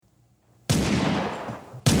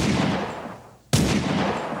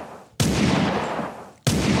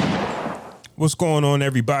What's going on,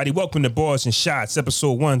 everybody? Welcome to Bars and Shots,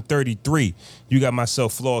 episode 133. You got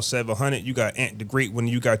myself, Flaw 700. You got Ant the Great One.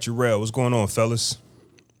 You got Jarrell. What's going on, fellas?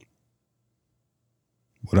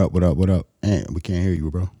 What up? Ant, we can't hear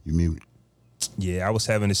you, bro. You muted. Yeah, I was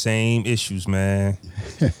having the same issues, man.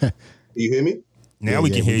 You hear me? Now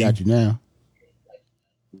we can hear we got you now.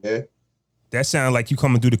 Yeah. That sounded like you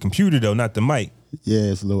coming through the computer, though, not the mic. Yeah,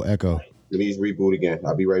 it's a little echo. Let me just reboot again.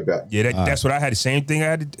 I'll be right back. Yeah, that's what I had. The same thing I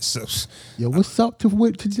had to do. So, Yo, what's up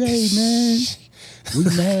with today, man? We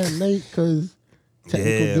mad late because technical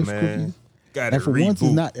yeah, difficulties. man. Got And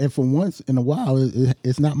for once in a while,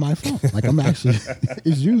 it's not my fault. Like I'm actually,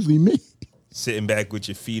 it's usually me. Sitting back with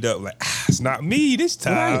your feet up, like, it's not me this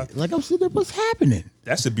time. Right. Like I'm sitting there, what's happening?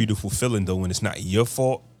 That's a beautiful feeling, though, when it's not your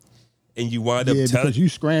fault and you wind up Yeah, telling. because you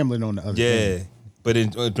scrambling on the other Yeah. thing. But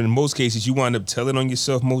in most cases, you wind up telling on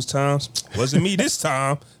yourself most times. Wasn't me this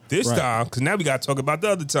time. This Right. time. Because now we got to talk about the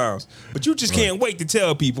other times. But you just can't wait to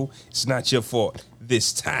tell people it's not your fault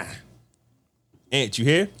this time. Ant, you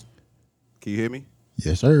here? Can you hear me?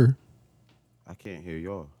 Yes, sir. I can't hear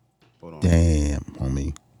y'all. Hold on. Damn,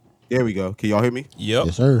 homie. There we go. Can y'all hear me? Yep.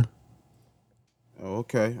 Yes, sir. Oh,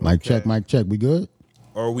 okay. Mic check. We good?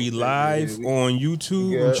 Are we live on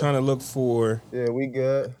YouTube? Yeah. I'm trying to look for... Yeah, we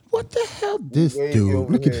good. What the hell, this Wavy dude?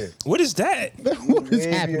 over Look here. What is that? what is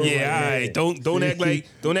Wavy happening? over Yeah, all right.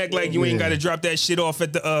 Don't act like you ain't got to drop that shit off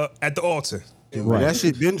at the altar. Right. That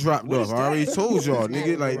shit been dropped off. I already told y'all,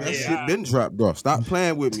 nigga. Like, that shit been dropped off. Stop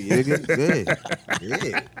playing with me, nigga.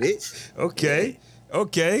 Yeah, bitch.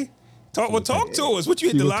 Okay. Talk to us. What you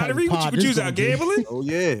hit See the what type of lottery? What pod you this was out gonna be. gambling? Oh,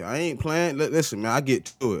 yeah. I ain't playing. Listen, man, I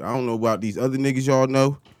get to it. I don't know about these other niggas y'all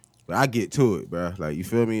know, but I get to it, bro. Like, you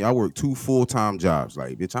feel me? I work 2 full-time jobs.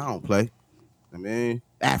 Like, bitch, I don't play. I mean,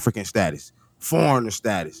 African status, foreigner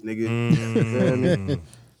status, nigga. You feel me?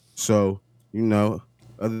 So, you know,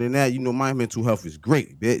 other than that, you know, my mental health is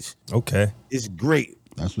great, bitch. Okay. It's great.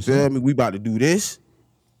 That's what's Feel up. me? We about to do this.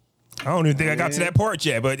 I don't even think I got to that part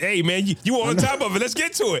yet, but hey, man, you on top of it. Let's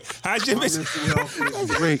get to it. How'd you My miss? mental health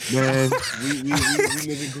is great, man. We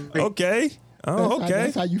living great. Okay. Oh, okay.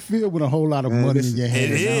 That's how you feel with a whole lot of money in your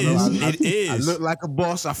hand. It is. I look like a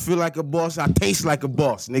boss. I feel like a boss. I taste like a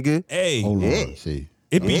boss, nigga. Hey, Hold Yeah. on, see.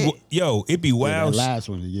 it be it be Yeah, wild. that last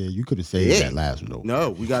one, yeah, you could have saved that last one though. No,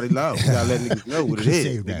 we got it loud. We gotta let niggas know you what could it have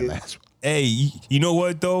is. saved that nigga. last one. Hey, you know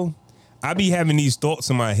what though? I be having these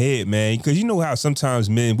thoughts in my head, man, because you know how sometimes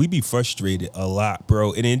men we be frustrated a lot,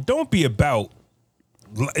 bro. And it don't be about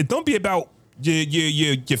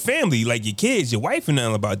your family, like your kids, your wife, and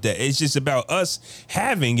nothing about that. It's just about us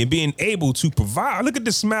having and being able to provide. Look at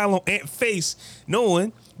the smile on Ant's face,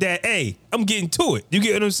 knowing that, hey, I'm getting to it. You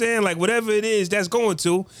get what I'm saying? Like whatever it is that's going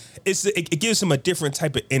to, it gives him a different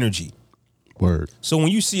type of energy. Word. So when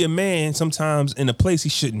you see a man sometimes in a place he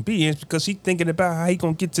shouldn't be, it's because he's thinking about how he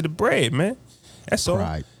gonna get to the bread, man. That's all.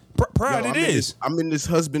 Pride. Pride Yo, it is. I'm in this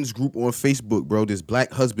husbands group on Facebook, bro. This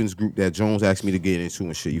black husbands group that Jones asked me to get into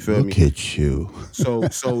and shit. You feel Look me? at you.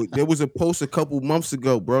 So there was a post a couple months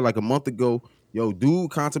ago, bro, like a month ago. Yo,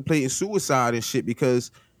 dude contemplating suicide and shit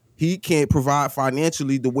because he can't provide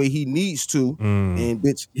financially the way he needs to. And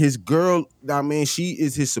bitch, his girl, I mean, she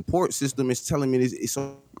is his support system. Is telling me it's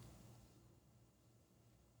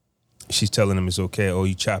She's telling him it's okay. Oh,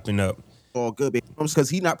 you chopping up. all good, because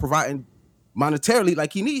he not providing monetarily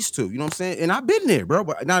like he needs to. You know what I'm saying? And I've been there, bro,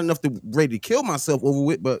 but not enough to ready to kill myself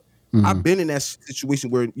over it. But I've been in that situation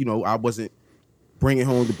where, you know, I wasn't bringing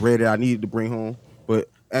home the bread that I needed to bring home. But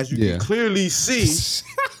as you Yeah. can clearly see,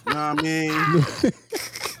 you know what I mean?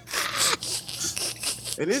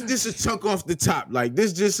 And it's just a chunk off the top. Like,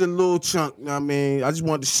 this just a little chunk, you know what I mean? I just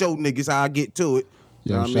wanted to show niggas how I get to it.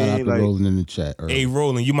 You know Yo, what shout I out mean? to Like, Roland in the chat. Hey,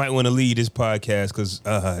 Roland, you might want to lead this podcast because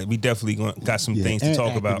we definitely got some things to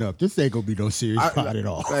talk about. Up. This ain't gonna be no serious pod at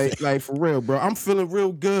all. like for real, bro. I'm feeling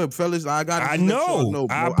real good, fellas. I know.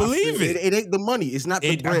 I believe it. It ain't the money. It's not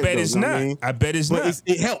the bread. I bet though, it's you know not. what I mean? I bet it's But not.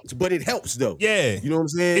 it helps. But it helps though. Yeah. You know what I'm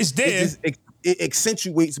saying? It's there. It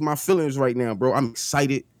accentuates my feelings right now, bro. I'm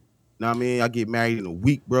excited. Know what I mean? I get married in a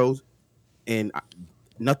week, bro. And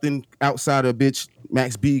nothing outside of bitch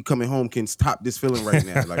Max B coming home can stop this feeling right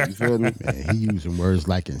now. Like, you feel me? Man, he using words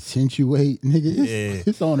like accentuate, nigga.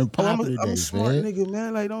 It's on in popular I'm a days, smart man. nigga,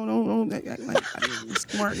 man. Like, don't act like I'm a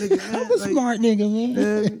smart nigga, man. I'm a smart nigga,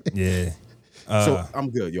 man. Yeah. So I'm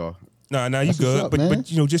good, y'all. No, you That's good. what's up, man.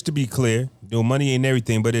 But you know, just to be clear, you know, money ain't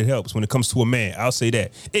everything, but it helps when it comes to a man. I'll say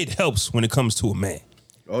that. It helps when it comes to a man.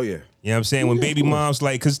 Oh yeah. You know what I'm saying? When baby moms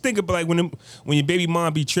like, cause think about like when your baby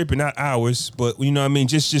mom be tripping, not ours, but you know what I mean?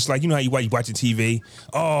 Just like, you know how you watching TV?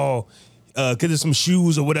 Oh, because of some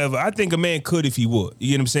shoes or whatever. I think a man could if he would. You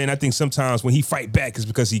get what I'm saying? I think sometimes when he fight back is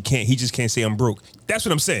because he can't. He just can't say I'm broke. That's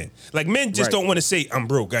what I'm saying. Like men just don't want to say I'm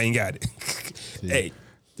broke. I ain't got it. Hey.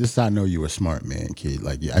 This I know you a smart man, kid.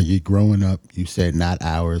 Like you growing up, you said not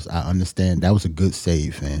ours. I understand. That was a good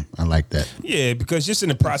save, man. I like that. Yeah, because just in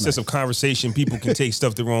the process of conversation, people can take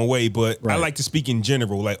stuff the wrong way. But I like to speak in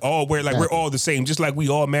general. Like we're all the same. Just like we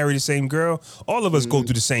all marry the same girl. All of us go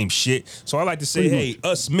through the same shit. So I like to say, hey,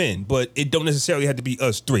 us men, but it don't necessarily have to be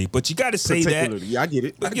us three. But you got to say that. Yeah, I get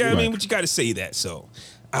it. But, I mean, but you got to say that. So.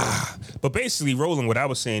 But basically, Roland, what I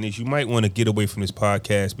was saying is you might want to get away from this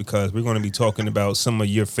podcast because we're going to be talking about some of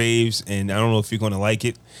your faves, and I don't know if you're going to like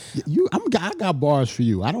it. I got bars for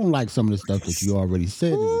you. I don't like some of the stuff that you already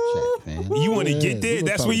said in the chat, man. You want to get there?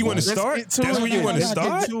 That's where you want to start? That's where you want to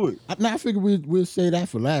start? I figured we'll say that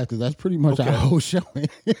for last because that's pretty much our whole show. Man,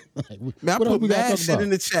 I put mad shit in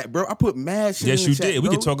the chat, bro. I put mad shit in the chat. Yes, you did. Bro.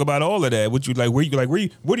 We can talk about all of that. What you like?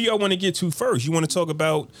 What do y'all want to get to first? You want to talk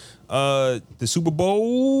about the Super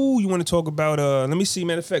Bowl? You want to talk about let me see,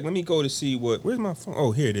 matter of fact, let me go to see where's my phone?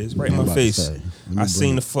 Oh, here it is, right in my face. I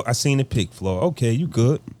seen the pic, Flaw. Okay, you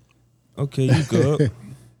good. Okay, you good.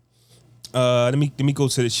 Let me go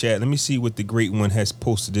to the chat. Let me see what the great one has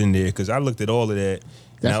posted in there because I looked at all of that.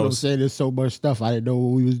 That's what I'm saying. There's so much stuff I didn't know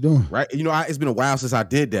what we was doing. Right, it's been a while since I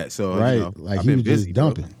did that. So like I've he been was busy, just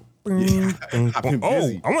dumping. Yeah, I've been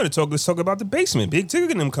busy. I want to talk. Let's talk about the basement. Big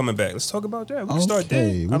Tigger and them coming back. Let's talk about that. We can start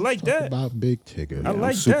there. I like that. About Big Tigger. I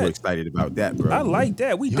like I'm super that. excited about that, bro. I like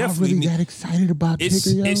that. We Y'all definitely really that excited about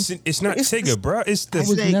Tigger, yo? It's not Tigger, bro. It's the. I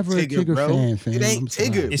was never a Tigger bro. fan. It ain't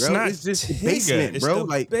Tigger, bro. It's not It's just the Tigger. basement, It's bro. the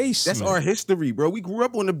Like basement. that's our history, bro. We grew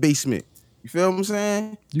up on the basement. You feel what I'm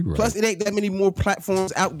saying? You right. Plus, it ain't that many more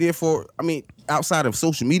platforms out there outside of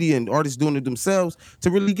social media and artists doing it themselves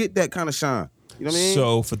to really get that kind of shine. You know what I mean?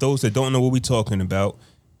 So, for those that don't know what we're talking about,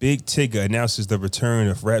 Big Tigger announces the return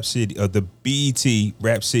of the BET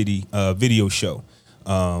Rap City video show.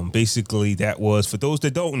 Basically, that was, for those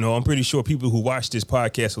that don't know, I'm pretty sure people who watch this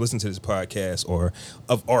podcast or listen to this podcast or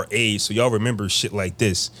of our age, so y'all remember shit like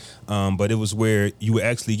this. But it was where you would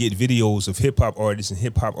actually get videos of hip hop artists and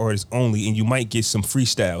hip hop artists only, and you might get some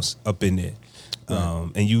freestyles up in there.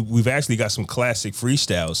 And we've actually got some classic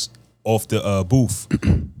freestyles off the booth.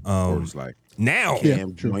 Like now,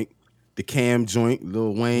 the Cam joint,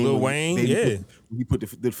 Lil Wayne, he put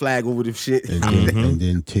the flag over the shit, and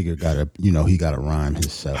then Tigger got to rhyme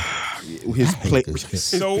himself. His play.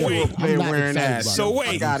 So wait, wearing that. So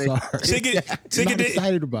wait, Tigger did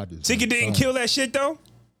excited about this. Tigger didn't kill that shit though.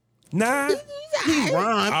 Nah, he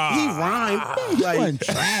rhymed. He wasn't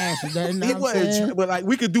trash. He wasn't, but like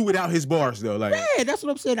we could do without his bars though. Like, yeah, that's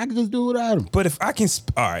what I'm saying. I can just do without him. But if I can,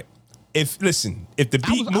 all right. If the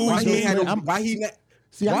beat moves me,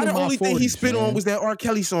 why the only thing he spit on was that R.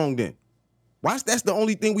 Kelly song then? Why that's the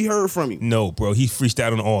only thing we heard from him? No, bro, he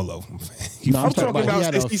freestyled on all of them. I'm talking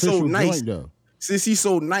about since he's so nice. Since he's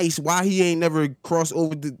so nice, why he ain't never crossed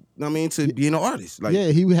over to being an artist? Like, yeah,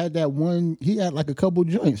 he had that one. He had like a couple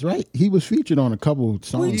joints, right? He was featured on a couple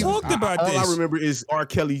songs. We talked about this. All I remember is R.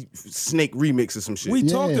 Kelly Snake remix or some shit. We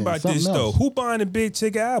talked about this though. Who buying a Big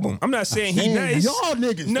Tigger album? I'm not saying he nice. Y'all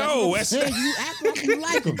niggas. No, that's you act like you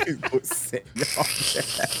like him.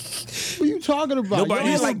 What are you talking about?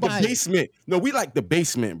 Nobody like the basement. No, we like the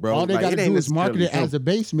basement, bro. All they gotta do is market it as a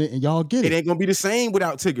basement, and y'all get it. It ain't gonna be the same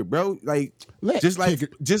without Tigger, bro. Like just like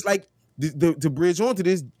the bridge onto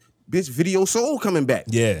this bitch Video Soul coming back.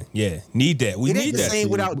 Yeah. Need that. We need the that. same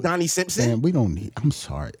without Donnie Simpson. Man, we don't need. I'm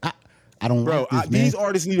sorry. I don't. Bro, like this, these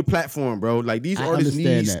artists need a platform, bro. Like these artists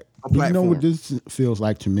need a platform. You know what this feels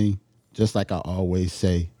like to me? Just like I always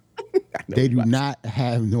say. They do not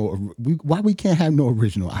have why we can't have no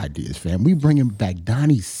original ideas, fam? We bringing back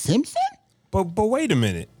Donnie Simpson? But wait a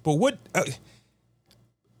minute. But what?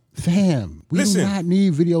 Fam, we do not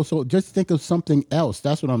need Video Soul. Just think of something else.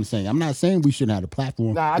 That's what I'm saying. I'm not saying we shouldn't have a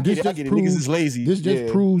platform. Nah, I get it. Niggas is lazy. This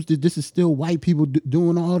just proves that this is still white people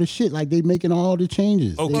doing all the shit. Like they making all the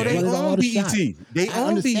changes. Okay, they own BET. I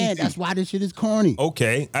understand. That's why this shit is corny.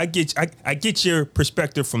 Okay, I get your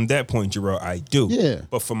perspective from that point, Jarrell. I do. Yeah.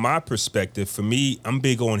 But from my perspective, for me, I'm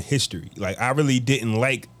big on history. Like I really didn't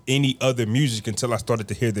like any other music until I started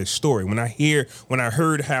to hear this story. When I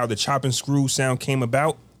heard how the Chop and Screw sound came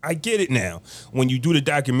about, I get it now. When you do the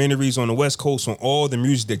documentaries on the West Coast on all the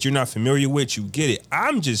music that you're not familiar with, you get it.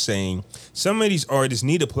 I'm just saying some of these artists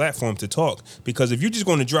need a platform to talk, because if you're just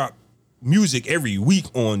going to drop music every week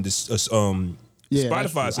on this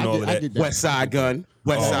Spotify and all of that. West Side Gun.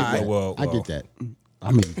 West Side. I get that.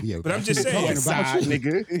 I mean, yeah. But I'm that's just what we're saying, talking about, shit.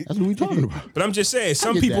 nigga. That's what we talking about. But I'm just saying,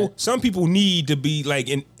 some get people, that. some people need to be like,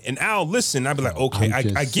 and I'll listen. I'll be like, okay, I'm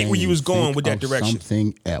just I get where you saying, was going think with that of direction.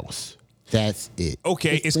 Something else. That's it.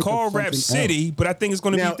 Okay, Just it's think of called Rap something City, else. but I think it's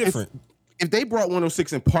going to Now, be different. If they brought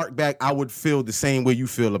 106 and Park back, I would feel the same way you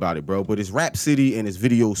feel about it, bro. But it's Rap City and it's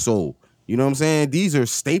Video Soul. You know what I'm saying? These are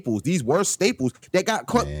staples. These were staples that got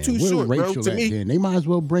cut Man, too where short, bro. Rachel To at me, then? They might as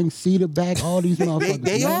well bring Cedar back. All these motherfuckers.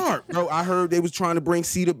 they man. are, bro. I heard they was trying to bring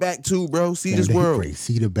Cedar back too, bro. Man, Cedar's they World. bring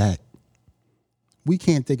Cedar back. We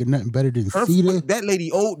can't think of nothing better than Her, Cedar. that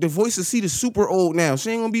lady old. The voice of Cedar's super old now.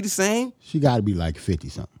 She ain't gonna be the same. She got to be like 50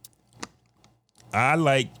 something. I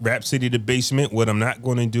like Rap City the Basement. What I'm not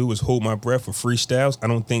going to do is hold my breath for freestyles. I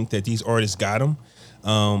don't think that these artists got them.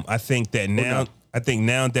 I think that now. I think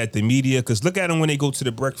now that the media, because look at them when they go to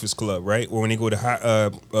the Breakfast Club, right, or when they go to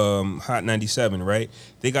Hot 97, right?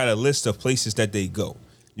 They got a list of places that they go.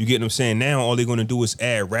 You get what I'm saying? Now all they're going to do is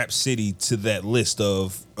add Rap City to that list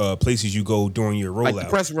of places you go during your rollout. Like the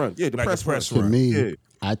press run. Yeah, the Like press the press run. To me, Yeah.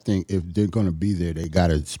 I think if they're going to be there, they got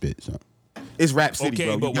to spit something. It's Rap City,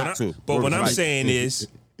 Okay, bro. but what I'm Like, saying is,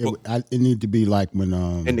 It need to be like when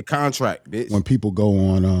in the contract, bitch. when people go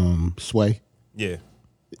on Sway, yeah.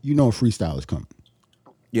 you know freestyle is coming.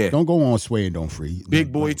 Yeah. Don't go on Sway and don't free. Big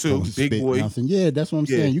Don't- Boy don't- too. don't Big spit Boy. nothing. Yeah, that's what I'm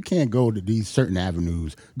Yeah. saying. You can't go to these certain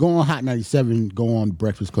avenues. Go on Hot 97. Go on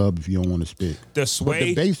Breakfast Club if you don't want to spit. The But Sway,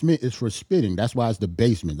 the basement is for spitting. That's why it's the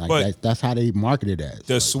basement. Like But- that's how they market it as.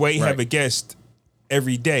 does Sway have Right. a guest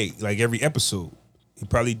every day, like every episode? He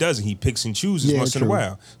probably doesn't. He picks and chooses Yeah, once in a true.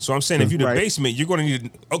 while. So I'm saying, if you're the Right. basement, you're going to need.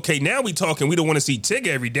 Okay, now we talking. We don't want to see Tigger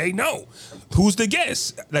every day. No, who's the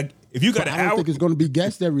guest? Like if you got I an don't hour, think it's going to be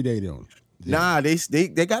guests every day though. Nah, they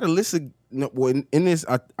got a list of well, in this.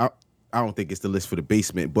 I don't think it's the list for the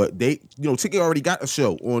basement, but they Ticket already got a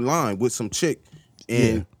show online with some chick,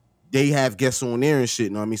 and Yeah. they have guests on there and shit. You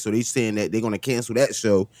know what I mean? So they saying that they're gonna cancel that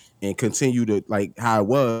show and continue to like how it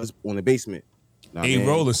was on the basement. Know what I Hey, mean?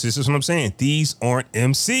 Rollers, this is what I'm saying. These aren't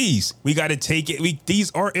MCs. We got to take it.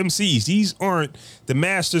 These aren't MCs. These aren't the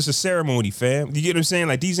masters of ceremony, fam. You get what I'm saying?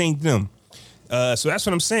 Like, these ain't them. So that's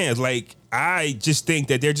what I'm saying. Like, I just think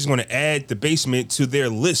that they're just going to add the basement to their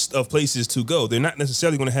list of places to go. They're not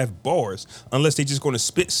necessarily going to have bars unless they're just going to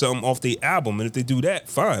spit something off the album. And if they do that,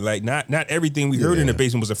 fine. Like, not everything we heard in the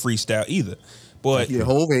basement was a freestyle either. But Yeah,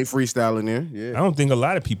 Hove ain't freestyling there. Yeah. I don't think a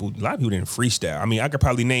lot of people didn't freestyle. I mean, I could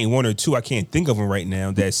probably name one or two. I can't think of them right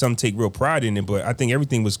now that some take real pride in it, but I think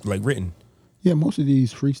everything was like written. Yeah, most of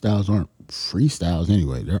these freestyles aren't freestyles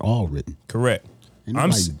anyway. They're all written. Correct. Ain't I'm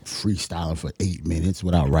nobody s- freestyling for 8 minutes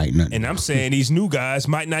without writing nothing. and I'm saying these new guys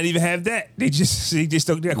might not even have that. They just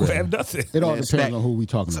don't have nothing. It all Yeah, depends Stack- on who we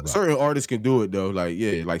talking about. Certain artists can do it though. Like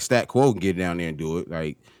like Stat Quo can get down there and do it.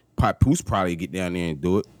 Like Papoose probably get down there and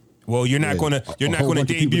do it. Well, you're not gonna A whole bunch of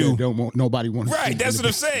people debut. that don't want nobody want to Right, that's what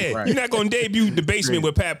I'm saying. Right. You're not gonna debut the basement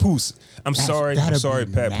with Pat Poose. I'm sorry, Pat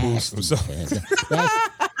Poose. I'm sorry.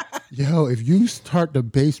 Yo, if you start the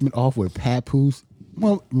basement off with Papoose,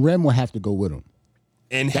 well, Rem will have to go with him.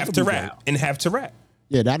 And have to rap.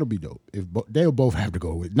 Yeah, that'll be dope. If they'll both have to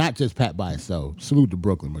go with, not just Pat by itself. Salute to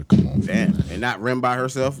Brooklyn, but come on. Damn. And not Rem by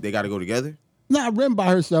herself. They got to go together. Not Rem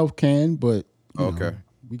by herself can, but you Okay. know,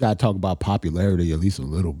 we gotta talk about popularity at least a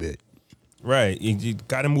little bit. Right. You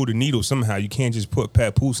got to move the needle somehow. You can't just put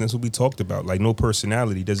Pat Poose. That's what we talked about. Like, no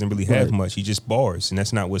personality. Doesn't really have Right. much. He just bars, and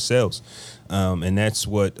that's not what sells. And that's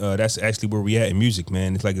what that's actually where we at in music,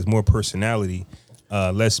 man. It's like it's more personality,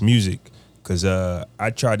 less music. Because I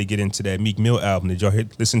tried to get into that Meek Mill album. Did y'all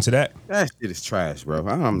listen to that? That shit is trash, bro.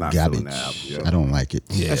 I'm not Garbage. feeling that album, yo. I don't like it.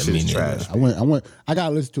 Yeah, That shit is me neither. trash. I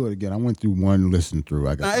gotta listen to it again. I went through one listen through.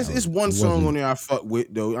 Nah, it's one song on there I fuck with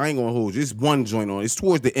though. I ain't gonna hold you. It's one joint on. It's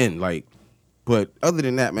towards the end, like. But other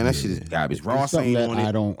than that, man, that shit is garbage. Ross something ain't that on I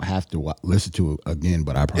it. don't have to listen to it again,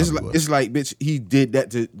 but I probably It's like, will. it's like, bitch, he did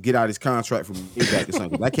that to get out his contract from Maybach or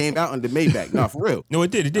something. That came out under Maybach. Nah, for real. No,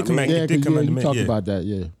 it did. It did come out. yeah, It did come out. you to talked yeah. about that.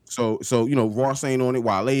 Yeah, So Ross ain't on it.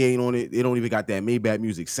 Wale ain't on it. They don't even got that Maybach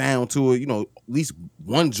music sound to it. At least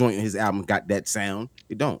one joint in his album got that sound.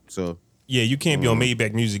 It don't. So Yeah, you can't be on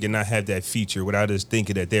Maybach Music and not have that feature without us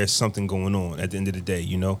thinking that there's something going on at the end of the day,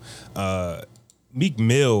 Meek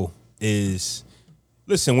Mill is...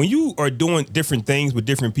 Listen, when you are doing different things with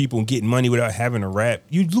different people and getting money without having to rap,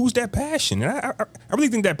 you lose that passion. And I really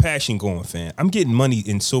think that passion going, fam. I'm getting money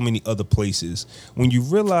in so many other places. When you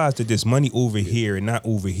realize that there's money over here and not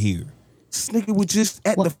over here. this nigga was just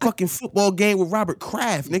at the fucking football game with Robert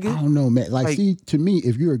Kraft, nigga. I don't know, man. Like, Like- see, to me,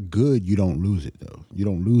 if you're good, you don't lose it though. You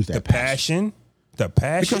don't lose that The passion.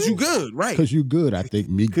 Because you good, right? because you good. I think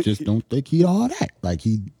Meek just don't think he all that. Like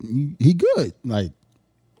he good. Like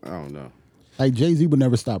I don't know. Like Jay-Z would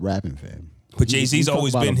never stop rapping, fam. But Jay-Z's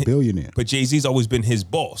always been a billionaire. But Jay-Z's always been his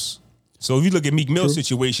boss. So if you look at Meek Mill's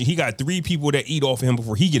situation, he got 3 people that eat off of him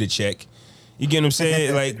before he get a check. You get what I'm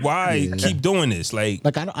saying? Like, why keep doing this? Like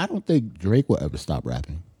I don't think Drake will ever stop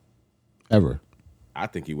rapping, ever. I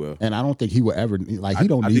think he will. And I don't think he will ever. Like, he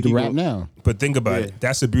don't need to rap now. But think about it.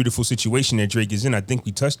 That's a beautiful situation that Drake is in. I think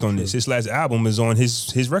we touched on this. His last album is on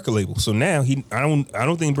his record label. So now I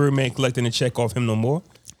don't think Birdman collecting a check off him no more.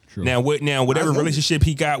 True. Now whatever relationship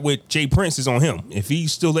he got with Jay Prince is on him. If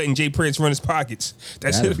he's still letting Jay Prince run his pockets,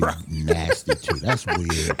 that's his problem. Nasty too. That's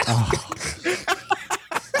weird. Oh.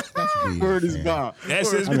 That's weird. Word is gone.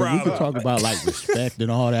 That's his I mean, problem. we could talk about like respect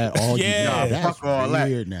and all that. That's fuck all that.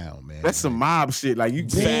 weird now, man. That's some mob shit. Like you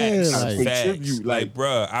Facts. contribute. Like,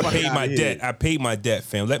 bruh, I paid my debt. I paid my debt,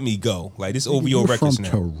 fam. Let me go. Like, this OVO You're records from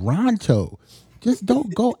now. Toronto. Just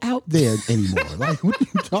don't go out there anymore. Like, what are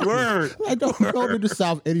you talking Word. Like, don't go to the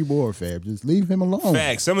South anymore, fam. Just leave him alone.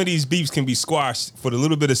 Facts. Some of these beefs can be squashed for the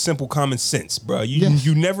little bit of simple common sense, bro.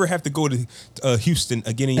 You never have to go to Houston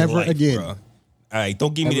again in your Ever life, again. bro. All right,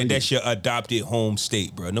 don't give me Ever that's your adopted home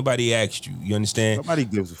state, bro. Nobody asked you. You understand? Nobody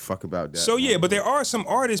gives a fuck about that. So yeah, but there are some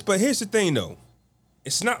artists. But here's the thing, though.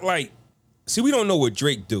 It's not like, see, we don't know what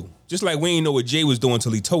Drake do. Just like we ain't know what Jay was doing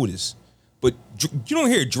until he told us. But you don't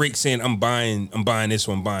hear Drake saying, I'm buying this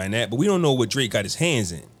or I'm buying that. But we don't know what Drake got his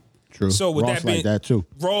hands in. True. So with Ross that being like that too.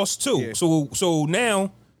 Ross too. Yeah. So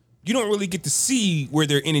now you don't really get to see where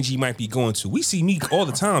their energy might be going to. We see Meek all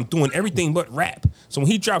the time doing everything but rap. So when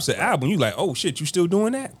he drops an album, you like, oh shit, you still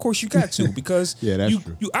doing that? Of course you got to, because Yeah, that's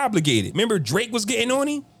true. you obligated. Remember Drake was getting on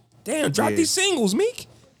him? Damn, drop these singles, Meek.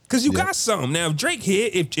 Because you got something. Now if Drake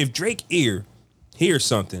if Drake hears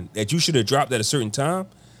something that you should have dropped at a certain time,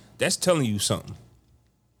 that's telling you something.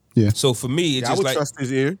 Yeah. So for me, it's I just would like, trust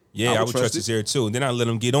his ear. yeah, I would trust his ear too. And then I let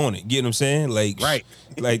him get on it. Get what I'm saying? Like, Right.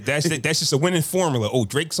 Like that's just a winning formula. Oh,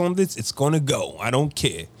 Drake's on this, it's gonna go. I don't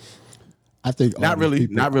care. I think Not all these really.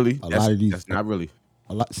 people- Not really. A lot of these, That's not really.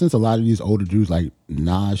 since a lot of these older dudes like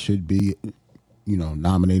Nas should be,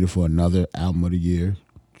 nominated for another album of the year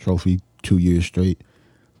trophy 2 years straight.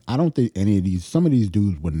 I don't think some of these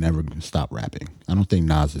dudes would never stop rapping. I don't think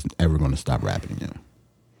Nas is ever going to stop rapping.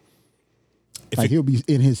 He'll be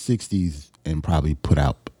in his 60s and probably put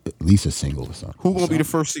out at least a single or something. Who gonna be the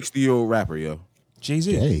first 60-year-old rapper, yo?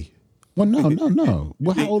 Jay-Z. Hey. Well, no.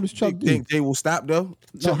 Well, how old is Chuck D? Think Jay will stop though?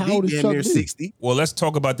 Chuck how D old is damn Chuck near D? 60. Well, let's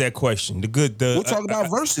talk about that question. We'll talk about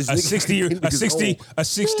verses. A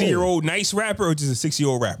 60-year-old nice rapper or just a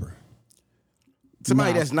 60-year-old rapper?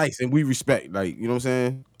 Somebody that's nice and we respect. Like, you know what I'm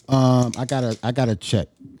saying? I gotta check.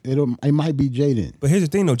 It might be Jaden. But here's the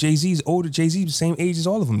thing, though. Jay-Z's older. Jay-Z's the same age as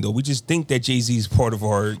all of them, though. We just think that Jay-Z's part of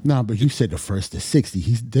our... Nah, but you said the first to 60.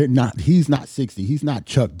 He's not 60. He's not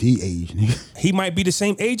Chuck D age. He might be the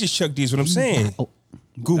same age as Chuck D is what I'm saying.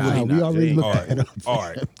 Google Nah, it. he we not already Jay. looked that up. All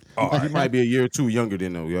right. He might be a year or two younger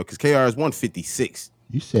than though, yo. Because KR is 156.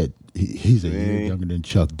 You said he's a year younger than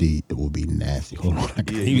Chuck D. It will be nasty. Hold on.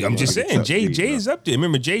 I'm just saying, Chuck Jay D, is up there.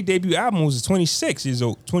 Remember, Jay debut album was a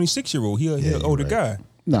 26-year-old. He an older guy.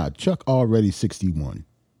 Nah, Chuck already 61.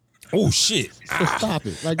 Oh shit! So stop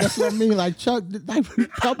it. Like, that's what I mean. Like, Chuck, like,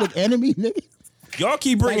 Public Enemy, nigga. Y'all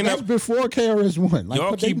keep Like, bringing that's up. before KRS-One. Like,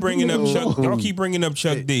 Y'all but keep they- bringing up Chuck. Y'all keep bringing up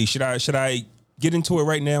Chuck D. Should I get into it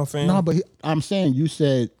right now, fam? No, but I'm saying you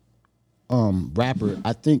said rapper.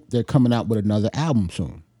 I think they're coming out with another album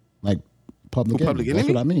soon. Like Public Enemy. Public That's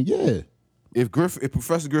Enemy? what I mean. Yeah. If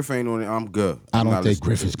Professor Griff ain't on it, I'm good. I I'm don't not think listening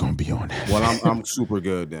Griff to is gonna be on that. it. Well, I'm super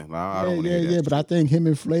good then. I don't want to hear that. But I think him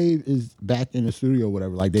and Flav is back in the studio, or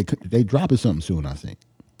whatever. Like they dropping something soon. I think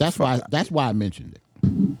that's why I mentioned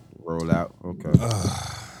it. Roll out. Okay.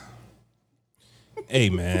 Hey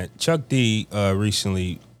man, Chuck D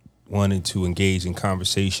recently wanted to engage in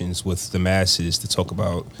conversations with the masses to talk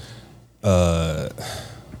about.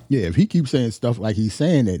 Yeah, if he keeps saying stuff like he's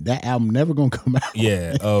saying it, that album never gonna come out.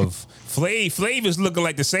 Yeah, of Flav. Flav is looking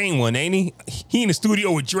like the same one, ain't he? He in the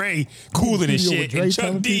studio with Dre, cooling and studio shit, with Dre and Chuck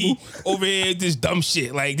telling D people- over here this dumb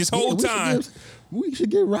shit like this whole time. We should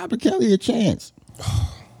give Robert Kelly a chance.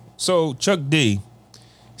 So Chuck D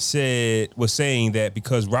was saying that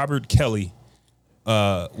because Robert Kelly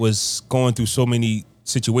was going through so many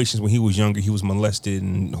situations when he was younger, he was molested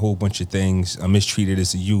and a whole bunch of things, mistreated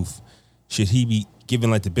as a youth. Should he be given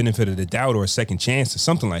like the benefit of the doubt or a second chance or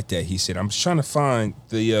something like that? He said. I'm just trying to find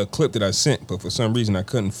the clip that I sent, but for some reason I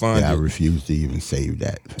couldn't find I it. refuse to even save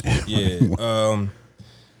that. Yeah.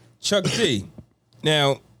 Chuck D.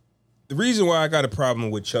 Now, the reason why I got a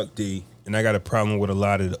problem with Chuck D and I got a problem with a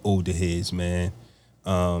lot of the older heads, man,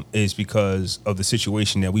 is because of the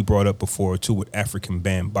situation that we brought up before too with African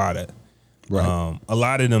Bambaataa. Right. A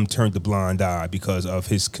lot of them turned the blind eye because of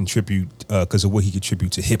because of what he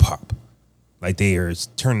contributed to hip hop. Like they are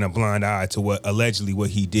turning a blind eye to what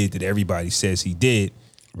he did that everybody says he did,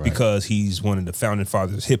 Right. because he's one of the founding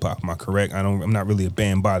fathers of hip hop. Am I correct? I'm not really a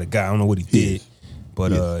Bambaataa guy. I don't know what he He did, is.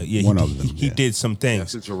 but He is. One of them, he yeah. did some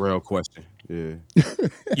things. That's a Jarrell question. Yeah.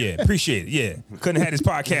 Yeah, appreciate it. Yeah, couldn't have had this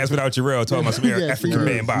podcast without Jarrell talking about some Yes, African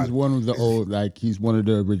he is. Bambaataa. He's one of the old, he's one of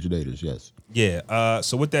the originators. Yes. Yeah.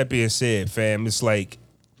 So with that being said, fam, it's like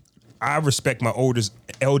I respect my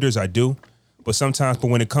elders, I do, but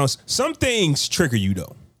when it comes, some things trigger you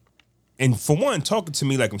though. And for one, talking to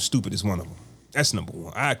me like I'm stupid is one of them. That's number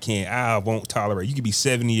one. I won't tolerate. You could be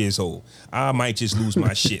 70 years old. I might just lose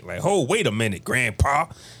my shit. Like, oh, wait a minute, grandpa.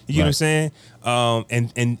 You know what I'm saying?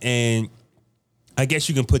 And I guess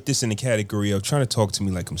you can put this in the category of trying to talk to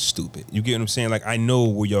me like I'm stupid. You get what I'm saying? Like, I know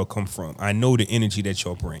where y'all come from. I know the energy that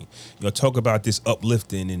y'all bring. Y'all talk about this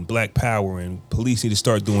uplifting and black power and police need to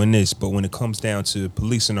start doing this. But when it comes down to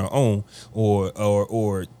policing our own or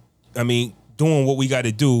doing what we got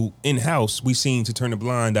to do in-house, we seem to turn a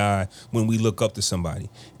blind eye when we look up to somebody.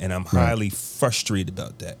 And I'm highly frustrated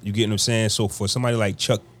about that. You get what I'm saying? So for somebody like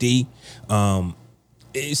Chuck D,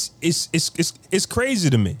 it's crazy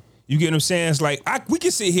to me. You get what I'm saying? It's like, we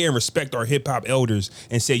can sit here and respect our hip-hop elders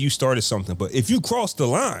and say you started something. But if you cross the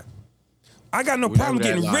line, I got no problem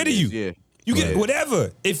getting rid of you. Yeah. You get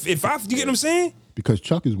whatever. You get what I'm saying? Because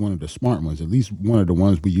Chuck is one of the smart ones, at least one of the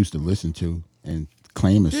ones we used to listen to and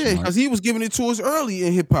claim as Yeah, smart. because he was giving it to us early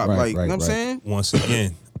in hip hop. Right, like, you right, know what I'm right. saying? Once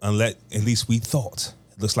again, at least we thought.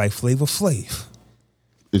 It looks like Flavor Flav.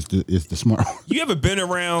 It's the smart one. You ever been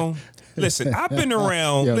around? Listen, I've been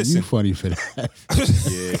around. Yo, listen, you funny for that.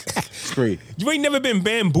 Yeah. It's great. you ain't never been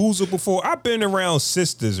bamboozled before. I've been around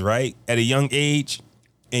sisters, right, at a young age,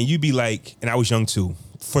 and you be like, and I was young too,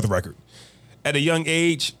 for the record, at a young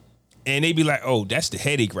age, and they be like, oh, that's the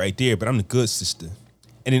headache right there, but I'm the good sister.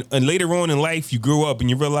 And later on in life, you grew up and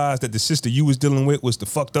you realize that the sister you was dealing with was the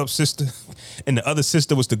fucked up sister, and the other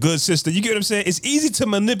sister was the good sister. You get what I'm saying? It's easy to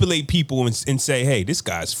manipulate people and say, hey, this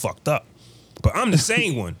guy's fucked up. But I'm the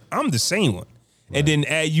same one. I'm the same one. Right. And then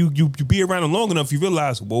you be around them long enough, you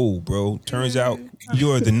realize, whoa, bro, turns out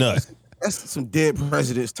you're the nut. That's some dead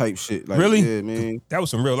presidents type shit. Like, really? Yeah, man. That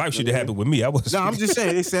was some real life shit that happened with me. I'm just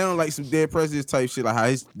saying, it sound like some dead presidents type shit. Like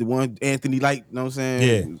how the one Anthony Light, you know what I'm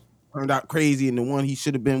saying? Yeah. Turned out crazy, and the one he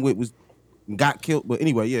should have been with got killed. But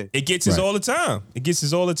anyway, yeah. It gets us all the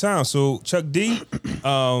time. So Chuck D.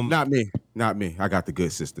 Not me. I got the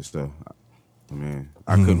good sister stuff. Man,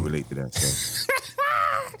 I couldn't relate to that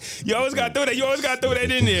stuff. You always got to throw that. You always got to throw that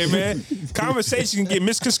in there, man. Conversation can get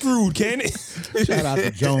misconstrued, can it? Shout out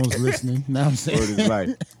to Jones listening. Now I'm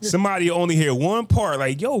saying, somebody only hear one part.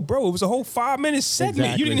 Like, yo, bro, it was a whole 5-minute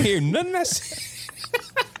segment. Exactly. You didn't hear none of that.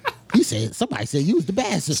 Somebody said you was the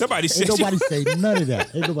bad sister. Somebody said nobody say none of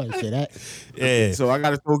that. Ain't nobody say that. Yeah. So I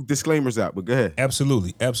got to throw disclaimers out, but go ahead.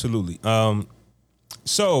 Absolutely.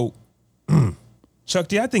 So Chuck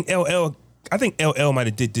D, I think LL might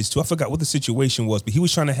have did this too. I forgot what the situation was, but he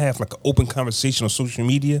was trying to have like an open conversation on social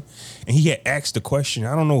media, and he had asked the question.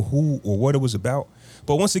 I don't know who or what it was about,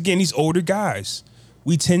 but once again, these older guys,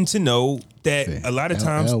 we tend to know that a lot of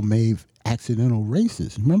times LL made accidental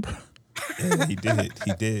racist. Remember? Yeah, he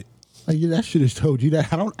did. Like, that should have told you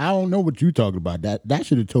that. I don't know what you're talking about. That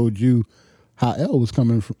should have told you how L was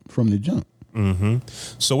coming from the jump. Mm-hmm.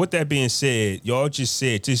 So with that being said, y'all just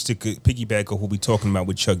said, just to piggyback on what we talking about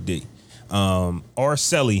with Chuck D. R.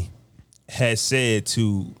 Kelly has said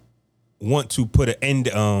to want to put an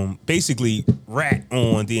end, basically rat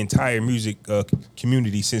on the entire music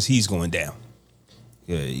community since he's going down.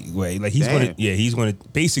 He's going to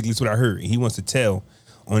basically, that's what I heard. He wants to tell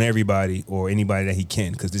on everybody or anybody that he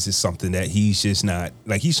can, because this is something that he's just not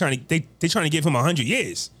like. He's trying to they're trying to give him 100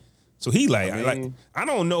 years. So he I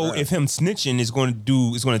don't know if him snitching is going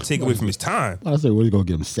to take away from his time. I say, what, he's going to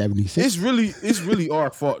give him 76? It's really our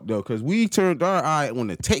fault though, because we turned our eye on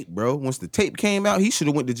the tape, bro. Once the tape came out, he should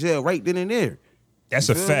have went to jail right then and there. That's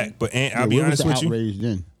a fact. But I'll be honest with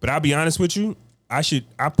you. But I'll be honest with you.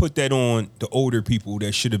 I put that on the older people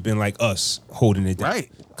that should have been like us holding it down.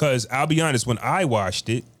 Right. Because I'll be honest, when I watched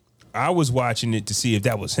it, I was watching it to see if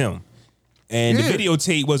that was him. And the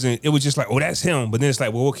videotape it was just like, oh, that's him. But then it's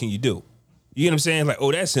like, well, what can you do? You get what I'm saying? Like,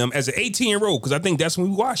 oh, that's him. As an 18-year-old, because I think that's when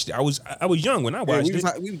we watched it. I was young when I watched it.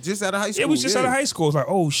 We just out of high school. It was just out of high school. It's like,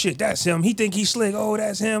 oh, shit, that's him. He think he's slick. Oh,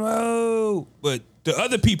 that's him. Oh. But the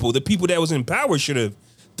other people, the people that was in power should have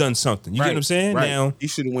done something. You get what I'm saying? Right. Now, he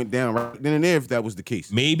should have went down right then and there if that was the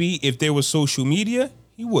case. Maybe if there was social media,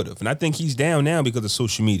 he would have. And I think he's down now because of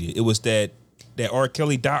social media. It was that that R.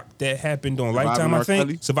 Kelly doc that happened on Surviving Lifetime, R. I think.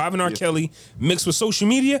 Kelly? Surviving R. Yeah. Kelly mixed with social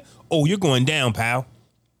media. Oh, you're going down, pal.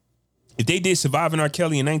 If they did Surviving R.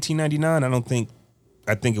 Kelly in 1999,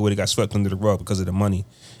 I think it would have got swept under the rug because of the money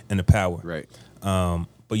and the power. Right.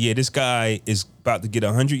 But yeah, this guy is about to get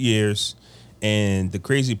 100 years, and the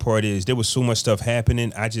crazy part is there was so much stuff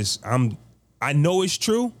happening. I know it's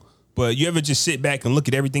true, but you ever just sit back and look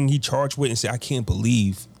at everything he charged with and say, I can't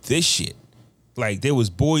believe this shit. Like there was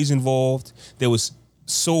boys involved, there was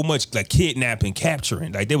so much like kidnapping,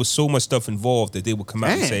 capturing, like there was so much stuff involved that they would come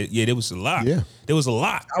out and Damn. say, yeah, there was a lot. Yeah. There was a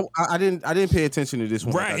lot. I didn't pay attention to this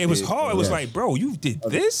one. Right, like I it was did. hard. It was Yeah. like, bro, you did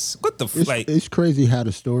this? What the It's, like? it's crazy how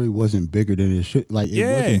the story wasn't bigger than it should. Like it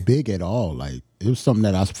Yeah. wasn't big at all. Like it was something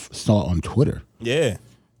that I saw on Twitter, Yeah.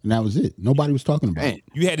 and that was it. Nobody was talking about Man. it.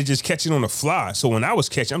 You had to just catch it on the fly. So when I was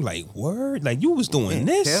catching, I'm like, word? Like you was doing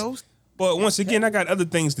this? Kels? But once again, I got other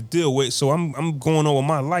things to deal with, so I'm going on with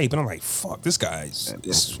my life, and I'm like, fuck, this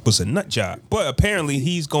was a nut job. But apparently,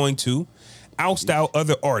 he's going to oust out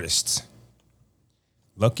other artists.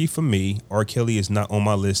 Lucky for me, R. Kelly is not on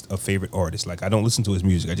my list of favorite artists. Like I don't listen to his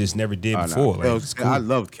music. I just never did Oh, nah. before. Like, Kels, it's cool. I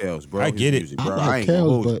love Kels, bro. I His get it. music, I bro. like ain't gonna Kels,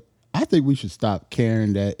 hold you. but I think we should stop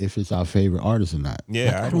caring that if it's our favorite artist or not. Yeah,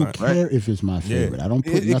 Like, I don't right. care if it's my favorite. I don't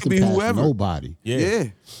put It could nothing be past whoever. nobody. yeah. Yeah.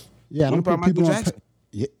 Yeah, I What don't about put people Michael on. Jackson?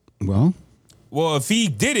 Yeah, well, Well, if he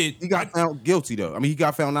did it, He got found guilty though. I mean, he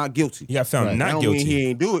got found not guilty. he got found Right. That not don't guilty. mean he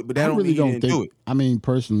ain't do it, but that I don't really mean he don't didn't do think. it. I mean,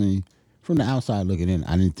 personally, from the outside looking in,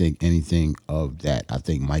 I didn't think anything of that. I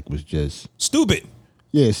think Mike was just Stupid.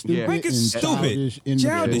 stupid. Yeah. Mike is and stupid. childish,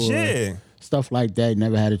 Childish, immature, yeah. stuff like that.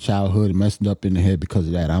 Never had a childhood, messed up in the head because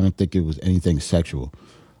of that. I don't think it was anything sexual.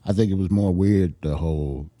 I think it was more weird. The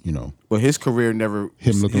whole, But his career never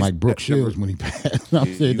him looking his- like Brooke never- Shields when he passed. I'm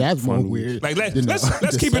Yeah, saying you that's more funny. weird. Like than let's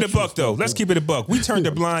the keep it a sexual buck though. stuff. Let's keep it a buck. We turned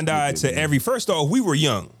a blind eye to every. First off, we were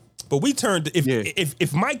young, but we turned. Yeah.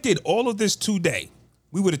 If Mike did all of this today,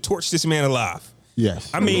 we would have torched this man alive.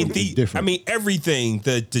 Yes, I mean It's different. everything,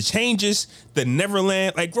 the changes, the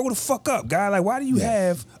Neverland. Like grow the fuck up, guy. Like why do you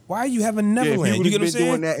have a Yeah, if Neverland? he You would get have what I'm been doing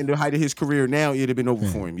saying? that in the height of his career now, it'd have been over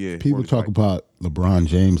for him. Yeah. People Word is talk right. about LeBron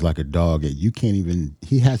James like a dog. And you can't even.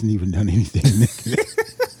 He hasn't even done anything.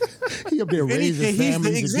 He up there anything, raising he's the families, and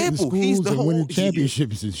getting example. He's schools, the and whole- winning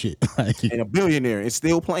championships and shit. Like, and a billionaire and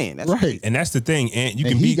still playing. That's right. And that's the thing, and you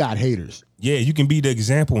And can he be got haters. yeah, you can be the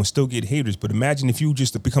example and still get haters. But imagine if you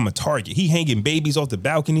just become a target. He hanging babies off the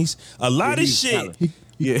balconies. A lot of he's shit. talented.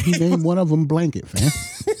 He, Yeah. he named one of them Blanket, fam.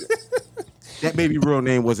 That baby real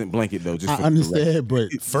name wasn't Blanket though. Just I for the correct. understand,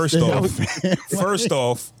 but First still, off, fam.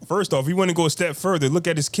 first off, he want to go a step further. Look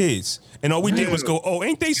at his kids, and all we did was go, "Oh,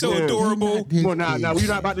 ain't they so Yeah. adorable?" His Come on, nah, kids. we're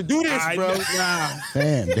not about to do this, I bro. know. Nah,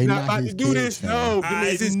 Fam, they we're not not about his to do kids, this. fam. No, I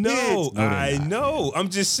it's his know, kids. they're I not. know. I'm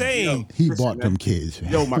just saying. He Listen, bought man. them kids,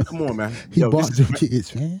 fam. Yo, come on, man. He Yo, bought this them is-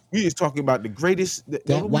 kids, man. We is talking about the greatest.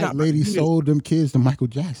 That white lady sold them kids to Michael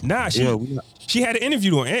Jackson. Nah, Yeah, we not- she had an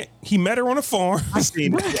interview on it. He met her on a farm. I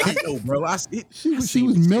seen it. I know, bro. She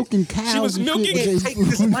was milking cows. She was and milking shit, it. but Take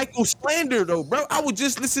this Michael slander though, bro. I was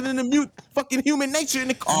just listening to mute fucking Human Nature in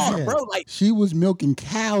the car, Yeah. bro. Like, she was milking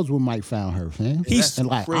cows when Mike found her, fam. He's and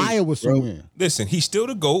like crazy, Iowa bro. somewhere. Listen, he's still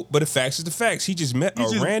the GOAT, but the facts is the facts. He just met he a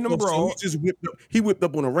just- random so broad. He whipped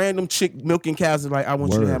up on a random chick milking cows and like, I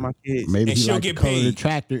want you to Word. have my kids. Maybe And he she'll liked the get color of the paid.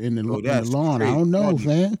 tractor in the, in the that's lawn. I crazy. don't know, Funny.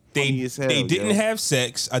 fam. Funny as hell, They didn't yo. have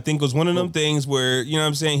sex. I think it was one of them things where, you know what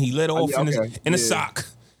I'm saying, he let off yeah, in, okay. in a Yeah. sock,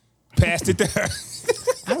 passed it to her.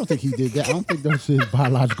 I don't think he did that. I don't think those his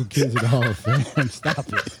biological kids at all, fam. Stop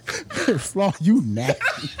it. Flaw, you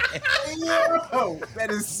nasty. Yo, that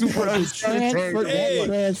is super Transfer, Hey, that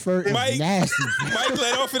transfer is Mike. nasty. Mike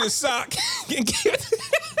let off in a sock.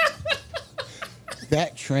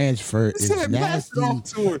 That transfer is Pass nasty it off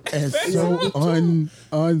to her. and so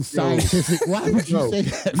unscientific. Why would you Yo, say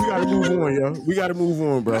that? we gotta move on, yo. We gotta move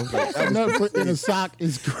on, bro. Another foot in a sock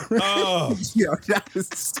is crazy. Oh, Yo, that is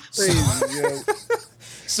crazy,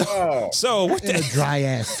 yo. so what In a the dry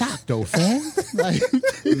ass sock though, fam. Like,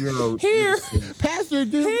 Yo, here? Pastor,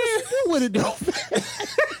 dude, what's wrong with it though?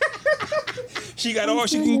 She got all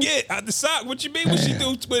she can get out the sock. What you mean? What she do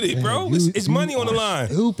with it, bro? It's money on the line.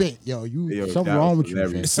 Stupid, yo. Yo, Something that wrong was with you, fam.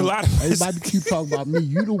 hilarious. It's a lot of Everybody keep talking about me.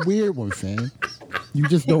 You the weird one, fam. You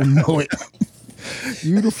just don't know it.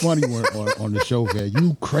 You the funny one on the show, man.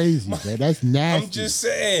 You crazy, man. That's nasty. I'm just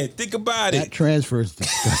saying. Think about that it. transfer is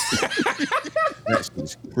disgusting. That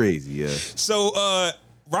shit's crazy, yeah. So,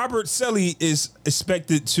 Robert Selly is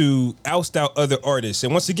expected to oust out other artists.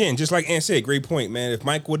 And once again, just like Ann said, great point, man. If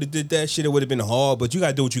Mike would have did that shit, it would have been hard. But you got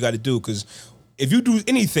to do what you got to do because if you do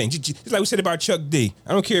anything, it's like we said about Chuck D.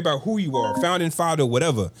 I don't care about who you are, founding father,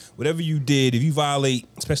 whatever you did. If you violate,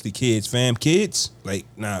 especially kids, like,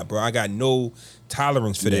 nah, bro, I got no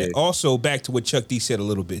tolerance for that. Also, back to what Chuck D said a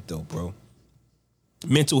little bit though, bro.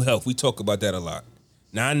 Mental health, we talk about that a lot.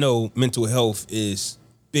 Now I know mental health is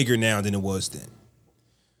bigger now than it was then.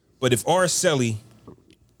 But if R. Kelly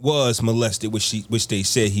was molested, which they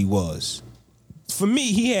said he was, for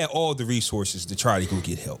me, he had all the resources to try to go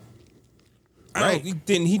get help. Right. He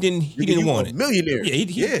didn't want it. Millionaire. Yeah, he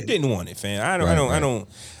didn't want it, fam.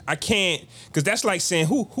 I can't, because that's like saying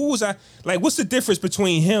who was I? Like, what's the difference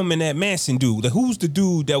between him and that Manson dude? Like, who's the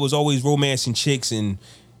dude that was always romancing chicks and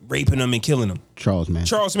raping them and killing them? Charles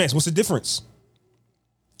Manson. What's the difference?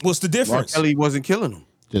 What's the difference? R. Kelly wasn't killing them.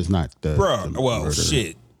 Just not the Bruh, the well, murder.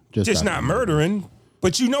 shit. Just not murdering.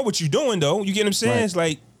 But you know what you're doing, though. You get what I'm saying? Right. It's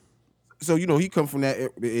like, So he come from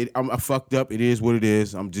that. I'm fucked up. It is what it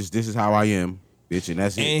is. This is how I am, bitch, and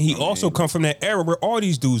that's it. and he also come from that era where all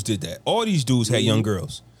these dudes did that. All these dudes had young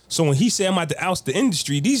girls. So when he said I'm about to oust the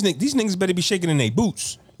industry, these niggas better be shaking in their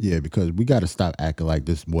boots. Yeah, because we got to stop acting like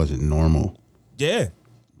this wasn't normal. Yeah,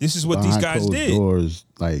 this is what Behind these guys closed did. Doors,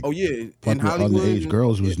 like, Oh, yeah. fuck In with Hollywood, underage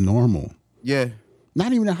girls was normal. Yeah.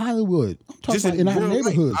 Not even in Hollywood. I'm talking about in our real life.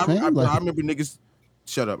 neighborhoods, I man. Like, remember niggas.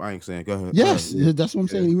 Shut up! I ain't saying. Go ahead. yes, Go ahead. that's what I'm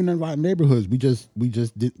saying. Even in our neighborhoods, we just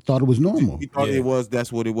thought it was normal. We thought Yeah. it was.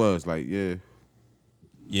 That's what it was. Like, yeah.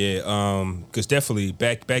 Yeah, because definitely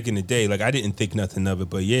back in the day, like I didn't think nothing of it,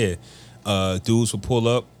 but yeah, dudes would pull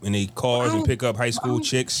up in their cars and pick up high school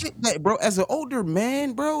chicks. That, bro, as an older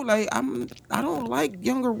man, bro, like I don't like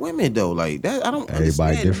younger women though. Like that, I don't.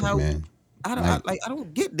 Everybody understand different, how, man. I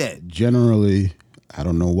don't get that. Generally, I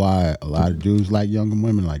don't know why a lot of dudes like younger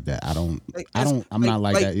women like that. I'm not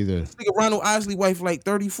like that either. This nigga Ronald Isley wife like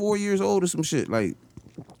 34 years old or some shit. Like,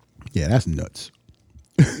 Yeah, that's nuts.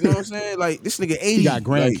 you know what I'm saying? Like this nigga 80. He got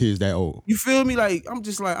grandkids like, that old. you feel me? Like I'm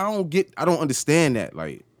just like I don't understand that.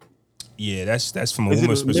 Like, Yeah, that's from a is it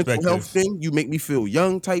woman's a mental perspective. health thing? You make me feel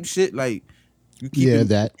young type shit. Like you keep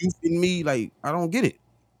that. youth in me. Like I don't get it.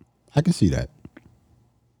 I can see that.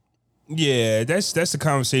 Yeah, that's the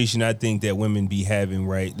conversation I think that women be having,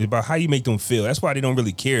 right? About how you make them feel. That's why they don't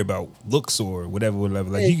really care about looks or whatever.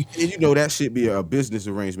 Like And you know that should be a business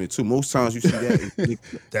arrangement too. Most times you see that.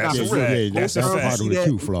 That's Nah, a for real. fact. Yeah, That's that's a part fact. of it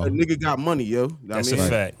too, Flaw. A nigga got money, yo. That's I mean, a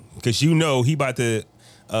fact. Because he about to,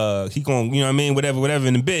 he going, you know what I mean, whatever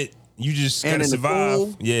in a bit. You just And gotta in the survive.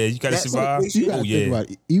 pool, Yeah, you gotta that's survive. what You gotta think about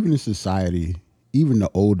it. Even in society, even the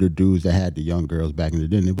older dudes that had the young girls back in the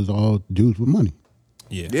day, it was all dudes with money.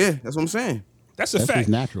 Yeah. Yeah, that's what I'm saying. That's a That's fact. just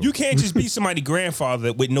natural. You can't just be somebody's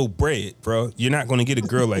grandfather with no bread, bro. You're not gonna get a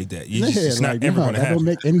girl like that. It's not ever gonna that happen. don't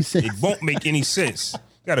make any sense. It won't make any sense. You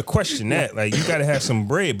gotta question that. Like, you gotta have some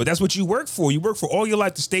bread. But that's what you work for. You work for all your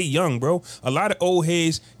life to stay young, bro. A lot of old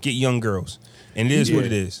heads get young girls. And it is what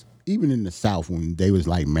it is. Even in the South, when they was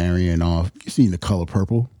like marrying off, you seen The Color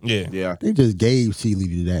Purple. Yeah. Yeah. They just gave Celie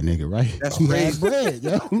to that nigga, right? That's he crazy. had bread,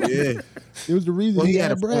 yo. Yeah. It was the reason Well, he he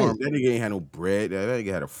had a had bread. farm. That nigga ain't had no bread. That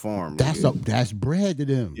nigga had a farm. That's nigga. that's bread to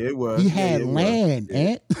them. Yeah, it was. He Yeah, had it was. land, Yeah,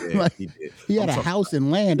 Aunt. yeah, Like, he did. he had I'm a talking- house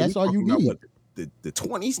and land. That's all you talking about need. what, the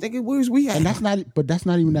 20s, nigga. Where's we at? And that's not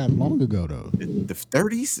even that long ago though. the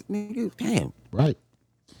 30s, nigga. Damn. Right.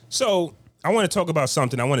 So I want to talk about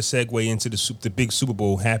something. I want to segue into the big Super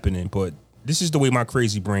Bowl happening, but this is the way my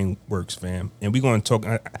crazy brain works, fam. And we're going to talk.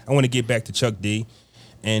 I want to get back to Chuck D,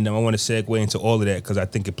 and I want to segue into all of that because I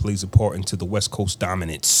think it plays a part into the West Coast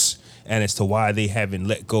dominance and as to why they haven't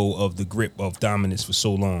let go of the grip of dominance for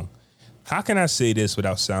so long. How can I say this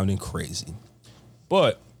without sounding crazy?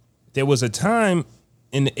 But there was a time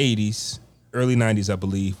in the 80s, early 90s, I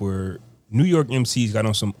believe, where New York MCs got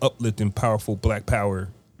on some uplifting, powerful Black Power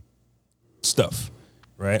stuff,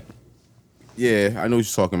 right? Yeah, I know what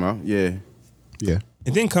you're talking about. Yeah. Yeah.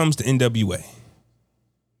 And then comes the NWA.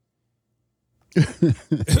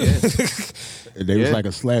 They was like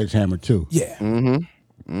a sledgehammer too. Yeah.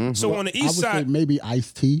 So on the I would east say side, maybe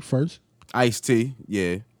Ice-T first. Ice-T,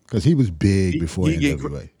 yeah. Because he was big before he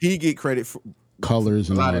NWA. He get credit for Colors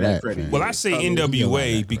and A lot all of of that that. credit. man. well, I say He got a lot of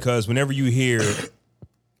NWA that because whenever you hear,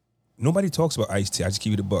 nobody talks about Ice-T. I just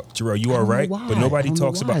give you the buck. Jarrell, you I are don't know right, why. but nobody I don't know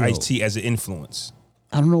talks about why, though. Ice-T as an influence.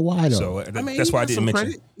 I don't know why though. So I mean, that's he why I got didn't some mention.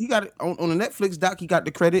 credit. He got it on the Netflix doc. He got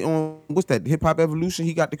the credit on what's that? Hip Hop Evolution.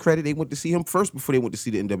 He got the credit. They went to see him first before they went to see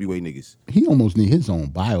the NWA niggas. He almost need his own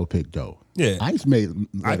biopic though. Yeah. Ice made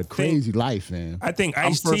I like a think- crazy life, man. I think I'm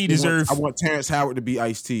Ice-T personally deserves I want Terrence Howard to be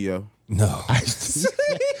Ice-T, yo. no. Ice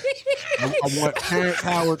I want Terrence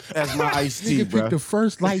Howard as my Ice T, Nigga bro. picked the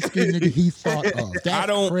first light skinned nigga he thought of.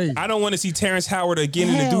 That's crazy. I don't want to see Terrence Howard again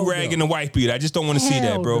in the Hell do rag no. and the white beat. I just don't want to see that,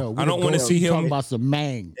 Hell bro. no. I don't want to see him. Talking about some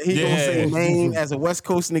mang. He gonna say Yeah. Maine as a West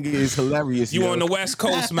Coast nigga is hilarious. You yo. on the West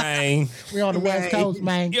Coast, man? We on the West Coast,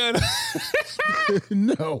 man. Yeah,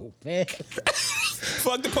 No, man.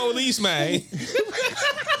 fuck the police, man.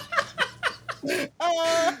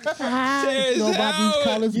 It's nobody's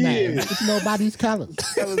colors, man. It's nobody's colors.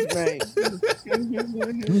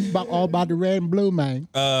 It's all about the red and blue, man.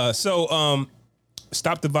 So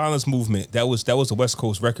Stop the Violence Movement. That was a West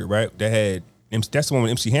Coast record, right? That's the one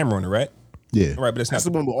with MC Hammer on it, right? Yeah. Right, but that's That's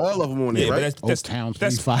not the one with all of them on yeah, it, but right? that's Town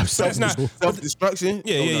that's 357. that's not Self-destruction.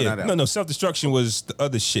 yeah. No, Self-Destruction was the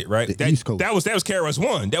other shit, right? The East Coast. That was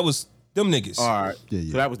KRS-One. That was them niggas. All right.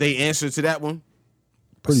 Yeah. So that was they answer to that one.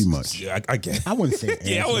 Pretty much. Yeah, I get. I wouldn't say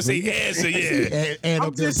Yeah, I would say answer. Yeah, and I'm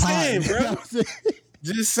up there just saying, pie. bro.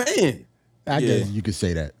 Just saying. I guess you could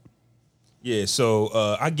say that. yeah.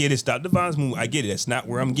 So I get it. Stop the Violence Movement. I get it. That's not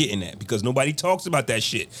where I'm getting at because nobody talks about that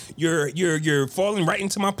shit. You're falling right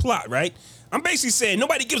into my plot, right? I'm basically saying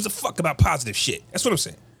nobody gives a fuck about positive shit. That's what I'm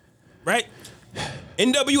saying, right?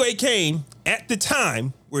 NWA came at the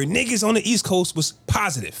time where niggas on the East Coast was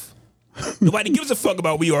positive. Nobody gives a fuck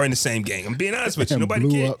about we are in the same gang. I'm being honest with you. And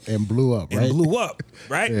Nobody cares. blew up, right? And blew up,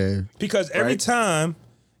 right? Yeah. Because every Right. time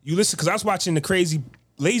you listen, because I was watching the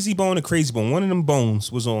Lazy Bone and Crazy Bone. One of them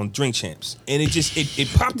bones was on Drink Champs, and it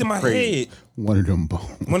popped in my Crazy. head. One of them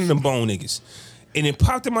bones. One of them bone niggas, and it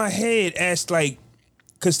popped in my head as like,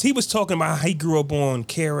 because he was talking about how he grew up on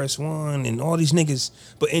KRS-One and all these niggas,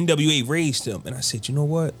 but NWA raised him, and I said, you know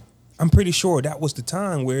what? I'm pretty sure that was the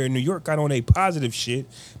time where New York got on a positive shit.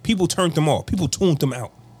 People turned them off. People tuned them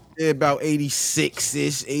out. Yeah, about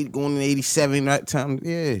 86-ish, going to 87 that time.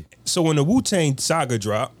 Yeah. So when the Wu-Tang saga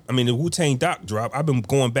dropped, the Wu-Tang doc dropped, I've been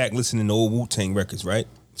going back listening to old Wu-Tang records, right?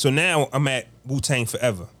 So now I'm at Wu-Tang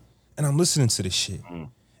Forever, and I'm listening to this shit.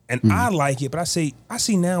 And I like it, but I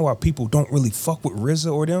see now why people don't really fuck with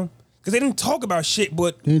RZA or them. Because they didn't talk about shit,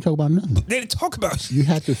 but They didn't talk about nothing. they didn't talk about shit. You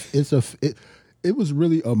had to. It was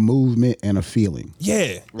really a movement and a feeling.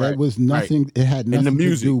 Yeah. Right, It was nothing. right. It had nothing the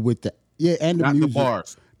music. to do with the and the Not the music,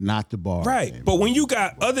 bars. not the bars. Right. man. But when you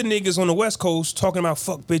got other niggas on the West Coast talking about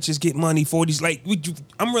fuck bitches, get money for these, like,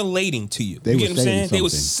 I'm relating to you. They You were get what I'm saying? saying They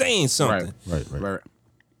was something. saying something. Right.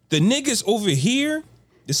 The niggas over here,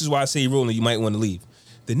 this is why I say, Roland, you might want to leave.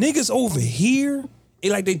 The niggas over here,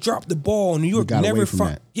 they dropped the ball. New York got never away from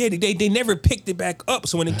that. Yeah, they never picked it back up.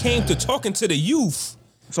 So when it came to talking to the youth,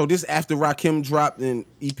 So this after Rakim dropped and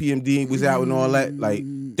EPMD was out and all that, like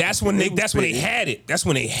that's when they spitting. had it. That's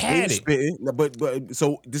when they they had was it. spitting. But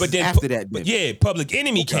so this is then after that. But then. yeah, Public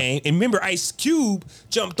Enemy came, and remember Ice Cube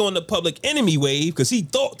jumped on the Public Enemy wave because he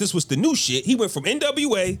thought this was the new shit. He went from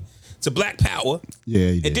NWA to Black Power, Yeah,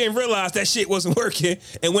 he and did. then realized that shit wasn't working,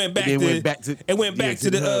 and went back And to then went back to- and went back yeah, to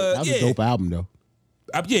the That was a dope album though.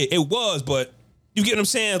 yeah, it was, but you get what I'm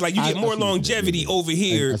saying? Like you I get more see what you're longevity saying. over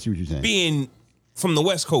here I see what you're saying. being from the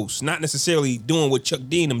West Coast, not necessarily doing what Chuck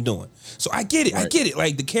D and them doing. So I get it. I get it.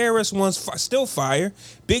 Like the KRS one's still fire.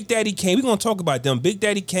 Big Daddy Kane, we're gonna talk about them. Big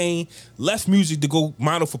Daddy Kane left music to go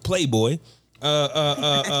model for Playboy.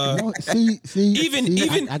 No, see,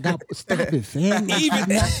 even- I got stop it, fam.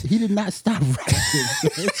 He did not stop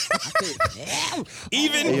rapping.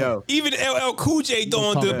 Even Hey, yo. even LL Cool J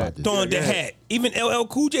talk about this. donned the Yeah. hat. Even LL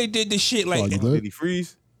Cool J did the shit like Oh, you that. good? Did he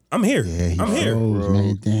freeze? I'm here. Yeah, he I'm here. froze,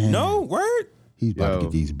 man. Damn. No word. He's about to Yo.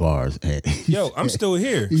 get these bars. Yo, I'm still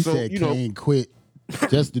here. He So, said you know- Kane quit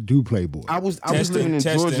just to do Playboy. I was Testing, living in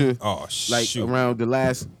testing. Georgia Oh, like shoot. around the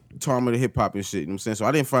last time of the hip hop and shit. You know what I'm saying? So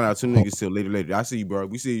I didn't find out two niggas till later. I see you, bro.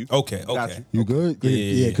 We see you. Okay, Got okay. you. You good?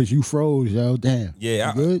 Yeah. Because you froze, yo. Damn. Yeah,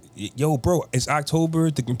 You good? Yo, bro, it's October.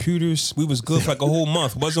 The computers, we was good for like a whole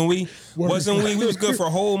month, wasn't we? Wasn't we? We was good for a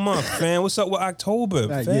whole month, fam. What's up with October,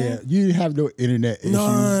 Like, fam? yeah, you didn't have no internet issues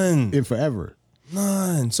None. in forever.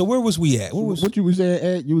 None. So where was we at? What was? What you was saying,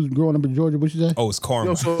 Ed? You was growing up in Georgia. What you say? Oh, it's karma.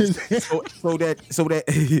 Yo, so that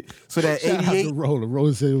Shout out to 88, Roller.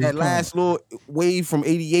 Roller said it was that calm. last little wave from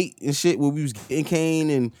 88 and shit where we was getting Kane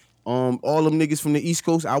and all them niggas from the East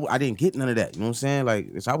Coast. I didn't get none of that. You know what I'm saying? Like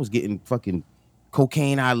I was getting fucking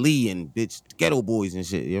Cocaine Ali and bitch Ghetto Boys and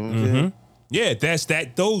shit. You know what I'm saying? Yeah, that's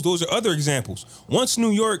that. Those are other examples. Once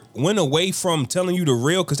New York went away from telling you the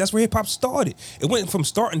real, because that's where hip hop started. It went from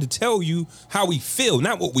starting to tell you how we feel,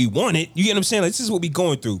 not what we wanted. You get what I'm saying? Like, this is what we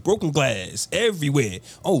going through. Broken glass everywhere.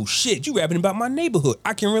 Oh shit, you rapping about my neighborhood.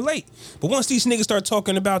 I can relate. But once these niggas start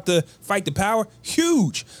talking about the fight the power,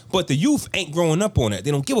 huge. But the youth ain't growing up on that.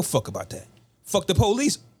 They don't give a fuck about that. Fuck the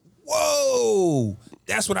police. Whoa.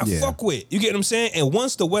 That's what I Yeah. fuck with. You get what I'm saying? And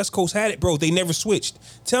once the West Coast had it, bro, they never switched.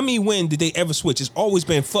 Tell me when did they ever switch? It's always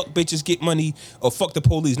been fuck bitches, get money, or fuck the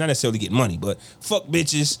police. Not necessarily get money, but fuck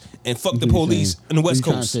bitches and fuck the police in the West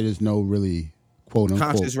Trying to Coast. say there's no really quote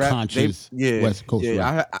unquote Conscious rap. West Coast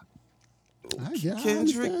rap. I Kendrick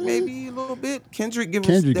understand. maybe a little bit. Kendrick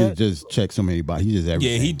Kendrick us can that. just check so many bodies. He does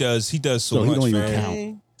everything. Yeah, he does. He does so So he much, don't even man.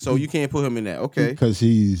 count. So you can't put him in that. Okay. Because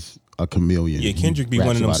he's a chameleon. Yeah, He Kendrick be raps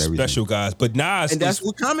one of them about everything. special guys. But Nas, And that's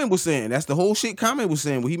what Common was saying. That's the whole shit Common was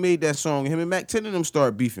saying when he made that song. Him and Mac 10 and them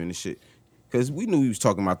started beefing and shit. Because we knew he was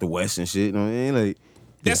talking about the West and shit. You know what I mean? Like,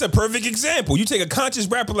 that's a perfect example. You take a conscious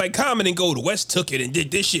rapper like Common and go, the West took it and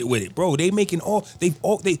did this shit with it, bro. They making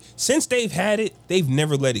since they've had it, they've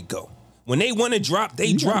never let it go. When they want to drop, they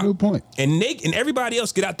You got a drop. good point. And everybody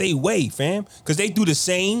else get out their way, fam, because they do the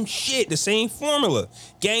same shit, the same formula.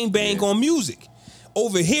 Gang bang on music.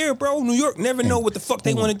 Over here, bro, New York never know what the fuck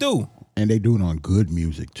they want to do. And they do it on good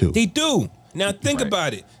music too. They do. Now think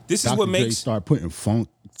about it. This is Dr. what Dre makes start putting funk.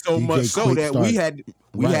 so DJ much so Quick that start-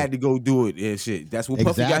 we Right. had to go do it and shit. That's what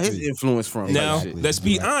Puffy got his Exactly. influence from. Now, Like, shit. let's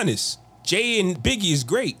be honest. Jay and Biggie is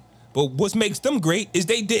great, but what makes them great is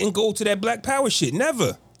they didn't go to that Black Power shit.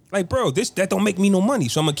 Never. Like, bro, that don't make me no money.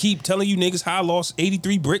 So I'm gonna keep telling you niggas how I lost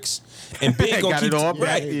 83 bricks, and Big gonna Got keep it all back.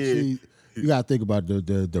 right. Yeah. See, you gotta think about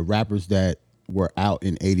the rappers that were out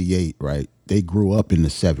in '88, right? They grew up in the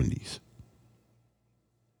 '70s.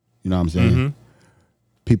 You know what I'm saying? Mm-hmm.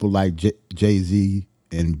 People like Jay-Z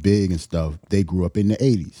and Big and stuff, they grew up in the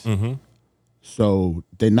 '80s. Mm-hmm. So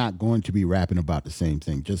they're not going to be rapping about the same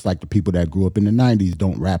thing. Just like the people that grew up in the '90s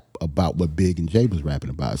don't rap about what Big and Jay was rapping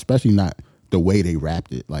about, especially not the way they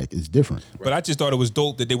rapped it. Like, it's different. But I just thought it was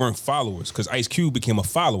dope that they weren't followers, because Ice Cube became a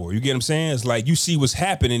follower. You get what I'm saying? It's like you see what's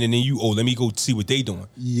happening, and then let me go see what they doing.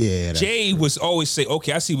 Yeah. that's Jay was always say,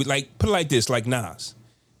 okay, I see what, like, put it like this, like Nas.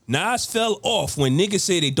 Nas fell off when niggas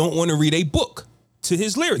say they don't want to read a book to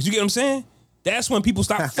his lyrics. You get what I'm saying? That's when people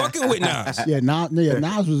stop fucking with Nas.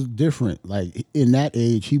 Nas was different. Like, in that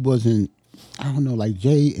age, he wasn't, I don't know, like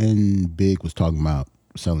Jay and Big was talking about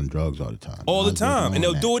selling drugs all the time. All the Nas wasn't time. on And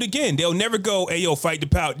they'll that. do it again. They'll never go, hey, yo, fight the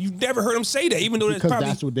power. You never heard them say that, even though that's Because probably...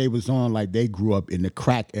 that's what they was on. Like, they grew up in the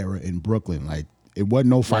crack era in Brooklyn. Like, it wasn't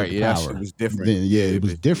no fight Right, the yeah, power. that shit was different. Then, yeah, Yeah, it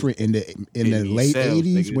was but- different in the Yeah, late cells,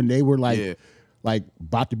 80s nigga. when they were like, Yeah. like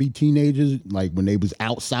about to be teenagers, like when they was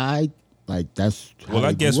outside. Like, that's how Well, I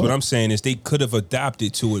they guess grew what up. I'm saying is they could have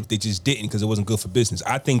adopted to it. They just didn't because it wasn't good for business.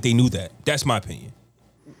 I think they knew that. That's my opinion.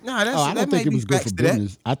 Nah, that's, Oh, I that don't think might it be was good facts for to that.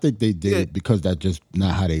 business. I think they did Yeah. it because that's just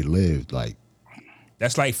not how they lived. Like,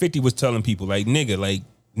 That's like 50 was telling people, like, nigga, like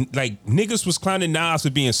niggas was clowning Nas for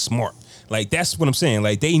being smart. Like, that's what I'm saying.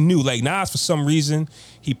 Like, they knew, like, Nas, for some reason,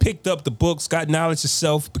 he picked up the books, got knowledge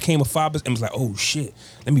himself, became a father, and was like, oh, shit,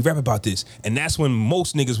 let me rap about this. And that's when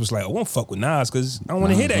most niggas was like, I won't fuck with Nas because I don't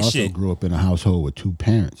want to hear Nas that also shit. grew up in a household with two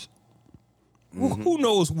parents. Who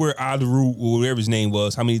knows where Adaru, or whatever his name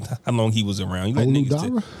was, how long he was around? You let Olu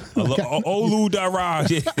niggas Dara? Olu Dara.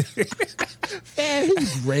 Yeah. Man,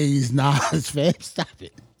 he raised Nas, fam. Stop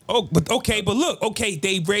it. Oh, but look,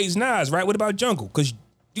 they raised Nas, right? What about Jungle? Because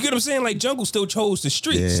you get what I'm saying? Like, Jungle still chose the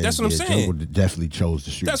streets. That's what I'm saying. Jungle definitely chose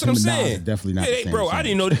the streets. That's what I'm Him and Nas saying. are definitely not Yeah, the same. bro, I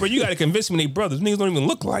didn't know that, bro. You got to convince me they brothers. Niggas don't even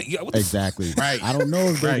look like. What the Exactly. Right. I don't know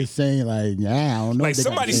if they're Right. just saying like, yeah, I don't know. Like, if they got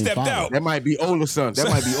somebody the same stepped father. out. That might be older son. That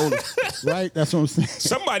might be older. Right? That's what I'm saying.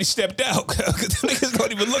 Somebody stepped out because the niggas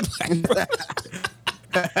don't even look like, bro.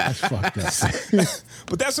 That's fucked up.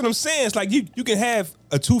 But that's what I'm saying. It's like you can have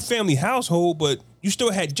a 2-family household, but you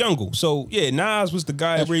still had Jungle. So yeah, Nas was the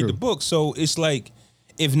guy That's that read true. the book. So it's like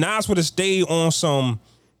if Nas would have stayed on some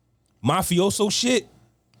mafioso shit,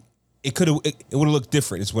 it would have looked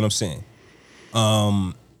different. Is what I'm saying.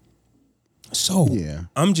 So Yeah.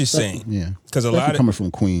 I'm just saying, Yeah. because a Especially lot of coming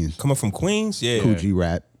from Queens, coming from Queens, yeah, Coogee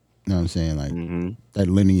rap. You know what I'm saying? Like that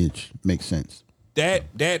lineage makes sense. that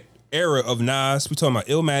era of Nas, we talking about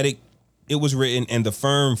Illmatic, it was written, and the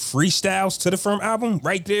Firm freestyles to the Firm album,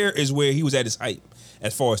 right there is where he was at his height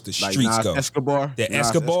as far as the Like streets Nas go. Escobar. That Nas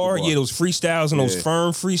Escobar, yeah, those freestyles and those Yeah.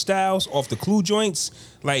 Firm freestyles off the Clue joints,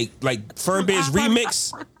 like Firm Biz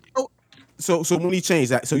remix. So when he changed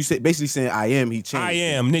that, so you said basically saying I am, he changed. I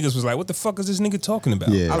am. Niggas was like, what the fuck is this nigga talking about?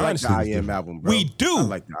 Yeah. I like Honestly, the I am album, bro. We do, I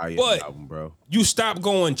like the I am but album, bro. you stop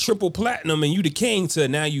going triple platinum and you the king to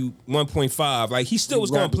now you 1.5. Like he still was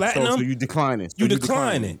going Right, platinum. So you declining. So You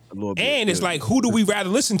declining. a little bit. And it's yeah. like, who do we rather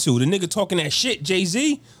listen to? The nigga talking that shit,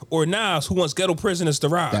 Jay-Z, or Nas, who wants ghetto prisoners to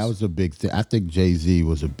rise? That was a big thing. I think Jay-Z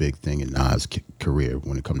was a big thing in Nas' career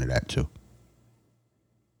when it come to that too.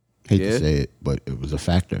 Hate Yeah. to say it, but it was a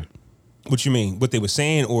factor. What you mean? What they were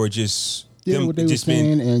saying, or just Yeah, them what they were just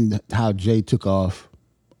being- saying and how Jay took off.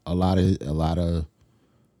 A lot of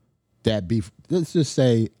that beef. Let's just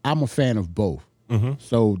say I'm a fan of both.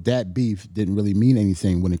 So that beef didn't really mean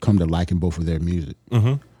anything when it come to liking both of their music.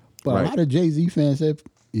 But a lot of Jay-Z fans said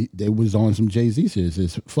they was on some Jay-Z shit.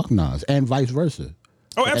 It's fuck Nas and vice versa.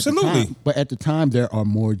 Oh, absolutely. But at the time, there are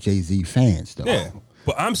more Jay-Z fans, though. Yeah.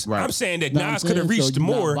 But I'm saying that Nas could have reached so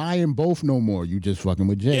more. Not buying both no more. You just fucking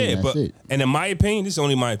with Jay. Yeah, That's but it. and in my opinion, this is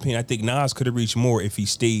only my opinion. I think Nas could have reached more if he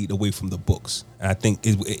stayed away from the books. And I think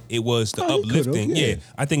it was the Oh, he could've, uplifting. yeah. Yeah,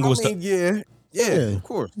 I think it was Yeah, of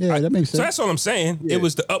course. Yeah, that makes sense. So that's all I'm saying. Yeah. It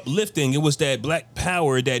was the uplifting. It was that black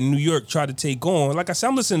power that New York tried to take on. Like I said,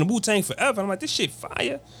 I'm listening to Wu-Tang forever. I'm like, this shit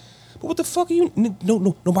fire. But what the fuck are you?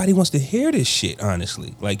 No, nobody wants to hear this shit,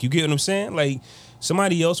 honestly. Like, you get what I'm saying? Like,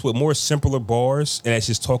 somebody else with more simpler bars and that's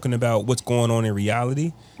just talking about what's going on in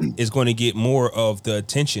reality is going to get more of the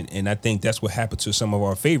attention. And I think that's what happened to some of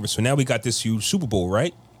our favorites. So now we got this huge Super Bowl,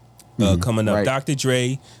 right? Coming up. Right. Dr.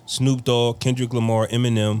 Dre, Snoop Dogg, Kendrick Lamar,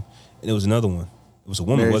 Eminem, and there was another one. It was a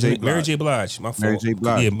woman, Mary wasn't J. it? Mary Blige. J. Blige. My fault. Mary J.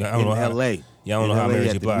 Blige. Yeah, I don't know how. L.A. Yeah, I don't know In how LA Mary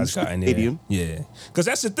at J. the Blige got in there. Stadium. Yeah, because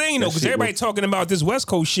that's the thing though. That Because shit everybody was- talking about this West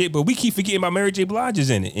Coast shit, but we keep forgetting about Mary J. Blige is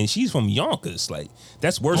in it, and she's from Yonkers. Like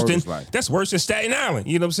that's worse than Staten Island.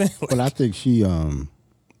 You know what I'm saying? Like, But I think she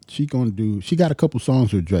gonna do. She got a couple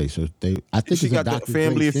songs with Dre, so I think She it's a got the Dr.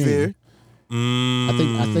 Family Dre Affair. thing.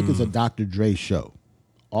 I think it's a Dr. Dre show.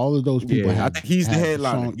 All of those people Yeah, I have. think he's the have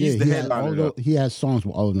headliner. songs- He's the he headliner, Has, though. he has songs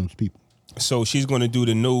with all of those people. so she's going to do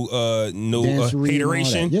the no Dancery and all that.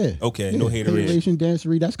 hateration. Yeah. Okay, Yeah, no hateration. Hateration,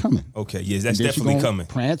 dancery. That's coming. Okay, yes, that's Then she definitely gonna coming.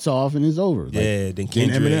 Prance off and it's over. Like, Yeah, then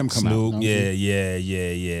Kendrick, Eminem come out. Snoop. You know what I'm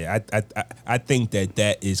Yeah. I think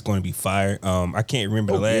that is going to be fire. I can't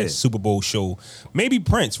remember the Oh, last yeah. Super Bowl show. Maybe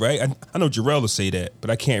Prince, right? I know Jarrell will say that, but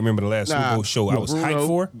I can't remember the last Super Bowl show I was hyped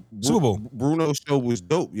for. Super Bowl. Bruno's show was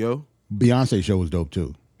dope, yo. Beyonce show was dope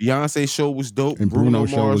too, Beyonce show was dope. and Bruno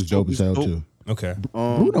show Mars was dope as hell too. Okay,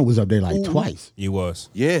 Bruno was up there like twice. he was.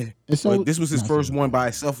 Yeah. And so- But this was his first one by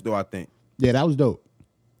itself, though, I think. Yeah, that was dope.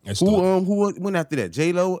 That's dope. Who went after that?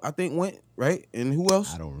 J-Lo, I think, went, right? And who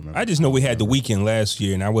else? I don't remember. I just know we had the Weekend last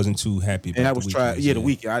year, and I wasn't too happy. About And I the was Weeknd, trying, the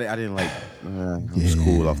weekend. I didn't like. It was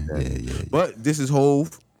cool off that. But this is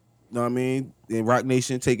Hove. You know what I mean? And Rock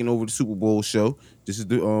Nation taking over the Super Bowl show. This is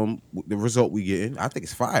the result we getting. I think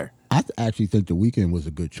it's fire. I actually think The Weeknd was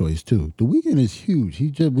a good choice too. The Weeknd is huge. We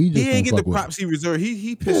just He don't ain't get fuck the with props he reserved.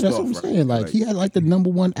 He him. pissed Yeah, that's off. what I'm right? saying. Like he had like the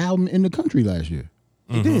 #1 album in the country last year.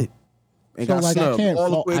 he did. And So got like I snubbed can't all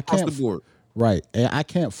fault, the way I across can't the board. right, and I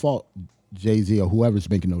can't fault Jay-Z or whoever's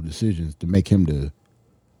making those decisions to make him the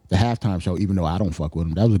halftime show. Even though I don't fuck with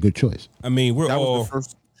him, that was a good choice. I mean, That was the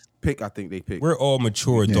first pick I think they picked. we're all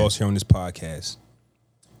mature adults here on this podcast,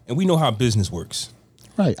 and we know how business works.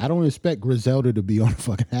 Right, I don't expect Griselda to be on the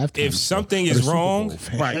fucking halftime. If show something or the is Super Bowl, wrong,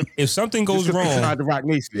 fam. Right. if something goes Just 'cause it's wrong, not the Rock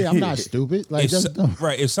Nation. Yeah, I'm not stupid. Like that's dumb.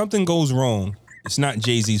 if something goes wrong, it's not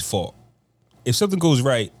Jay-Z's fault. If something goes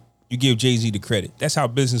right, you give Jay-Z the credit. That's how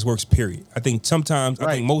business works, period. I think sometimes, I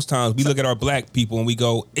Right. think most times, we look at our black people and we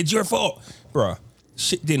go, it's your fault. Bruh,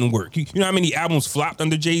 shit didn't work. You know how many albums flopped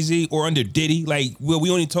under Jay-Z or under Diddy? Like, well, we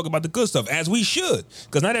only talk about the good stuff, as we should.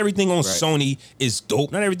 Because not everything on Sony is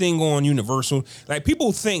dope. Not everything on Universal. Like,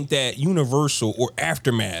 people think that Universal or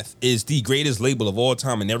Aftermath is the greatest label of all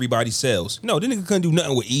time and everybody sells. No, this nigga couldn't do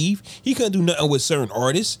nothing with Eve. He couldn't do nothing with certain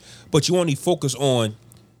artists. But you only focus on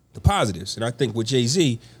the positives. And I think with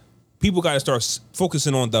Jay-Z, people got to start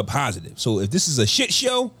focusing on the positive. So if this is a shit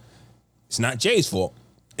show, it's not Jay's fault.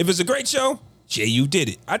 If it's a great show, Jay, you did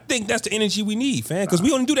it. I think that's the energy we need, fam, because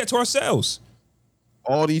we only do that to ourselves.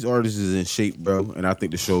 All these artists is in shape, bro, and I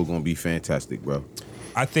think the show gonna be fantastic, bro.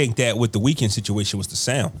 I think that with the Weeknd situation was the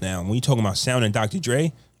sound. Now, when you talking about sound and Dr.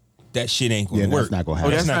 Dre, that shit ain't going to Yeah, work. that's not gonna Oh,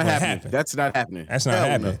 happen. that's not gonna happening. happen. That's not happening. That's not Hell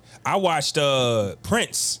happening. no. I watched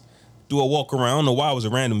Prince do a walk around. I don't know why, it was a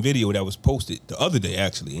random video that was posted the other day,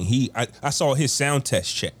 actually. And I saw his sound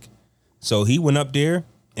test check. So he went up there,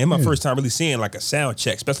 and my first time really seeing like a sound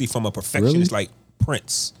check, especially from a perfectionist Really? like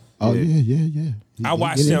Prince. Oh yeah. I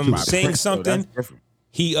watched him Sing. sing Prince, though, something. that's different.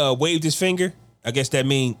 He waved his finger. I guess that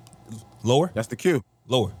means lower. That's the cue.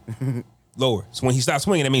 Lower. Lower. So when he stops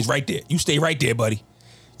swinging, that means right there. You stay right there, buddy.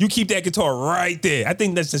 You keep that guitar right there. I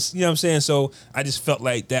think that's just, you know what I'm saying? So I just felt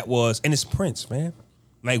like that was, and it's Prince, man.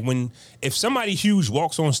 Like if somebody huge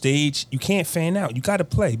walks on stage, you can't fan out. You got to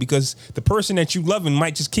play because the person that you loving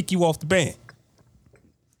might just kick you off the band.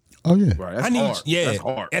 Oh yeah. Right. That's hard. Yeah. That's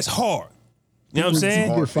hard. That's hard. You know what I'm saying?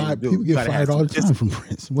 People hard get thing to fired. do. People You get gotta fired have all the some time from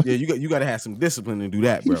Prince. What? Yeah, you got to have some discipline to do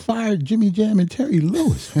that, He bro. fired Jimmy Jam and Terry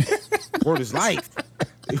Lewis. Word is life.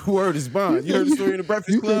 Word is bond. You heard the story in the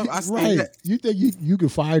Breakfast Club? I seen that. You think you can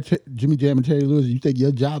fire Jimmy Jam and Terry Lewis? You think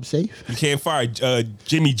your job's safe? You can't fire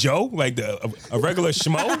Jimmy Joe, like a regular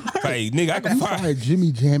schmo. Like, nigga, I can fire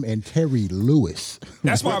Jimmy Jam and Terry Lewis.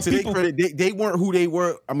 That's why To people. their credit, they weren't who they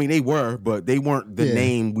were. I mean, they were, but they weren't the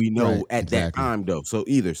name we know at that time, though. So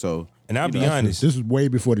either. So, And I'll be honest. This is way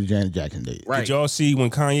before the Janet Jackson days. right. Did y'all see when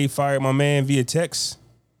Kanye fired my man via text?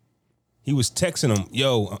 He was texting him,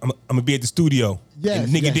 "Yo, I'm gonna be at the studio." Yes,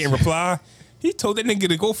 and the nigga yes. didn't reply. He told that nigga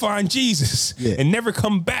to go find Jesus and never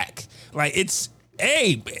come back. Like, it's,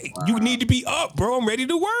 hey, you need to be up, bro. I'm ready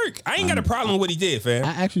to work. I ain't got a problem with what he did, fam. I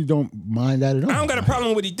actually don't mind that at all. I don't got a problem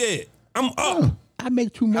with what he did. I'm up. I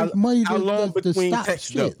make too much money How long to between stop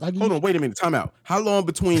texts, shit. though? Hold on, wait a minute. Time out. How long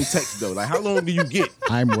between texts, though? Like, how long do you get?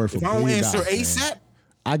 I'm worth If a I don't $1 answer billion, ASAP,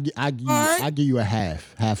 I give you a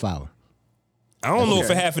half hour. I don't know if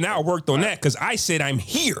Okay. a half an hour worked on that because I said I'm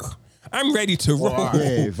here. I'm ready to roll. all right. Yeah,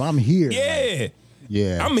 if I'm here, Yeah.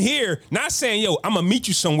 yeah, I'm here, not saying, yo, I'm gonna meet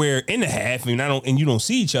you somewhere in the half and you don't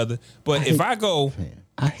see each other. But if I go, Man,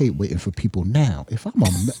 I hate waiting for people now. If I'm a,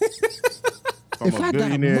 if I got,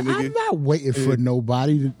 billionaire, I'm nigga. not waiting for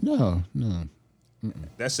nobody. No.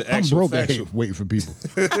 that's an I'm actual broke. I factual. hate waiting for people.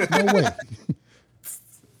 No way.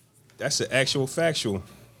 That's an actual factual.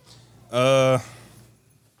 what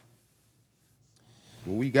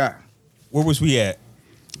we got? Where was we at?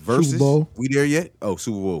 Versus. Super Bowl. We there yet? Oh,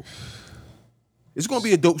 Super Bowl. It's gonna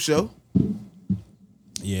be a dope show.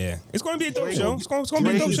 Yeah, it's gonna be a dope show. It's gonna be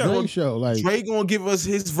a Drake dope is show. Great show. Like Dre gonna give us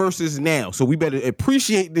his verses now, so we better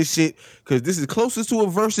appreciate this shit because this is closest to a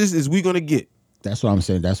verses as we gonna get. that's what I'm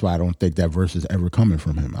saying. That's why I don't think that verse is ever coming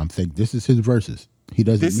from him. I'm thinking this is his verses. He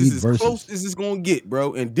doesn't This need is as verses. close as it's gonna get,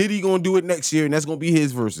 bro. And Diddy gonna do it next year, and that's gonna be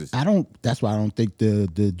his verses. That's why I don't think the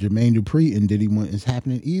Jermaine Dupri and Diddy one is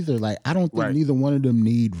happening either. Like I don't think Right. neither one of them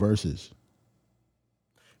need verses.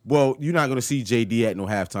 Well, you're not gonna see JD at no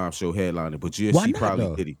halftime show headlining, but you'll Why see not, probably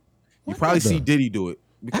though? Diddy. Why You probably not, see though? Diddy do it.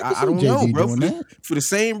 I can I see don't know, JD bro. doing that. For the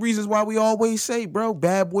same reasons why we always say, bro,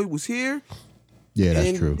 Bad Boy was here. Yeah, that's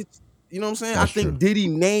and true. You know what I'm saying? That's I think true. Diddy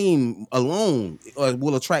name alone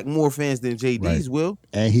will attract more fans than JD's Right. will.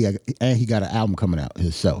 And he got an album coming out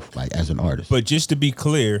himself, like as an artist. But just to be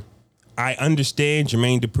clear, I understand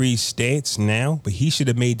Jermaine Dupri's stance now, but he should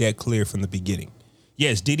have made that clear from the beginning.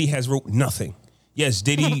 Yes, Diddy has wrote nothing. Yes,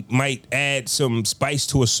 Diddy might add some spice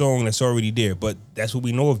to a song that's already there, but that's what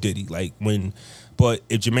we know of Diddy. But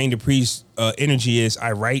if Jermaine Dupri's energy is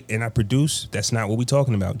I write and I produce, that's not what we're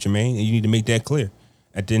talking about, Jermaine, and you need to make that clear.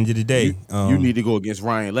 At the end of the day, You need to go against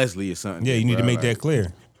Ryan Leslie or something. yeah, you need to make that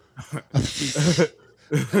clear.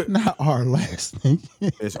 Not our last thing.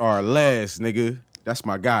 It's our last nigga. That's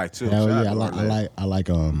my guy too. Hell Shout out yeah, to our last. I like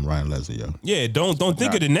Ryan Leslie, yo. Yeah, don't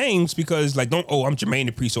think of the names because I'm Jermaine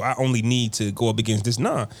Dupri, so I only need to go up against this.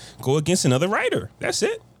 Nah, go against another writer. That's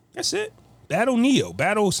it. Battle Neo.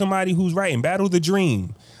 Battle somebody who's writing. Battle the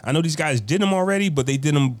Dream. I know these guys did them already, but they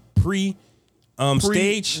did them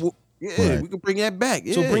stage. Yeah, Right. we can bring that back.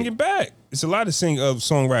 Yeah. So bring it back. It's a lot of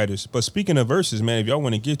songwriters. But speaking of verses, man, if y'all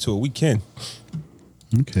want to get to it, we can.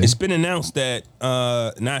 Okay. It's been announced that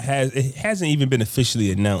it hasn't even been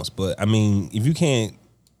officially announced, but I mean, if you can't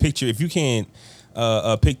pick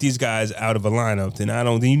these guys out of a lineup,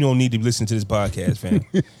 then you don't need to listen to this podcast, fam.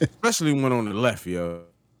 Especially one on the left, yo.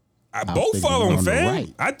 Both think of the one them, on the fam.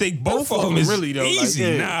 right. I think both of of them them is really, though, like, easy.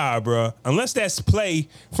 yeah. Nah, bro. Unless that's Play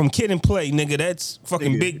from Kid and Play, nigga. That's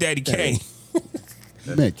fucking Nigga, Big Daddy Kane.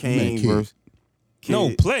 Kane Kid. versus Kid.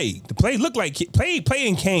 No, Play. The Play look like Play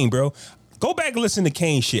and Kane, bro. Go back and listen to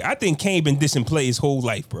Kane shit. I think Kane been dissing Play his whole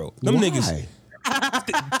life, bro. Them Why? niggas,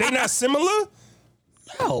 they not similar?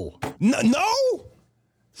 No. No.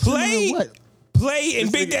 Play, Similar what? Play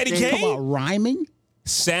and Big nigga Daddy Kane. Talking Kane. about rhyming?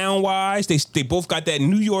 Sound wise, they both got that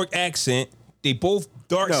New York accent. They both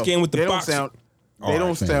dark No, skin with the they box. don't sound. They All don't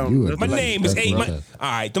right, fam, sound. you a nothing My Like, name is that's A. what I All said.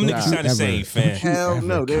 right, them niggas sound the same, fam. Hell ever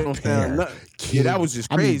no, they don't compare sound nothing. Yeah, that was just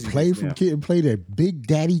crazy. Play from man. Kid and Play that Big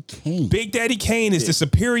Daddy Kane. Big Daddy Kane is the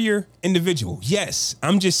superior individual. Yes,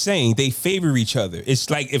 I'm just saying they favor each other. It's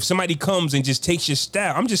like if somebody comes and just takes your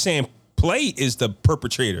style. I'm just saying Play is the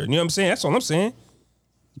perpetrator. You know what I'm saying? That's all I'm saying.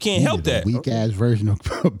 You can't help that. Weak ass version of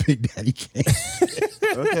Big Daddy Kane.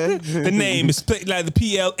 Okay. The name is like the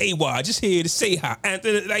PLAY. Just here to say hi. And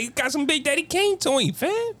like you got some Big Daddy Kane to him,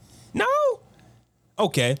 fam. No.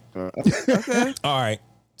 Okay. Okay. All right.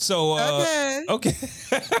 So okay.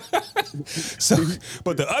 So,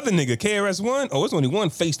 but the other nigga, KRS-One, it's only one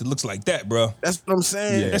face that looks like that, bro. That's what I'm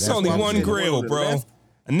saying. Yeah, That's that's only what I'm one saying. grill, on the bro. left.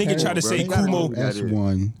 A nigga tried to bro. say You gotta know Kumo. that is.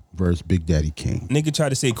 S1 versus Big Daddy Kane. Nigga tried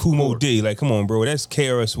to say Kumo D. Like, come on, bro. That's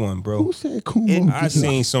KRS-One, bro. Who said Kumo D? I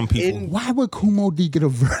seen some people. Why would Kumo D get a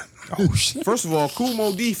verse? Oh shit. First of all,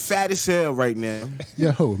 Kumo D fat as hell right now.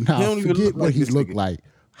 Yo, nah, He don't even forget look what like he this looked nigga. like.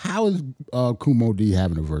 How is Kumo D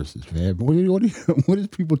having a versus, fam? What is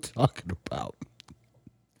people talking about?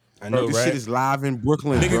 I Bro, know, this right? shit is live in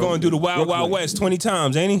Brooklyn. Nigga bro. gonna do the Wild Brooklyn. Wild West 20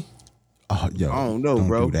 times, ain't he? Oh, yo, I don't know, don't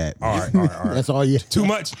bro. do that. All man. right, all right, all right. That's all you. Too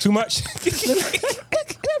much.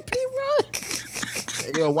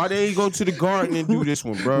 Yo, why they ain't go to the Garden and do this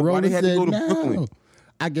one, bro? Why Roland they had to said go to no. Brooklyn?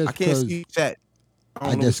 I guess I can't because see the chat. I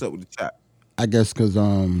don't know what's up with the chat.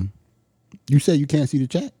 you said you can't see the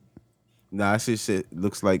chat. Nah, that shit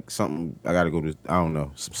looks like something. I gotta go to. I don't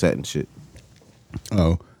know, some setting shit.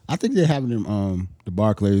 Oh, I think they're having them the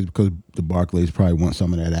Barclays because the Barclays probably want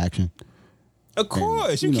some of that action. Of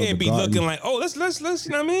course, you you know, can't the be Garden- looking like, oh, let's, you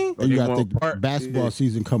know what I mean? And you they got want the part- basketball yeah.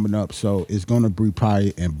 season coming up, so it's going to be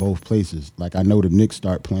probably in both places. Like I know the Knicks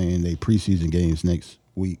start playing their preseason games next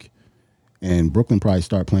week, and Brooklyn probably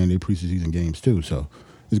start playing their preseason games too. So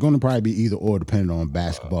it's going to probably be either or, depending on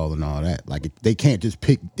basketball and all that. Like they can't just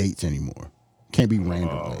pick dates anymore. Can't be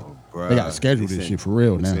randomly. Bruh. They got to schedule It's this in- shit for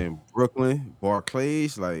real it's now. in Brooklyn,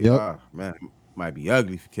 Barclays, like, Yep. man, might be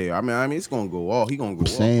ugly for KO. I mean, it's gonna go off. He gonna go I'm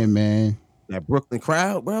off. saying, man, That Brooklyn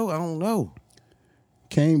crowd, bro. I don't know.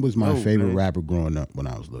 Kane was my No, favorite man. rapper growing up when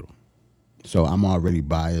I was little. So I'm already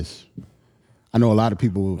biased. I know a lot of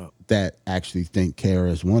people that actually think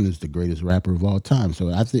KRS-One is the greatest rapper of all time. So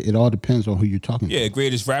I think it all depends on who you're talking to. Yeah,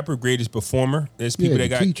 greatest rapper, greatest performer. There's people Yeah, that the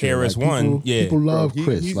got teacher, like, KRS-One. people- Yeah. people love Bro,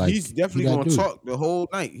 Chris. he's definitely you gotta gonna do it. talk the whole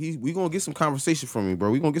night. We gonna get some conversation from him,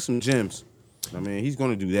 bro. We gonna get some gems. I mean, he's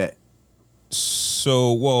gonna do that.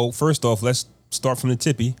 So, well, first off, let's start from the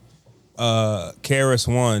tippy.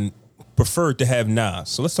 KRS-One preferred to have Nas.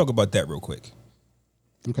 So let's talk about that real quick.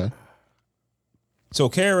 Okay. So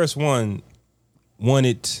KRS-One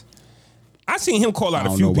wanted. I seen him call I out a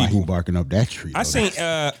don't few know why he people. barking up that tree. I though. seen.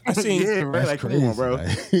 I seen. Yeah, right. That's Like, crazy, come on, bro.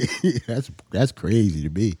 like, that's crazy to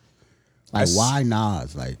be. Like, That's- why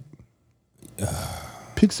Nas? Like,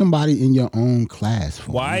 pick somebody in your own class.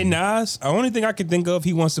 For Why me. Nas? The only thing I can think of,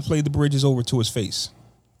 he wants to play the bridges over to his face,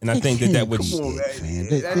 and I It think that can't would. be Come on, it, man. man.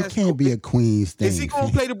 That- It that's can't be a Queens thing. Is he gonna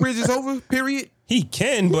fam. play the bridges over? Period. He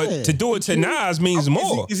can, but Yeah. to do it to Nas means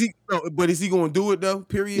more. Is he? No, but is he gonna do it though?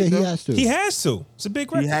 Period. Yeah, he though? has to. He has to. It's a big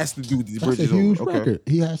He record. has to do the That's a bridges huge over. Okay. record.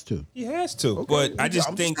 He has to. He has to. Okay. But I just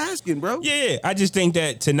I'm think. just asking, bro. Yeah, I just think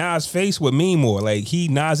that to Nas' face would mean more. Like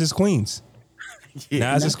Nas is Queens.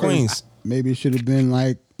 Nas is Queens. Maybe it should have been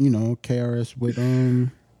like, KRS with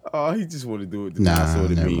Oh, he just want to do it to Nah, Nas so it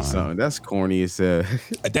never means mind. something. That's corny as hell.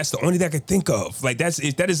 That's the only thing I could think of. Like that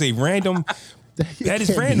is a random. That is Can't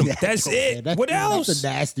be random. that, That's though, it. man. What That's else? a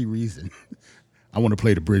nasty reason. I want to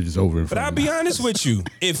play the bridges over in But front I'll of be Nas. honest with you.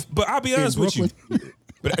 But I'll be honest with you.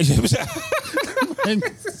 But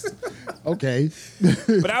Okay.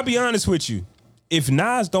 I'll be honest with you. If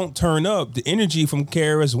Nas don't turn up, the energy from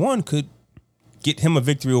KRS-One could get him a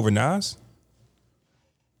victory over Nas.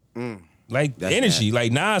 Like That's energy,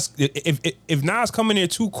 like Nas. If Nas come in there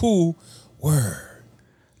too cool, word.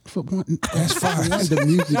 For one, That's fine. the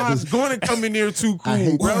music Nas is. going to come in there too I cool,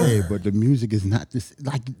 hate bro. to say it, but the music is not this.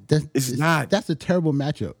 Like It's not. That's a terrible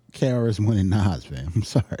matchup. KRS-One and Nas, fam. I'm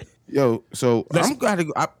sorry. Yo, so Let's-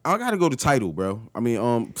 I gotta go to Tidal, bro. I mean,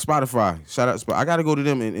 Spotify. Shout out, I gotta go to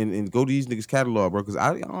them and go to these niggas catalog, bro, because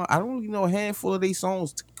I don't really know a handful of these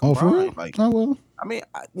songs. Oh, for combined. real? Like, Oh well. I mean,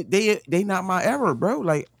 they not my era, bro.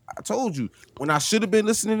 Like I told you, when I should have been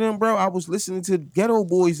listening to them, bro, I was listening to Ghetto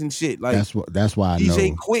Boys and shit. Like That's why I DJ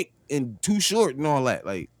know. Quick and Too Short and all that.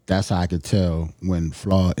 Like That's how I could tell when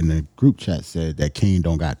Flaw in the group chat said that Kane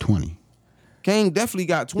don't got 20. Kane definitely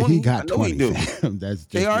got 20. He got I know 20. he do. fam. That's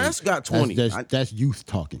just, KRS got 20. That's youth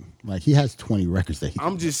talking. Like he has 20 records that he.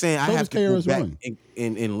 I'm just saying I So have to does go back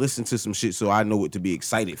KRS-One. and listen to some shit so I know what to be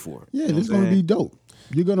excited for. Yeah, You know this is what I'm gonna be saying? dope.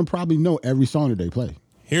 You're gonna probably know every song that they play.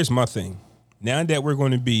 Here's my thing. Now that we're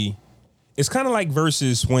going to be, it's kind of like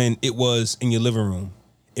versus when it was in your living room.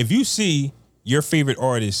 If you see your favorite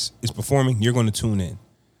artist is performing, you're going to tune in.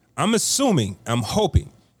 I'm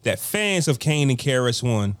hoping that fans of Kane and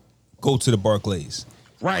KRS-One go to the Barclays.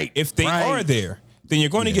 Right. If they right. are there, then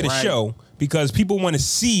you're going to get a Right. show because people want to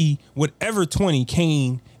see whatever 20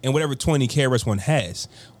 Kane and whatever 20 KRS-One has.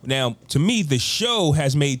 Now, to me, the show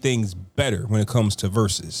has made things better when it comes to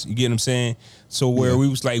verses. You get what I'm saying? So where we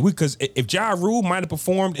was like, because if Ja Rule might have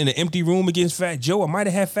performed in an empty room against Fat Joe, I might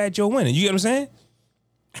have had Fat Joe winning. You get what I'm saying?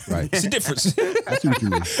 Right. It's a difference. I see what you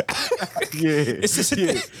mean. Yeah. It's just a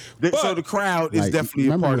yeah. thing. So the crowd is Like, definitely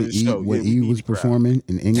a remember part of when the show. when Yeah, we E need was the crowd. performing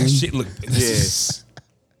in That England? shit look. Yes.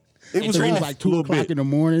 It was It was off like a little 2:00 bit. in the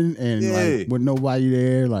morning, and Yeah. like with nobody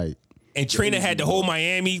there, like. And Trina had the whole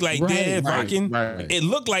Miami like Right, there right, rocking. right. It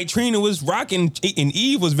looked like Trina was rocking, and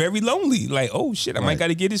Eve was very lonely. Like, oh shit, I might Right. got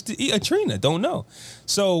to get this to Trina. Don't know.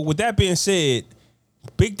 So with that being said,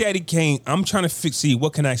 Big Daddy Kane, I'm trying to see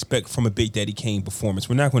what can I expect from a Big Daddy Kane performance.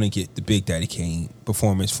 We're not going to get the Big Daddy Kane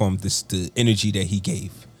performance from the energy that he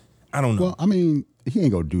gave. I don't know. Well, I mean, he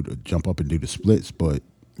ain't gonna do the jump up and do the splits, but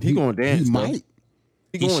He gonna dance, He though. might.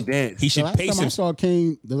 He going to dance. He should pace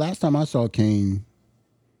him. The last time I saw Kane,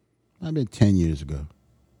 I've been 10 years ago,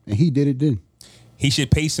 and he did it then. He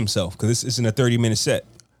should pace himself because this isn't a 30-minute set.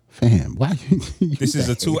 Fam, why? This is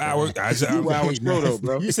a 2-hour. Two hours show, though,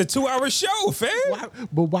 bro. It's a 2-hour show, fam.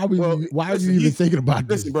 But why were Well, you? Why are listen, you even he's- thinking about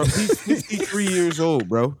this? Listen, bro, he's 53 years old,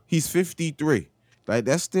 bro. He's 53. Like,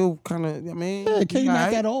 that's still kind of, I mean, Yeah, Kane he not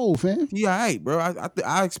alright. that old, fam. He all right, bro.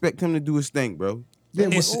 I expect him to do his thing, bro. Yeah,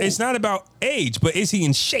 It's not about age, but is he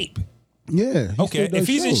in shape? Yeah. he Okay, still does if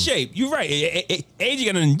he's in shows. shape, you're right. Age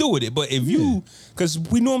got nothing to do with it. But if you, because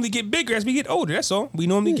we normally get bigger as we get older. That's all. We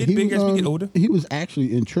normally get he bigger was, as we get older. He was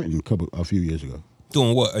actually in Trenton a few years ago.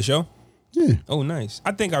 Doing what? A show? Yeah. Oh, nice.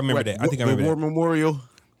 I think I remember that. I think I the remember War that. Memorial.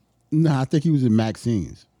 Nah, I think he was in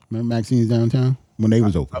Maxine's. Remember Maxine's downtown when they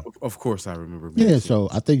was open? Of course, I remember. Yeah, Maxine. so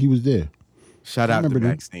I think he was there. Shout out to remember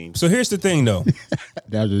that. Maxine. So here's the thing, though.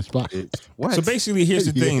 That was his spot. What? So basically, here's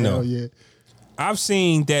the thing, Yeah, though. yeah. I've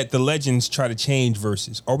seen that the legends try to change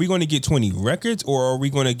verses. Are we going to get 20 records, or are we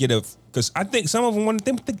going to get a? Because I think some of them want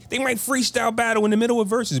they might freestyle battle in the middle of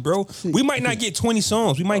verses, bro. We might not get 20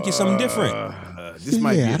 songs. We might get something different. This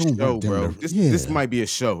might Yeah, I be a don't show, want them bro. to- This yeah. might be a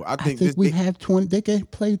show. I I think, think this, we they- have 20. They can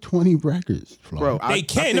play 20 records, Flo. bro. They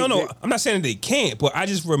can. No. I'm not saying that they can't, but I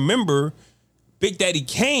just remember Big Daddy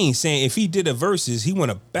Kane saying if he did a verses, he want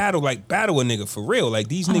to battle a nigga for real. Like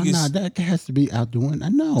these Oh, niggas. nah, that has to be outdoing. I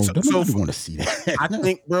know. So- Don't so- nobody want to see that. I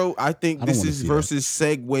think, bro. I think I don't this wanna is see that. versus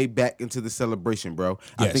segue back into the celebration, bro.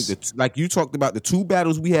 I Yes. think that, like you talked about, the two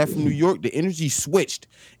battles we had from New York, the energy switched,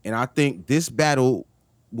 and I think this battle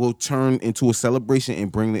will turn into a celebration and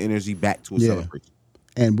bring the energy back to a Yeah. celebration.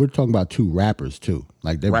 And we're talking about two rappers too.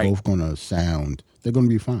 Like they're Right. both gonna sound. They're gonna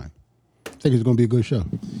be fine. I think it's gonna be a good show.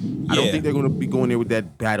 I don't Yeah. think they're going to be going there with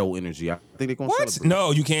that battle energy. I think they're going to What? celebrate.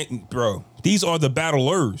 No, you can't, bro. These are the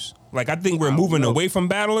battlers. Like I think we're moving know. away from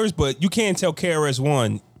battlers, but you can't tell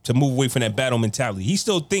KRS-One to move away from that battle mentality. He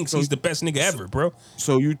still thinks he's the best nigga ever, bro.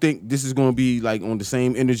 So you think this is going to be like on the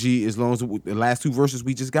same energy as long as the last two verses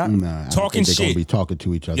we just got? Nah, I don't Talking think they're shit. gonna be talking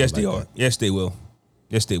to each other. Yes, like they are. that. Yes, they will.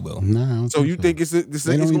 Yes, they will. Nah, I don't So think you think it's They going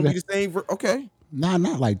don't to be even- the same? Okay. Nah,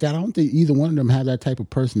 not like that. I don't think either one of them have that type of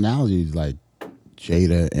personalities like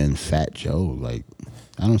Jada and Fat Joe. Like,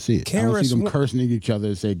 I don't see it. I don't see them KRS-One cursing at each other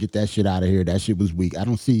and say, "Get that shit out of here." That shit was weak. I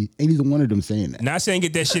don't see either one of them saying that. Not saying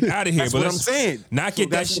get that shit out of here, That's but what I'm let's saying. Not So get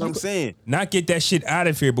that that's shit. what I'm saying. Not get that shit out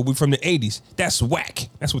of here, but we from the '80s. That's whack.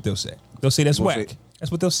 That's what they'll say. They'll say that's Won't whack. say-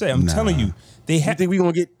 That's what they'll say. I'm Nah. telling you, they You have. think we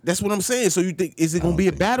gonna get? That's what I'm saying. So you think is it gonna be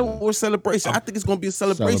a think battle or a celebration? I think it's gonna be a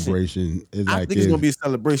celebration. Celebration is I like think it's gonna if be a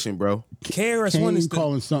celebration, bro. KRS-One Kane is the,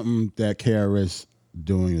 calling something that KRS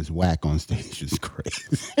doing is whack on stage is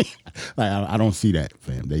crazy. Like I don't see that,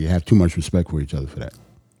 fam. They have too much respect for each other for that.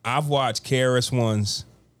 I've watched KRS-One's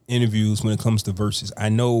interviews when it comes to verses. I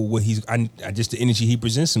know what he's. I just the energy he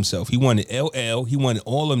presents himself. He wanted LL. He wanted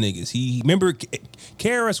all them niggas. He remember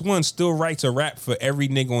KRS-One still writes a rap for every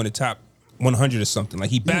nigga on the top 100 or something. Like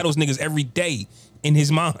he battles niggas every day in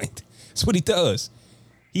his mind. That's what he does.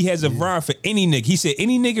 He has a rhyme for any nigga. He said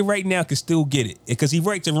any nigga right now can still get it because he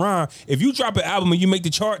writes a rhyme. If you drop an album and you make the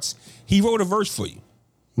charts, he wrote a verse for you.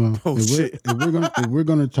 Well, Oh, shit. if we're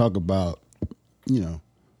gonna talk about,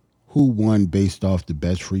 who won based off the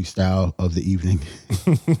best freestyle of the evening,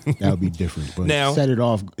 that would be different. But Now- Set It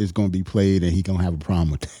Off is gonna be played, and he gonna have a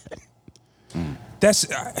problem with that. That's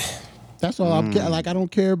That's all I'm like. I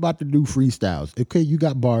don't care about the new freestyles. Okay, you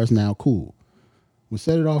got bars now, cool. When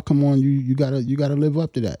Set It Off, come on, you gotta live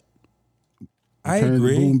up to that. I Turn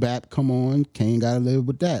agree. the boom bap, come on, Kane gotta live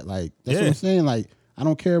with that. Like that's what Yeah. I'm saying. Like I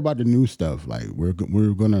don't care about the new stuff. Like we're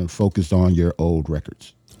gonna focus on your old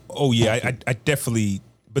records. Oh yeah, I definitely.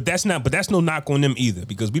 But that's no knock on them either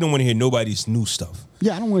because we don't want to hear nobody's new stuff.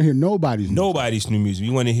 Yeah, I don't want to hear nobody's new Nobody's new music. We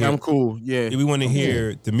want to hear. I'm cool. Yeah. We want to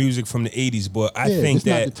hear the music from the '80s. But I Yeah, think it's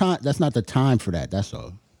not that the time. That's not the time for that. That's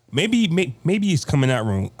all. maybe it's coming out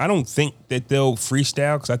wrong. I don't think that they'll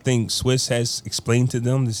freestyle because I think Swiss has explained to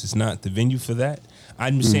them this is not the venue for that.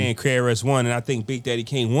 I'm saying KRS-One, and I think Big Daddy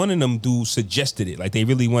Kane, one of them dudes suggested it. Like, they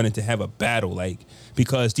really wanted to have a battle, like,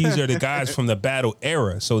 because these are the guys from the battle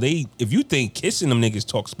era. So if you think Kissing them niggas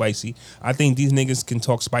talk spicy, I think these niggas can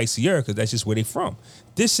talk spicier because that's just where they from.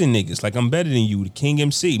 Dissing niggas, like, I'm better than you, the King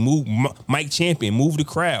MC, move Mike Champion, move the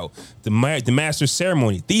crowd, the Master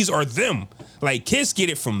Ceremony. These are them. Like, Kiss get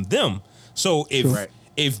it from them. So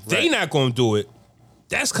if they not gonna do it,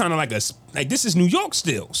 that's kind of like this is New York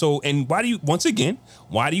still. So, and why do you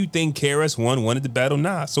think KRS-One wanted to battle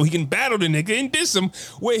Nas? So he can battle the nigga and diss him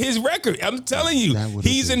with his record. I'm telling you,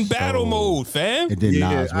 he's in battle mode, fam. And then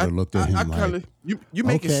Nas would have looked at him like, you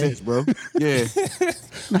making sense, bro. Yeah.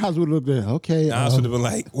 Nas would have looked at him, okay. Nas would have been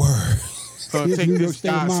like, word. Take New York this State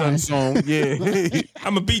of Godson mind. song. Yeah.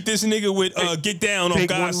 I'm gonna beat this nigga with Get Down on Take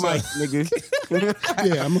one Godson. mic, nigga.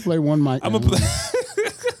 Yeah, I'm gonna play one mic. I'm gonna play.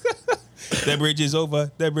 That bridge is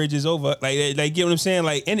over. That bridge is over. Like, you get what I'm saying?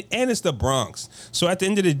 Like, and it's the Bronx. So at the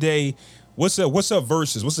end of the day, what's up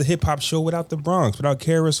versus? What's a hip hop show without the Bronx? Without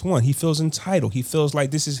KRS-One? He feels entitled. He feels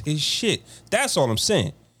like this is his shit. That's all I'm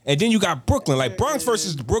saying. And then you got Brooklyn, like Bronx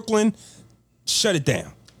versus Brooklyn. Shut it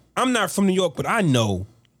down. I'm not from New York, but I know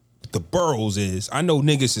what the boroughs is. I know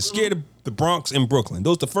niggas is scared of the Bronx and Brooklyn.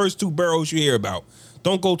 Those the first two boroughs you hear about.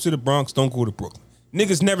 Don't go to the Bronx. Don't go to Brooklyn.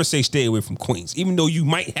 Niggas never say stay away from Queens, even though you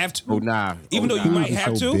might have to. Oh, nah. Even though you might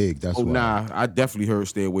have so to. big, that's why. Nah. I definitely heard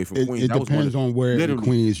stay away from Queens. It That was one depends of- on where in literally.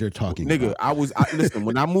 Queens you're talking Nigga, about. listen,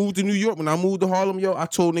 when I moved to New York, when I moved to Harlem, yo, I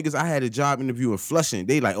told niggas I had a job interview in Flushing.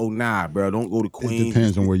 They like, oh, nah, bro, don't go to Queens. It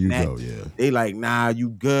depends on where you That. go, yeah. They like, nah,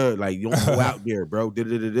 you good. Like, you don't go out there, bro.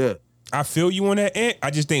 Da-da-da-da. I feel you on that end.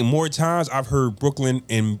 I just think more times I've heard Brooklyn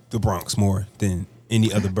and the Bronx more than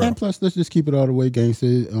any other borough. And plus, let's just keep it all the way gangster.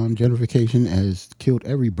 Gentrification has killed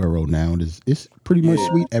every borough now. It's pretty much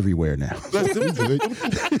sweet everywhere now. Plus,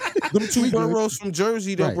 them two boroughs from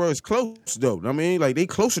Jersey, though, Right. bro, it's close, though. I mean, like, they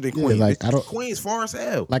closer than Yeah, Queens. like, I don't- Queens far as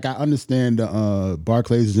hell. Like, I understand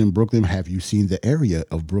Barclays is in Brooklyn. Have you seen the area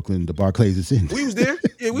of Brooklyn the Barclays is in? We was there.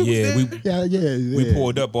 Yeah, we Yeah, was there. Yeah. we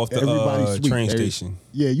pulled up off the Everybody's sweet. train station.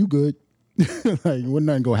 Yeah, you good. Like, what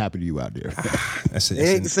nothing gonna happen to you out there? That's It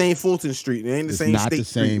ain't the it. same Fulton Street. It ain't the It's same not State the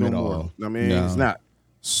Street same no at more. all. I mean, No. it's not.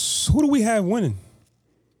 So who do we have winning?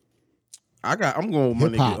 I'm going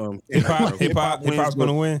with my Hip-hop. nigga. Hip-hop's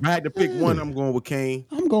gonna win? If I had to pick one, I'm going with Kane.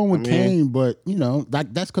 I'm going with I mean- Kane, but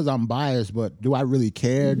like that's because I'm biased. But do I really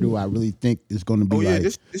care? Do I really think it's going to be Oh yeah, like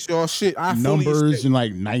this y'all shit. I fully numbers expect- and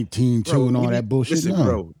like 19-2 Bro, and all we that need- bullshit? Listen, No.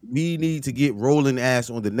 bro, we need to get Rolling Ass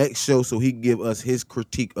on the next show so he can give us his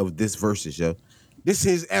critique of this versus, yo. This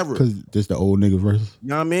his era. You Because this the old nigga versus.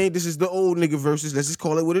 know what I mean? This is the old nigga versus. Let's just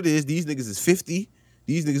call it what it is. These niggas is 50.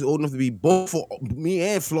 These niggas old enough to be both for me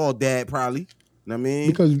and Flawed Dad, probably. You know what I mean?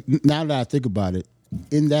 Because now that I think about it,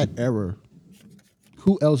 in that era,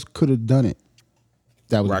 who else could have done it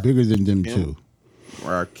that was Rakim. bigger than them two?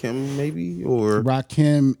 Rakim, maybe, or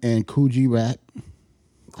Rakim and Coogee Rap.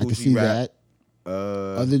 I can Coogee see Rap. that.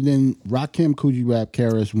 Other than Rakim, Coogee Rap,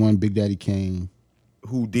 KRS-One, Big Daddy Kane.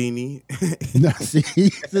 Houdini. No, see,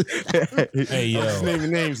 Hey yo, I'm just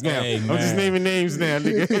naming names now. Hey, I'm man. just naming names now,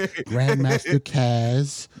 nigga. Grandmaster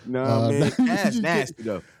Caz. Nah, man. Kaz nasty,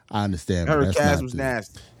 though. I understand. I but heard that's Kaz not was the-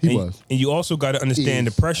 nasty. He and, was. and you also got to understand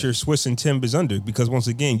Is. the pressure Swiss and Timb is under because once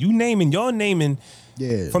again, y'all naming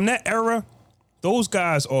Yeah. from that era, those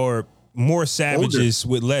guys are more savages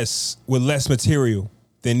with less material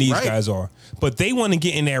than these Right. guys are. But they want to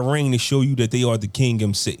get in that ring to show you that they are the King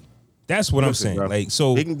MC. That's what I'm Listen, saying. bro, Like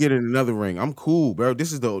so, they can get in another ring. I'm cool, bro.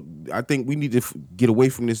 This is I think we need to get away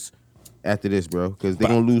from this after this, bro, because they're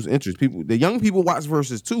gonna lose interest. The young people watch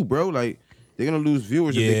versus too, bro. Like they're gonna lose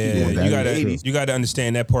viewers if they keep yeah, doing that you is gotta true. you gotta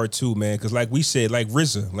understand that part too, man. Because like we said, like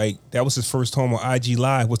RZA, like that was his first home on IG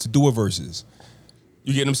Live was to do a versus.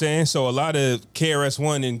 You get what I'm saying? So a lot of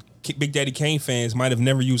KRS-One and Big Daddy Kane fans might have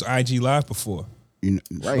never used IG Live before, You know,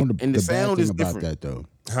 Right. you know, And the bad sound thing is about different. that though,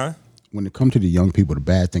 huh? when it comes to the young people, the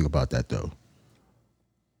bad thing about that though,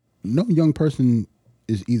 no young person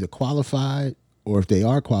is either qualified or if they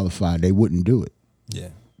are qualified, they wouldn't do it Yeah.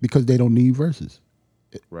 because they don't need verses.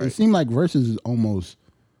 It Right. seems like verses is almost,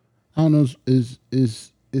 I don't know, is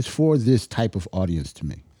for this type of audience to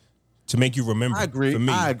me. To make you remember. I agree. For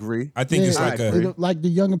me, I agree. I think it's Yeah, like I agree. like the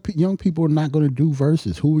young people are not going to do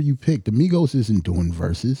verses. Who will you pick? The Migos isn't doing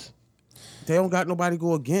verses. They don't got nobody to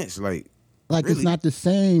go against. Like Like it's Really? not the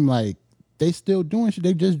same. Like they still doing shit.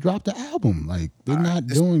 They just dropped the album. Like they're not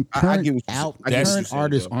doing I current get what you out. say- I get what you're Current saying,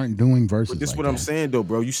 artists though. aren't doing verses. But this is like what I'm that. saying though,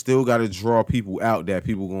 bro. You still got to draw people out that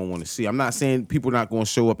people gonna want to see. I'm not saying people not gonna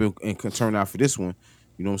show up and can turn out for this one.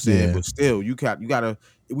 You know what I'm saying? Yeah. But still, you gotta.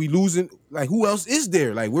 We losing. Like, who else is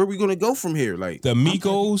there? Like, where are we gonna go from here? Like, The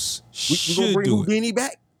Migos we gonna should bring do it. Houdini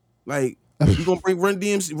back? Like, we gonna bring Run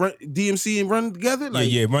DMC and Run together? Like,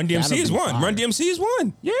 Yeah, Run DMC that'll is be one. fire. Run DMC is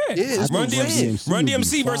one. Yeah. that's Run what I'm saying. DMC. Run would be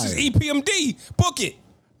DMC versus fire. EPMD. Book it.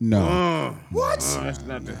 No. What? That's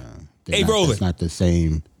not the. Hey, Roland. That's not the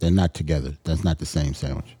same. They're not together. That's not the same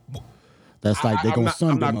sandwich. That's like they're I'm gonna not- sun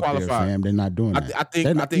I'm them not up there, qualified. fam. They're not doing that. I think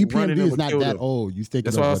They're not- running EPMD them is would not kill that them. old. You think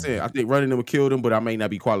That's what I'm saying. I think running them would kill them, but I may not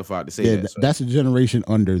be qualified to say Yeah, that. So. that's a generation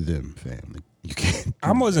under them, fam. You can't.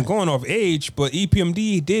 I wasn't going off age, but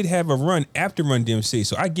EPMD did have a run after Run DMC,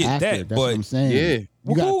 so I get After, that. that's what But I'm saying. Yeah.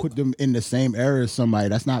 You gotta Who- put them in the same era as somebody.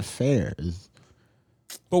 That's not fair.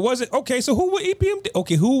 was it okay? So who would EPMD?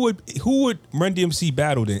 Okay, who would Run DMC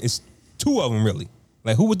battle then? It's two of them really.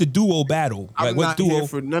 Like who would the duo battle? Like I'm what not duo? here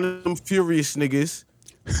for none of them furious niggas.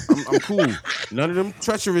 I'm cool. None of them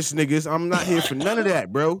treacherous niggas. I'm not here for none of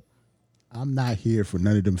that, bro. I'm not here for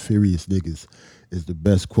none of them furious niggas. Is the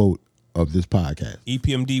best quote of this podcast.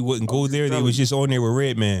 EPMD wouldn't go there. They telling was just on there with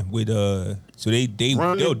Redman with so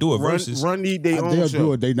they'll do it versus. Run need their own They'll show.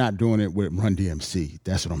 do it. They're not doing it with Run DMC.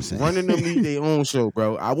 That's what I'm saying. Running them need their own show,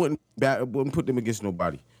 bro. I wouldn't put them against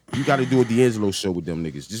nobody. You got to do a D'Angelo show with them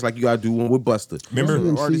niggas, just like you got to do one with Buster. Remember-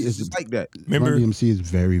 Run artists DMC is just like that. Remember, Run DMC is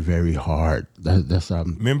very, very hard. That's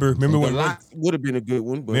remember The when lot would have been a good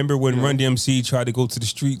one, but remember when you know, Run DMC tried to go to the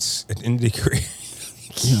streets at the end of their career.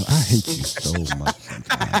 You know, I hate you so much.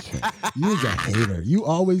 Sometimes. You're a hater. You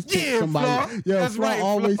always take Yeah, somebody. Flaw. Yo, That's Flaw right,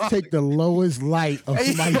 always Flaw. take the lowest light of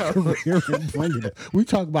Hey, somebody's yo. career and bring it up. We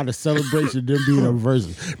talk about a celebration, them being a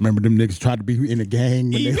versus. Remember them niggas tried to be in a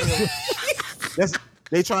gang when they.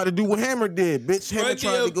 they tried to do what Hammer did, bitch. Hammer Run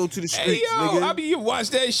tried to go to the Hey streets, yo, nigga. I mean you watch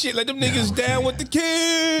that shit like them niggas down with the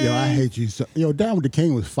king. Yo, I hate you so. Yo, Down with the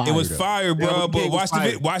King was fire. It was though. fire, bro. Yeah, the But King watch was the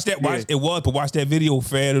fire. watch that. Watch Yeah. it was, but watch that video,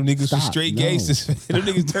 fam. Them niggas was Stop, straight no. gangsters. Them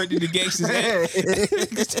niggas turned into gangsters. Down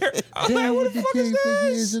with the King for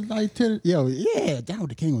years and like 10. Yo, yeah, Down with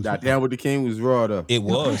the King was Nah, fire. Down with the King was raw though. It Yo,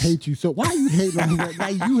 I was. hate you so. Why you hating on me?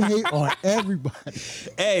 Like you hate on everybody.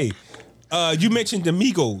 Hey, you mentioned the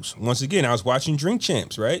Migos. Once again, I was watching Drink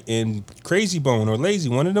Champs, right? And Crazy Bone or Lazy,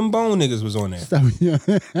 one of them Bone niggas was on there. So, yeah.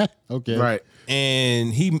 Okay. Right.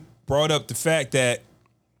 And he brought up the fact that,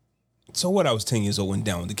 so what, I was 10 years old when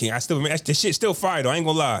Down with the King. I still remember, that shit still fire though, I ain't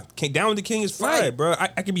gonna lie. Down with the King is fire, Right. bro.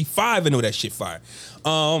 I could be 5 and know that shit fire.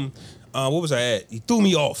 What was I at? He threw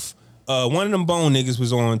me off. One of them Bone niggas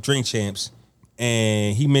was on Drink Champs,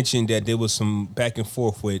 and he mentioned that there was some back and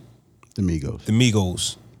forth with The Migos. the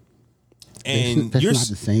Migos. And That's you're not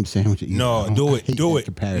the same sandwich. either. I no, don't- do I it, hate do that it.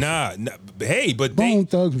 comparison. Nah, hey, but Bone they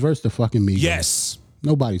Thugs versus the fucking Migos. yes.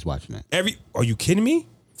 Nobody's watching that. Are you kidding me?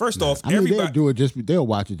 First off, I mean, everybody. they'll do it they'll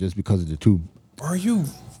watch it just because of the two. Are you The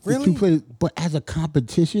two really? players, but as a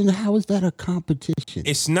competition, how is that a competition?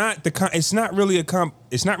 It's not the. It's not really a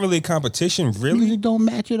It's not really a competition, really. Music don't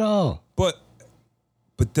match at all.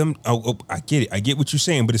 But them. I get it. I get what you're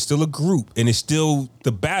saying. But it's still a group, and it's still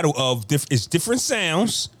the battle of it's different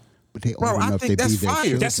sounds. But they Bro, old I enough think to that's be their fire.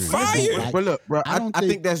 children. That's fire. Like, But look, bro, I don't I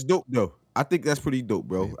think think- that's dope though. I think that's pretty dope,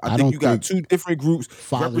 bro. I I think you don't got think two different groups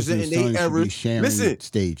fathers and representing sons their should be eras. sharing Listen,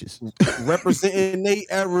 stages. representing their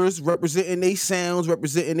eras, representing their sounds,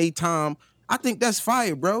 representing their time. I think that's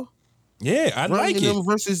fire, bro. Yeah, I like Running them it.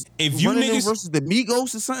 versus If you running them niggas- versus the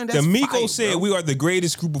Migos or something. The That's Migos fire, said bro. we are the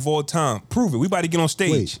greatest group of all time. Prove it. We about to get on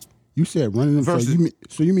stage. Wait, you said running them. Versus-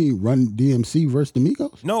 So you mean Run DMC versus the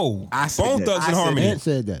Migos? No, I said Bone that. Thugs I and said Harmony. Ant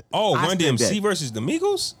said that. Oh, I Run said DMC that. versus the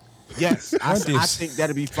Migos. Yes, I DMC. think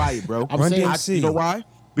that'd be fire, bro. I'm saying- DMC. You know why?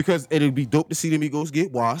 Because it'd be dope to see the Migos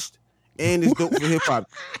get washed, and it's dope for hip hop.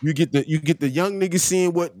 You get the young niggas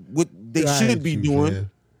seeing what they I should hate be you, doing, man.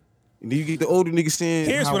 and then you get the older niggas seeing.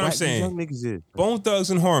 Here's how what I'm whack these saying. young niggas is. Bone Thugs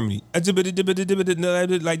and Harmony.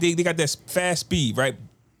 Like they got that fast speed, right?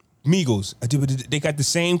 Migos. They got the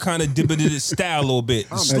same kind of style a little bit.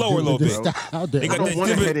 Slower a little The bit. style They I got don't that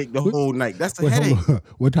want a dibba- headache the whole night. That's a Wait, headache. hold on.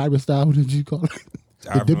 What type of style did you call it?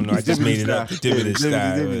 I don't know. I just dibbity made it up. The style. dibbity Yeah,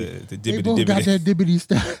 style. dibbity. The They dibbity both got dibbity. that dibbity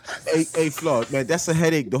style. Hey, Flaw, man, that's a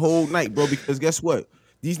headache the whole night, bro. Because guess what?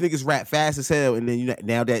 These niggas rap fast as hell, and then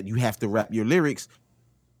now that you have to rap your lyrics,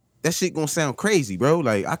 that shit gonna sound crazy, bro.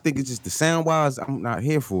 Like I think it's just the sound wise, I'm not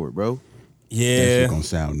here for it, bro. That Yeah. shit gonna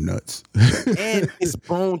sound nuts. And it's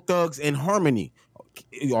Bone Thugs and Harmony.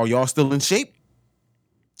 Are y'all still in shape?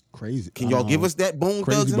 Crazy. Can y'all give us that Bone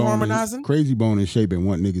Thugs and harmonizing? Crazy Bone in shape and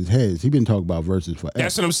want niggas' heads. He been talking about verses forever.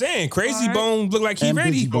 That's what I'm saying. Crazy Alright. Bone look like he and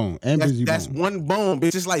ready. Busy Bone. And Busy That's Bone. one bone,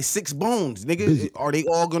 bitch. It's like 6 bones, nigga. Busy. Are they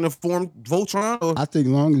all gonna form Voltron? Or I think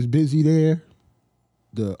long as Busy there,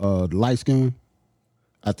 the light skin,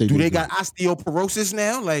 I think Do they got osteoporosis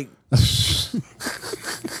now? Like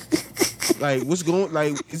what's going?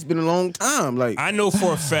 Like it's been a long time. Like I know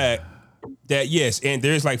for a fact that yes, and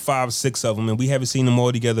there's like 5 or 6 of them, and we haven't seen them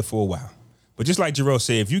all together for a while. But just like Jarrell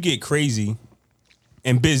said, if you get crazy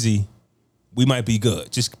and busy, we might be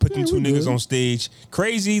good. Just put them 2 niggas on stage,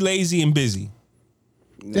 crazy, lazy, and busy.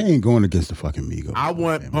 They ain't going against the fucking Migos. I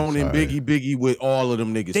want Bone and Biggie with all of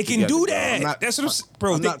them niggas. They can together, do bro. that. That's what I'm saying,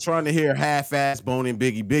 bro. I'm not trying to hear half-ass Bone and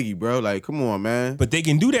Biggie, bro. Like, come on, man. But they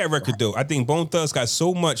can do that record though. I think Bone Thugs got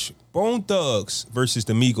so much. Bone Thugs versus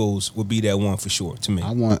the Migos would be that one for sure to me.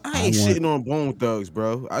 I ain't shitting on Bone Thugs,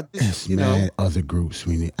 bro. I just, you know, other groups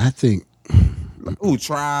we need. I think.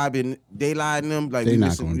 Tribe and Daylight and them, like they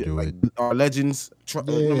not gonna do it. Our legends,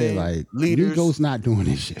 like leaders. Migos not doing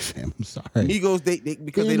this shit, fam. I'm sorry. Migos, they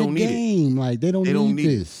because They're they don't in the need game. it. Like they don't need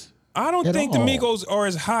this. I don't think the Migos are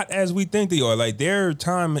as hot as we think they are. Like their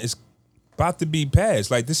time is about to be past.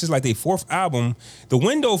 Like this is like their 4th album. The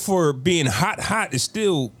window for being hot is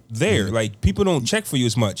still there. Like people don't check for you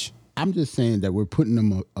as much. I'm just saying that we're putting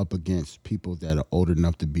them up against people that are old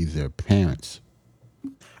enough to be their parents.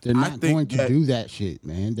 They're not going to do that shit,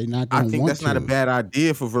 man. They're not going to. I think that's not a bad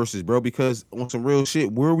idea for verses, bro. Because on some real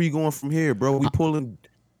shit, where are we going from here, bro? We pulling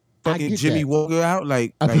fucking Jimmy Walker out,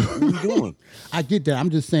 like what are we doing? I get that. I'm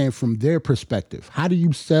just saying from their perspective, how do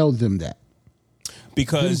you sell them that?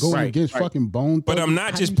 Because going against fucking Bone Thugs. But I'm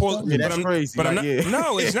not just pulling. Yeah, that's crazy. But I'm not.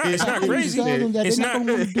 No, it's not. It's not crazy. It's not.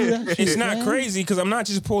 It's not crazy because I'm not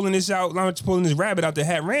just pulling this out. I'm not just pulling this rabbit out the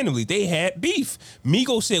hat randomly. They had beef.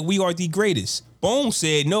 Migos said we are the greatest. Bone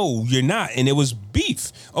said no, you're not, and it was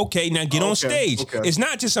beef. Okay, now get on stage. Okay. It's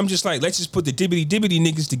not just I'm just like let's just put the dibbity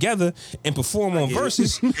niggas together and perform on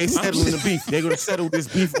verses. They settling the beef. They're gonna settle this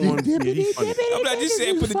beef on. I'm not just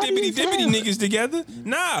saying put the dibbity niggas together.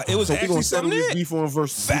 Nah, it was actually something. This beef on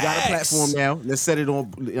verses. We got a platform now. Let's set it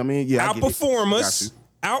on. I mean, yeah. Outperform us.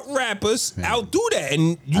 Out rappers, outdo that,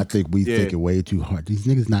 and I think we think it way too hard. These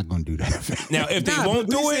niggas not gonna do that. Now, if they won't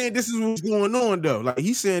do it, saying this is what's going on though. Like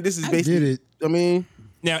he's saying this is basically. I mean,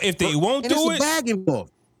 now if they won't do it, bag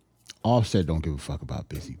involved. Offset don't give a fuck about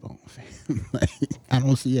Busy Bone. Like, I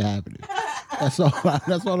don't see it happening. That's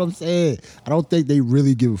all I'm saying. I don't think they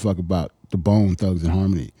really give a fuck about the Bone Thugs and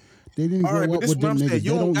Harmony. They didn't grow up with them niggas. They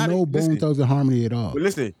don't know Bone Thugs and Harmony at all. But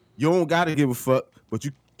listen, you don't gotta give a fuck, but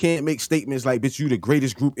you can't make statements like, bitch, you the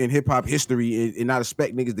greatest group in hip hop history and not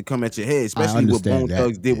expect niggas to come at your head, especially what Bone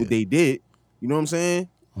Thugs did what they did. You know what I'm saying?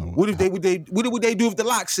 What would they do if the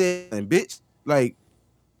Lox said, bitch? Like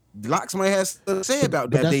the Lox might have something to say about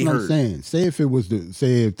that. That's what I'm saying. Say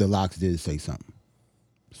if the Lox did say something.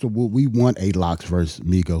 So would we want a Lox versus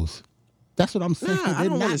Migos? That's what I'm saying. I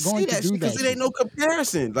don't want to see that shit because it ain't no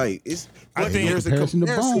comparison. Like I think there's a comparison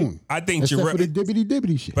to Bone. I think Jarrell for the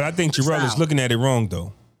dibbity shit. But I think Jarrell is looking at it wrong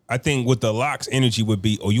though. I think what the Lox energy would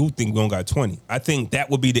be, you think we don't got 20. I think that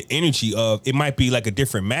would be the energy of, it might be like a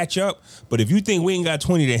different matchup, but if you think we ain't got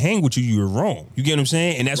 20 to hang with you, you're wrong. You get what I'm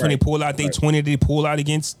saying? And that's when they pull out 20 they pull out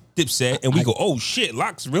against Dipset, and we go, oh shit,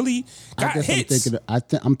 Lox really got hits.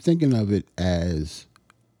 I'm thinking of it as,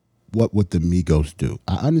 what would the Migos do?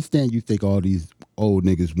 I understand you think all these old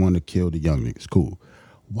niggas want to kill the young niggas. Cool.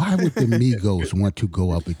 Why would the Migos want to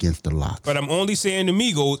go up against the Lox? But I'm only saying the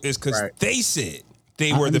Migos is because they said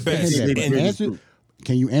they were the best.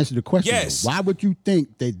 Can you answer the question? Yes. Though? Why would you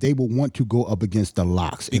think that they would want to go up against the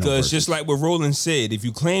Lox? Because just like what Roland said, if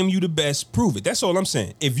you claim you the best, prove it. That's all I'm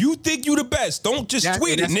saying. If you think you the best, don't just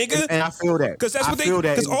tweet it, nigga. And I feel that. Because that's what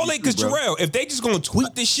because Jarrell, if they just gonna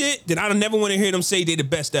tweet this shit, then I don't never want to hear them say they the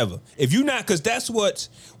best ever. If you not, because that's what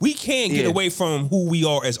we can't get away from who we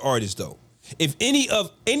are as artists though. If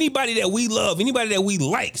anybody that we love, anybody that we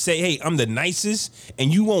like, say, hey, I'm the nicest,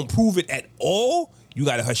 and you won't prove it at all, you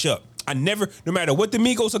gotta hush up. No matter what the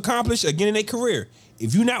Migos accomplish again in their career,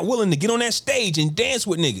 if you're not willing to get on that stage and dance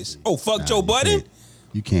with niggas, Joe Budden,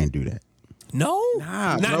 you can't do that. No,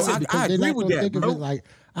 I agree with that. Like,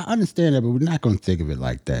 I understand that, but we're not gonna think of it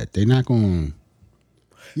like that. They're not gonna.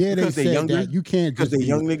 Yeah, because they said that you can't because they're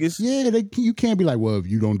young niggas. Yeah, you can't be like, well, if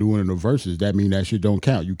you don't do it in the verses, that mean that shit don't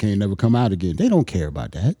count. You can't never come out again. They don't care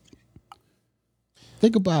about that.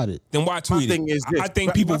 Think about it. Then why tweet it? I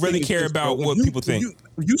think people really care about what people think.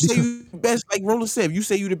 You say you the best, like Roland said. You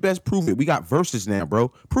say you the best, prove it. We got verses now, bro.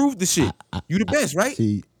 Prove the shit. You the best, right?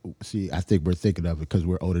 See, I think we're thinking of it because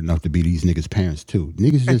we're old enough to be these niggas' parents too.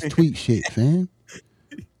 Niggas just tweet shit, fam.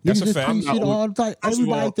 That's niggas a fact. Tweet shit all the time.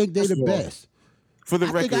 Everybody think they the best. For the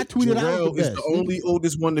I record, think I tweeted out Jarrell the is best. the only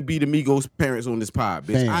oldest one to be the Migos parents on this pod,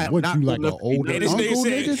 bitch. Fam, I am what not you like old enough an to be older Hey, none this of nigga uncle,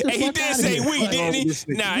 said, nigga? Get the hey, he fuck did outta say here. we, What's wrong didn't with this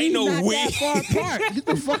he? nigga? Nah, We ain't no not we. that far apart. Get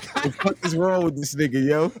the fuck out. The fuck is wrong with this nigga,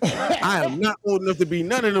 yo? I am not old enough to be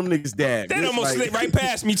none of them niggas' dad. That bitch. almost Like- slipped right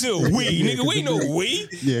past me too. We, Yeah, nigga, we ain't no 'cause we.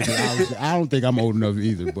 Yeah, 'cause I don't think I'm old enough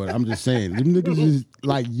either, but I'm just saying, them niggas is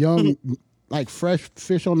like young, like fresh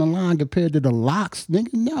fish on the line compared to the locks,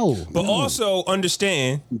 nigga. No. But no. also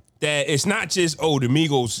understand that it's not just, oh, the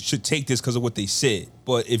Migos should take this because of what they said.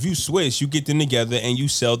 But if you switch, you get them together and you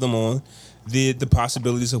sell them on the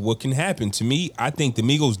possibilities of what can happen. To me, I think the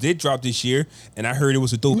Migos did drop this year, and I heard it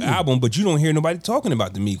was a dope album, but you don't hear nobody talking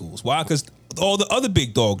about the Migos. Why? Because all the other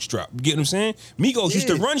big dogs dropped. You get what I'm saying? Migos used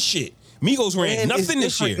to Yeah. run shit. Migos ran And nothing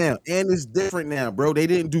it's this year. different now. And it's different now, bro. They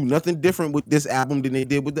didn't do nothing different with this album than they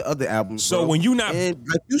did with the other albums. So bro. when you not- and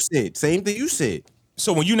like you said, same thing you said.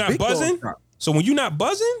 So when you're not Big dogs buzzing, drop.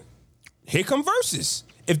 here come verses.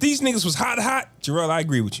 If these niggas was hot, Jarrell, I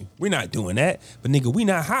agree with you. We're not doing that. But nigga, we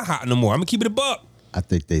not hot no more. I'm gonna keep it a buck. I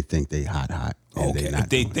think they hot. And Okay, they not if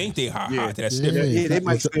they doing think they hot, Yeah. that's that. different. Yeah, they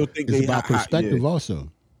might it's- still think it's they about hot, perspective yeah.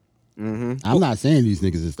 also. I'm not saying these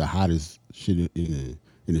niggas is the hottest shit in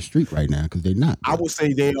the street right now because they not. I would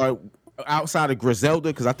say they are outside of Griselda,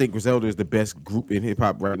 because I think Griselda is the best group in hip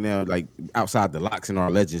hop right now. Like outside the Locks and our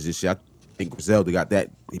Legends and shit, I think Griselda got that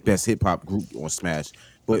best hip hop group on Smash.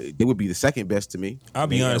 But they would be the second best to me. I'll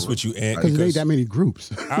be honest with you, Ant. Because there ain't Because that many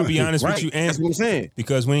groups. I'll be honest Right, with you, Ant. that's what I'm saying.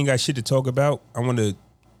 Because we ain't got shit to talk about. I want to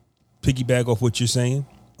piggyback off what you're saying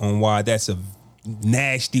on why that's a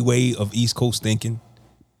nasty way of East Coast thinking.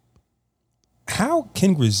 How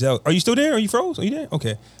can Griselda? Are you still there? Are you froze? Are you there?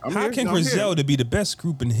 Okay. I'm How here. can I'm here. Griselda be the best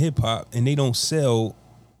group in hip hop and they don't sell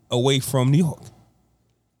away from New York?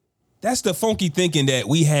 That's the funky thinking that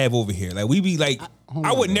we have over here. Like we be like, hold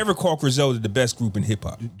I on, would bro. never call Griselda the best group in hip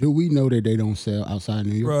hop. Do we know that they don't sell outside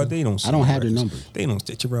New York? Bro, they don't. Sell I don't no have the records. numbers. They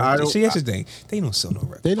don't. I don't- See, that's the thing. They don't sell no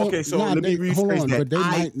records. They don't. Okay, so nah, let me they, rephrase hold on, that. but they I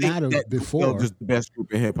might think not have that before. Griselda's the best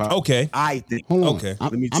group in hip hop. Okay. I think. Hold on. Okay.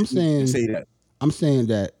 Let me I'm saying say that. I'm saying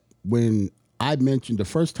that when I mentioned the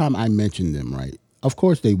first time I mentioned them, right? Of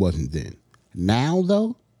course they wasn't then. Now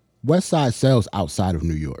though, West Side sells outside of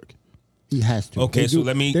New York. He has to. Okay, so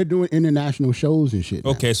let me- They're doing international shows and shit.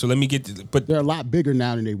 now. Okay, so let me get to, but They're a lot bigger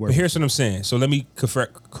now than they were. But here's what I'm saying. So let me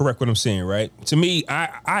correct what I'm saying, right? To me,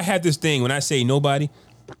 I have this thing when I say nobody,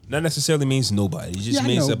 not necessarily means nobody. It just Yeah, I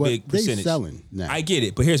means know, a but big they percentage. selling now. I get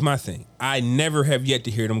it, but here's my thing. I never have yet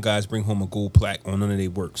to hear them guys bring home a gold plaque on none of their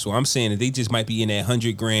work. So I'm saying that they just might be in that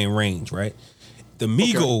 $100,000 range, right? The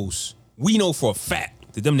Migos, we know for a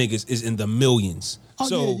fact that them niggas is in the millions. Oh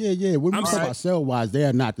so yeah. When we I'm talk saying- about sell wise, they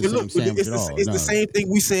are not the But same look, sandwich it's, at all. it's No. the same thing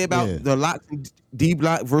we say about Yeah. the Locks and D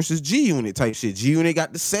Block versus G Unit type shit. G Unit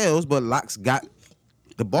got the sales, but Locks got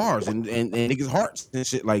the bars and niggas' hearts and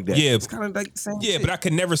shit like that. Yeah. It's kind of like the same Yeah, shit. but I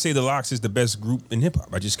could never say the Locks is the best group in hip hop.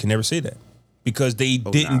 I just can never say that because they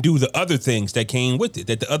didn't nah. do the other things that came with it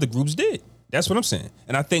that the other groups did. That's what I'm saying,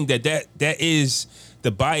 and I think that is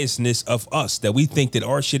the biasness of us that we think that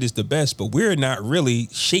our shit is the best, but we're not really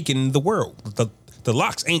shaking the world. The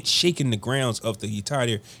Locks ain't shaking the grounds of the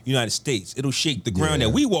entire United States. It'll shake the ground Yeah.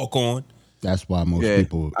 that we walk on. That's why most Yeah,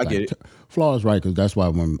 people. I get it. Flaw is right because that's why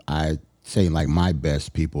when I say like my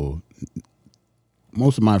best people,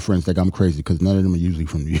 most of my friends think I'm crazy because none of them are usually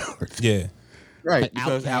from New York. Yeah. right, Like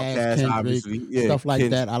because Outkast, Outkast, Kendrick, obviously, yeah, stuff like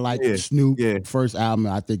that. I like yeah, Snoop. Yeah, First album,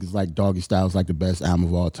 I think is like Doggy Style is like the best album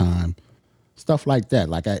of all time. Stuff like that.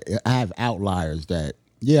 Like I have outliers that.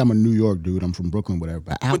 Yeah, I'm a New York dude. I'm from Brooklyn, whatever.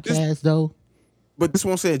 But But this- Outkast though. but this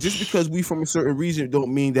one I'm saying, just because we from a certain region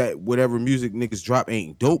don't mean that whatever music niggas drop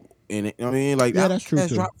ain't dope. And you know what I mean, like Yeah, that's true, Outkast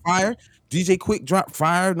too. drop fire. DJ Quick drop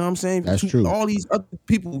fire. You know what I'm saying? That's true. All these other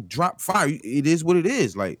people drop fire. It is what it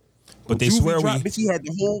is. Like, But they when Juvie swear we- dropped, bitch, he had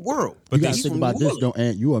the whole world. But You they- gotta He's think from about New this though,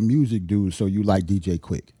 and you a music dude, so you like DJ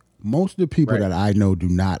Quick. Most of the people Right. that I know do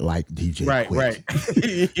not like DJ Right, Quick. right.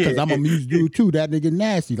 Because I'm a music dude too. That nigga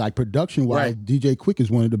nasty. Like production wise, Right. DJ Quick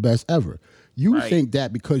is one of the best ever. You Right. think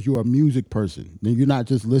that because you're a music person, then you're not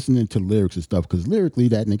just listening to lyrics and stuff. Because lyrically,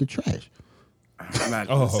 that nigga trash. I'm not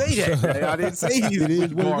Oh. gonna say that. Man. I didn't say he's It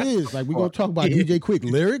is what it is. Like we gonna talk about DJ Quick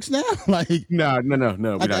lyrics now. Like No. like we're not as a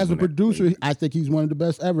doing that. producer, I think he's one of the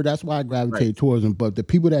best ever. That's why I gravitate towards him. But the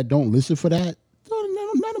people that don't listen for that,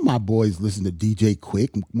 none of my boys listen to DJ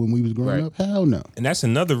Quick when we was growing Right. up. Hell no. And that's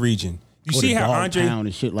another region. You Or see the how Dog Andre Pound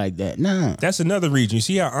and shit like that. Nah. That's another region. You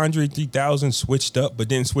see how Andre 3000 switched up, but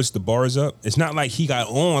then switched the bars up? It's not like he got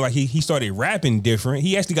on, like he started rapping different.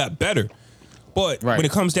 He actually got better. But Right. when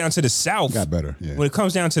it comes down to the South, Got better, yeah. when it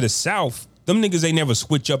comes down to the South, them niggas ain't never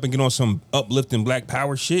switch up and get on some uplifting Black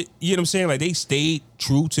Power shit. You know what I'm saying? Like they stayed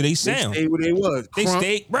true to their sound. They stayed where they was. They Crump,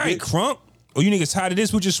 stayed right, bitch. Crump. Oh, you niggas tired of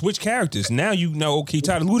this? We'll just switch characters. Now you know, okay,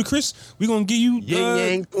 tired of Ludacris? We gonna give you Yin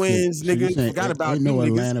Yang Twins, So you nigga. saying Forgot about ain't you, no niggas.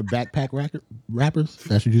 Atlanta backpack rappers?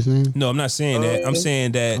 That's what you're saying? No, I'm not saying that. I'm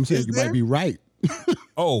saying that. I'm saying Is you there? might be right.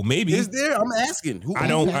 Oh, maybe. Is there? I'm asking. Who? I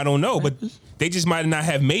don't know, but they just might not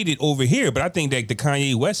have made it over here. But I think that the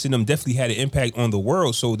Kanye West in them definitely had an impact on the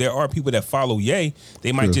world. So there are people that follow Ye.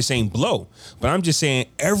 They might just ain't blow. But I'm just saying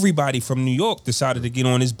everybody from New York decided to get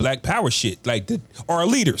on this Black Power shit. Like our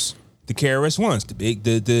leaders, the KRS-Ones,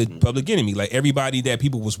 the Public Enemy, like everybody that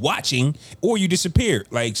people was watching, or you disappeared,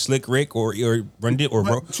 like Slick Rick or Run D- or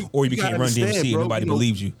you became gotta Run DMC understand, and bro, nobody you know,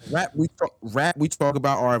 believes you. Rap. We talk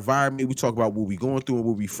about our environment. We talk about what we going through and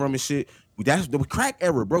where we from and shit. That's the crack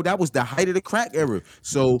era, bro. That was the height of the crack era.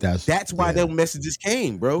 So that's why those messages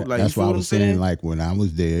came, bro. Like That's you why feel I what was I'm saying, like when I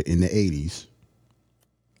was there in the 80s,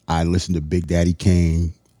 I listened to Big Daddy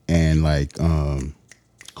Kane and like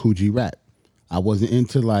Coogee Rap. I wasn't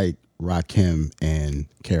into like Rakim and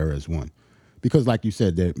KRS-One. Because like you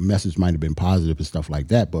said, their message might have been positive and stuff like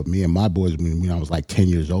that. But me and my boys, when I was like 10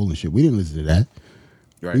 years old and shit, we didn't listen to that.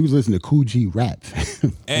 Right. We was listening to Coogee Rap.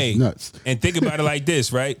 Hey, nuts. And think about it like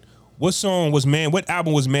this, right? What album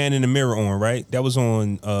was Man in the Mirror on, right? That was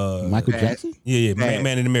on Michael Bad. Jackson? Yeah, Bad.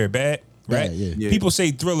 Man in the Mirror, Bad, right? Bad, yeah. People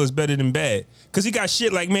say Thriller's better than Bad because he got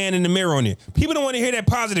shit like Man in the Mirror on there. People don't want to hear that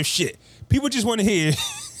positive shit. People just want to hear.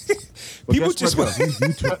 People just want.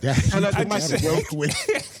 You took that. Tell that to I Michael, just- bro.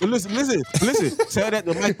 But listen. Tell that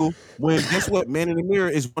to Michael. When guess what? Man in the Mirror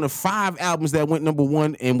is one of 5 albums that went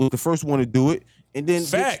 #1 and was the first one to do it. And then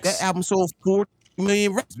Facts. that album sold 4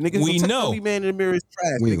 million records. Niggas, We don't know. tell me Man in the Mirror is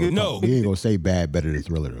trash. We ain't Nigga. gonna No. we ain't gonna say Bad better than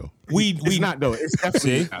Thriller though. It's not though. It's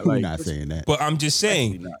definitely See? not. We're Like, not saying that. But I'm just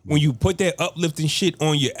saying, Definitely not. when you put that uplifting shit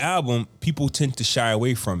on your album, people tend to shy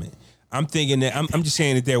away from it. I'm thinking that I'm just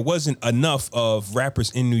saying that there wasn't enough of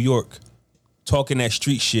rappers in New York talking that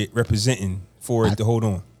street shit, representing for it to hold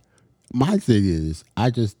on. My thing is, I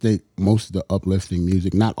just think most of the uplifting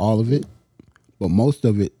music, not all of it, but most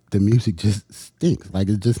of it, the music just stinks. Like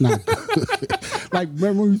it's just not good. Like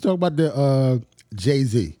remember when you talk about the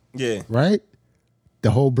Jay-Z, Yeah. right?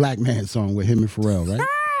 The whole Black Man song with him and Pharrell,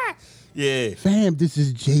 right? Yeah. Fam, this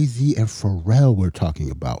is Jay-Z and Pharrell we're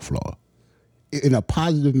talking about, Flaw. In a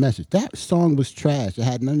positive message. That song was trash. It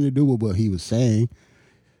had nothing to do with what he was saying.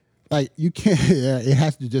 Like, you can't, it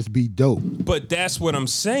has to just be dope. But that's what I'm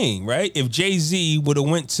saying, right? If Jay-Z would have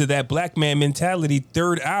went to that Black Man Mentality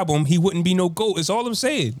third album, he wouldn't be no GOAT. That's all I'm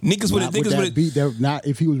saying. Niggas would have, Not with niggas that would have. beat, not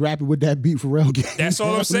if he was rapping with that beat, Pharrell. That's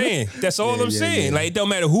all I'm saying. That's all Yeah, I'm yeah, saying. yeah. Like, it don't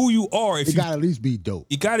matter who you are. If It you got to at least be dope.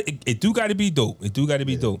 You got it do got to be dope. It do got to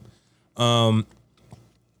be dope.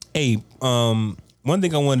 One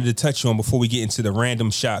thing I wanted to touch on before we get into the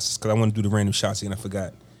random shots, because I want to do the random shots again. I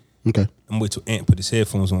forgot. Okay. I'm wait till Ant put his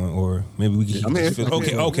headphones on, or maybe we can. I'm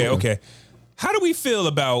here. Okay. How do we feel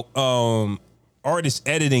about artists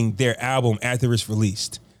editing their album after it's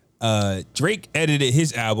released? Drake edited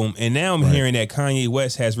his album, and now I'm hearing that Kanye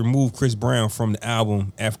West has removed Chris Brown from the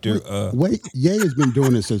album after. Wait, Ye has been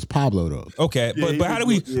doing it since Pablo, though. Okay, Yeah, but how do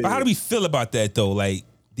we yeah. how do we feel about that though? Like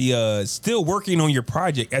the still working on your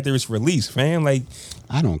project after it's released, fam. Like,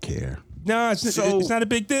 I don't care. nah, it's not a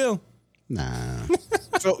big deal. Nah.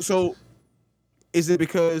 So is it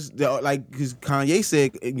because because Kanye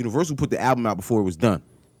said Universal put the album out before it was done?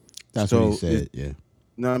 That's So what he said, yeah.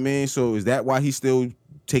 Know what I mean? So is that why he's still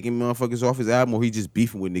taking motherfuckers off his album, or he just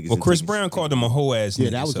beefing with niggas? Well, and Chris taking- Brown called him a hoe ass Yeah,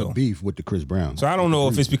 nigga. that was so. a beef with the Chris Brown. So I don't know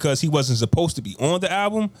if it's because he wasn't supposed to be on the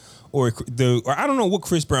album, or I don't know what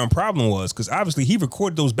Chris Brown problem was, because obviously he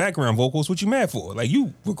recorded those background vocals. What you mad for? Like,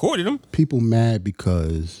 you recorded them. People mad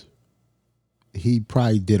because he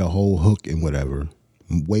probably did a whole hook and whatever,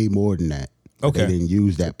 way more than that. But Okay. They didn't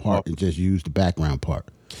use that part and just used the background part.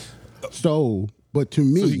 So, but to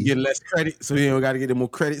me, So he get less credit, so he don't got to get them more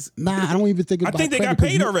credits. nah, I don't even think about think they credit, got 'cause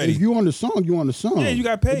paid you- already. If you on the song, you on the song. Yeah, you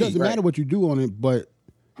got paid. It doesn't Right. matter what you do on it, but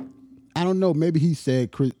I don't know. Maybe he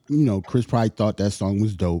said, Chris probably thought that song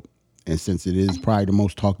was dope. And since it is probably the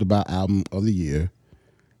most talked about album of the year,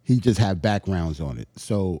 he just had backgrounds on it.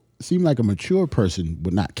 So it seemed like a mature person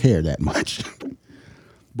would not care that much.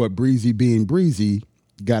 But Breezy being Breezy,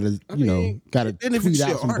 gotta Then if tweet it's out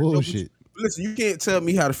your some art, though, bullshit. Listen, you can't tell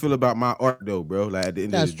me how to feel about my art though, bro. Like at the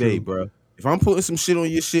end That's of the day, true. bro. If I'm putting some shit on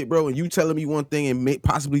your shit, bro, and you telling me one thing and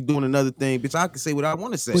possibly doing another thing, bitch, I can say what I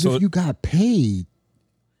want to say. But if you got paid,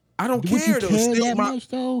 I don't would care you though. care It's still that my much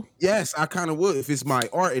though? Yes, I kind of would if it's my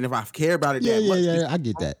art and if I care about it Yeah, that yeah, much. yeah. I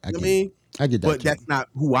get that. I You know get what I mean? I get that. But too. that's not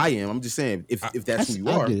who I am. I'm just saying if that's who you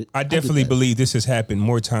I are. get it. I get definitely that. believe this has happened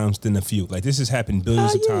more times than a few. Like this has happened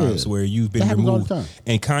billions of Yeah. times where you've been That happens all the removed. time.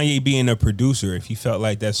 And Kanye being a producer, if he felt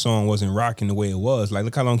like that song wasn't rocking the way it was, like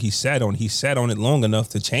look how long he sat on it. He sat on it long enough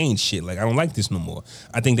to change shit. Like I don't like this no more.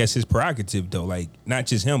 I think that's his prerogative though. Like not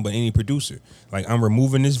just him, but any producer. Like I'm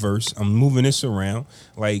removing this verse. I'm moving this around.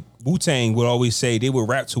 Like Wu-Tang would always say they would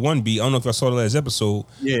rap to one beat. I don't know if I saw the last episode,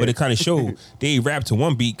 Yeah. but it kind of showed they rap to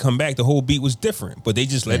one beat, come back, the whole beat was different, but they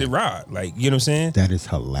just let it ride. Like, you know what I'm saying? That is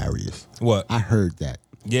hilarious. What? I heard that.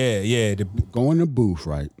 Yeah. Go in the booth,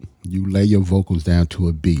 right? You lay your vocals down to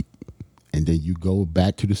a beat, and then you go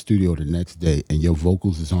back to the studio the next day, and your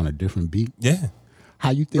vocals is on a different beat. Yeah.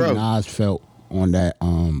 How you think Bro. Nas felt on that?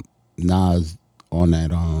 Nas on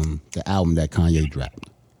that the album that Kanye dropped.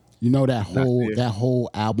 You know that whole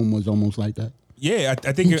album was almost like that. Yeah,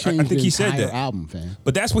 I think he said that. Album, fam.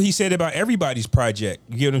 But that's what he said about everybody's project.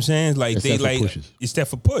 You get what I'm saying? Like Except for they like Push's. except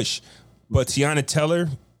for Push. But Tiana Teller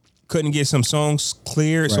couldn't get some songs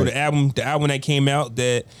cleared. So Right. the album that came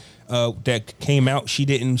out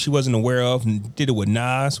she wasn't aware of and did it with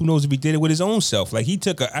Nas. Who knows if he did it with his own self? Like he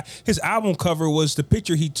took his album cover was the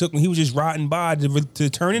picture he took when he was just riding by to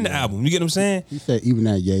turn in the album. You get what I'm saying? He said even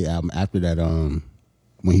that Ye album after that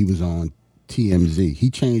when he was on TMZ, he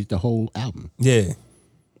changed the whole album. Yeah.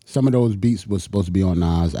 Some of those beats was supposed to be on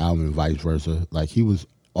Nas' album and vice versa. Like he was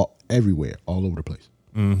everywhere, all over the place.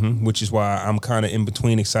 Which is why I'm kind of in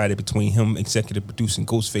between, excited between him executive producing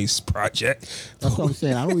Ghostface's project. That's what I'm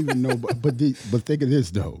saying. I don't even know, but think of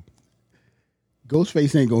this though.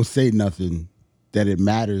 Ghostface ain't gonna say nothing that it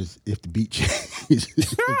matters if the beat changes.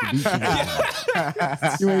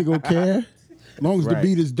 You ain't gonna care. As long as the Right.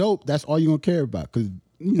 beat is dope, that's all you gonna care about. Because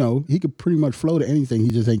he could pretty much flow to anything. He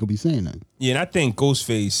just ain't gonna be saying nothing. Yeah, and I think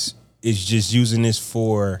Ghostface is just using this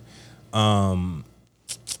for,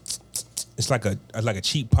 it's like a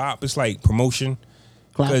cheap pop. It's like promotion,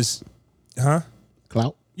 Clout. because,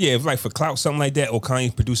 Clout. yeah, if like for clout, something like that, or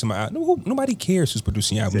Kanye's producing my album. No, nobody cares who's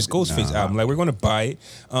producing your album. It's Ghostface album. Like we're gonna buy it.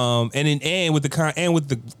 And with the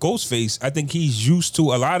Ghostface, I think he's used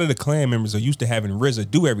to, a lot of the clan members are used to having RZA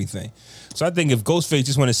do everything. So I think if Ghostface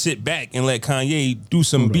just want to sit back and let Kanye do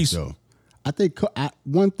some beats, Though. I think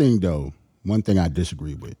one thing I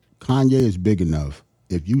disagree with. Kanye is big enough.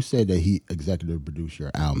 If you said that he executive produced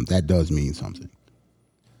your album, that does mean something.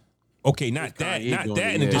 okay, not that, Kanye not doing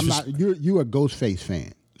that. it, In a yeah. I'm disres- not. You're a Ghostface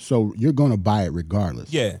fan, so you're gonna buy it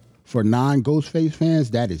regardless. Yeah. For non-Ghostface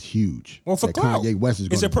fans, that is huge. Well, for that clout, Kanye West is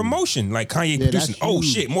it's a gonna do. promotion. Like Kanye Yeah, producing. that's Oh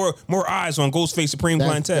huge. shit, more eyes on Ghostface Supreme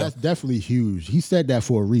Clientele. That's definitely huge. He said that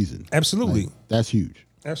for a reason. Absolutely, Like, that's huge.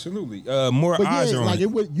 absolutely. More But eyes yeah, are on like it.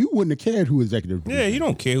 You wouldn't have cared who executive produced. Yeah, you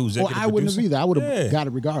don't care who's Well, executive I wouldn't have producer. either. I would have Yeah. got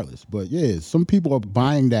it regardless. But yeah, some people are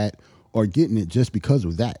buying that or getting it just because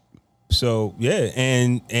of that. So yeah,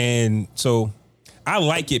 and so I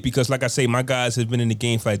like it because, like I say, my guys have been in the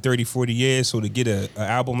game for like 30, 40 years. So to get a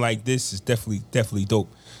album like this is definitely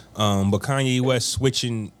dope. But Kanye West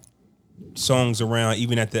switching songs around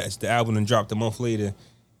even at the album and dropped a month later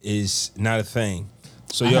is not a thing.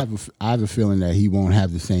 So I have a feeling that he won't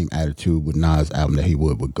have the same attitude with Nas' album that he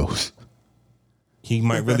would with Ghost. he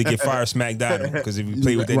might really get fire smacked out of him because if you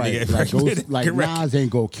play with that Right, nigga, like Nas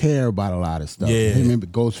ain't gonna care about a lot of stuff. Yeah. Him and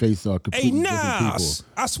Ghostface are Hey completely different Nas,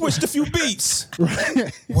 I switched a few beats.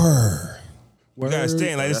 Word. You gotta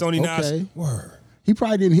stand like it's only Nas. Okay. Word. He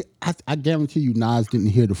probably didn't hear, I guarantee you Nas didn't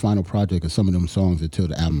hear the final project of some of them songs until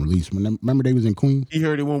the album released. Remember they was in Queens? He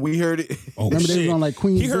heard it when we heard it. Oh Remember shit. they was on, like,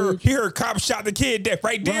 Queens he heard Bridge? cop shot the kid dead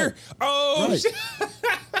right there. Right. Oh Right. shit.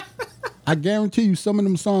 I guarantee you some of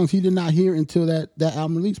them songs he did not hear until that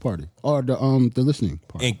album release party or the listening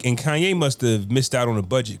party. And Kanye must have missed out on the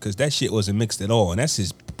budget because that shit wasn't mixed at all. And that's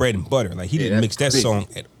his bread and butter. Like he didn't that's mix that big. song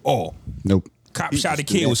at all. Nope. Cop He shot the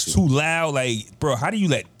just do kid that was shit. too loud. Like, bro, how do you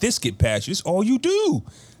let this get past you? This all you do.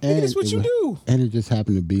 Nigga, this what it you was- do. And it just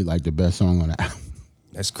happened to be like the best song on the album.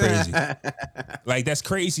 That's crazy. Like that's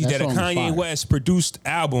crazy That that a song was Kanye fire. West produced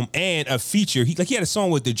album and a feature. He had a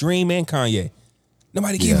song with The Dream and Kanye.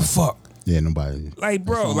 Nobody gave a fuck. Yeah, nobody. Like,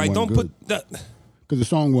 bro, song like don't wasn't put the. Because the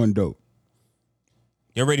song wasn't dope.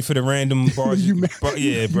 Y'all ready for the random bars? You mad? Bro,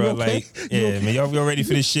 yeah, You bro. okay? Like, yeah, man. Y'all ready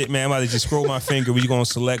for this shit, man? I'm about to just scroll my finger. We gonna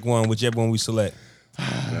select one, whichever one we select. All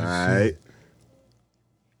right.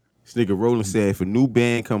 This nigga Roland said, if a new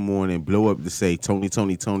band come on and blow up to say Tony,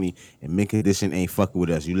 and Mint Condition ain't fucking with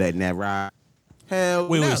us, you letting that ride? Hell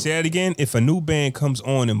Wait, no. say that again. If a new band comes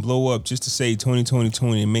on and blow up just to say Tony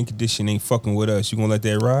and Mint Condition ain't fucking with us, you gonna let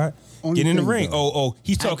that ride? Only Get in the thing, ring. though, Oh,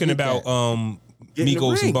 he's talking get about that. Get in the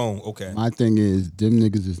Migos ring. and Bone. Okay. My thing is, them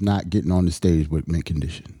niggas is not getting on the stage with Mint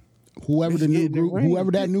Condition. whoever the new getting the group, ring.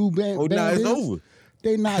 whoever that new band, Oh, nah, band it's is, over.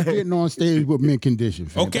 they not getting on stage with mint condition.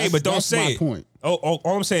 Fam. Okay, but don't that's say my it. point. Oh, all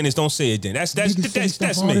I'm saying is don't say it then. That's Niggas say that's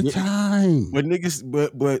stuff all the me. time. But niggas,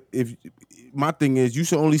 but if my thing is, you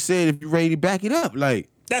should only say it if you're ready to back it up. Like,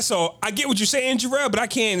 That's all. I get what you're saying, Jarrell, but I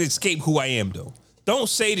can't escape who I am though. Don't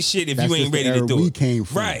say the shit if That's you just ain't the ready era to do we it. came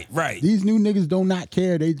from. Right. These new niggas do not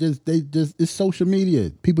care. They just it's social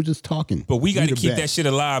media. People just talking. But we got to the keep that best. shit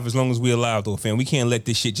alive as long as we alive, though, fam. We can't let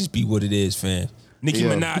this shit just be what it is, fam. Nicki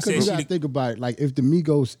Yeah. Minaj Because said you she. gotta think about it. Like if the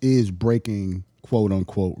Migos is breaking quote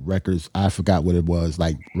unquote records, I forgot what it was,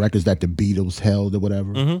 like records that the Beatles held or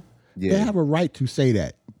whatever. Mm-hmm. yeah, They have a right to say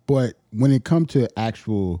that. But when it comes to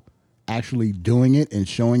actually doing it and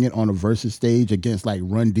showing it on a versus stage against like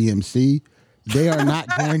Run DMC, they are not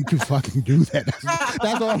going to fucking do that.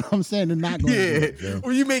 That's all I'm saying. They're not going to do it. yeah. Yo.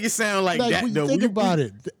 Well, you make it sound like Like that when though. you think about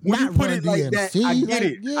it, when you not put Run it like that, DMC, I get like,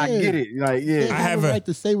 it. yeah. I get it. Like, They yeah. have have a a- right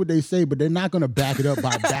to say what they say, but they're not going to back it up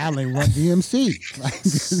by battling Run DMC. Like,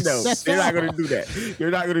 No, that's they're not all. gonna do that.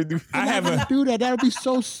 They're not gonna do. I have They're not a. gonna do that. That would be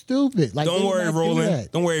so stupid. Like, Don't they would worry, not do Roland.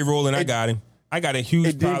 that. Don't worry, Roland. I got him. I got a huge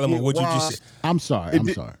It did problem with get what you wild. just said. I'm sorry. I'm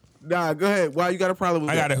sorry. Nah, go ahead. Why you got a problem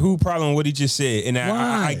with I that? got a huge problem with what he just said, and I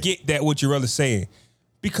Why? get that what you're really saying.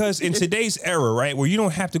 Because in today's era, right, where you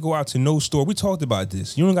don't have to go out to no store, we talked about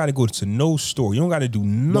this. You don't got to go to no store. You don't got to do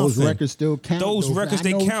nothing. Those records still count. Those records I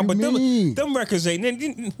they know what count, you but mean. them records ain't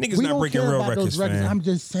niggas We not don't breaking care real about records, those records. man. I'm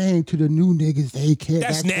just saying to the new niggas, they care.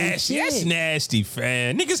 That's their nasty. shit. That's nasty,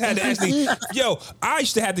 fam. Niggas had to That's actually. it. Yo, I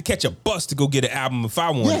used to have to catch a bus to go get an album if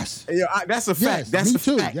I wanted. Yes. Yo, that's a fact. Yes, That's me a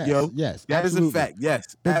too. fact, Yes, yo. yes, that is a absolutely. fact.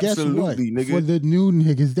 Yes, But absolutely, guess what? nigga. For the new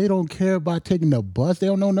niggas, they don't care about taking the bus. They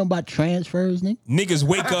don't know nothing about transfers, nigga. Niggas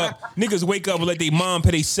wake up and let their mom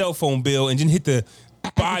pay their cell phone bill and then hit the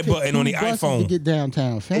buy button on the Two buses to iPhone. get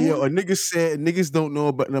downtown, fam. Hey, yo, a nigga said niggas don't know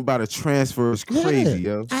about a transfer is crazy, Yeah.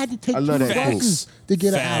 yo. I had to take I love two that quote. buses to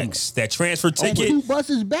get an album. Facts. That transfer And ticket. two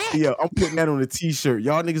buses back. Yo, I'm putting that on a t-shirt.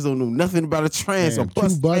 Y'all niggas don't know nothing about a transfer. Man,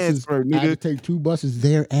 Bus two buses. transfer, I had to nigga. take two buses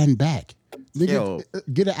there and back. Nigga, Yo.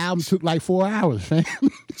 get an album took like 4 hours, fam.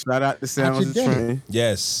 Shout out to Sounds your of day. Train.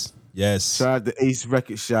 Yes. Shout out to Ace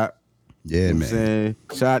Record Shop. Yeah, You know what I'm saying?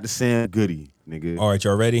 Shout out to Sam Goody, nigga. All right,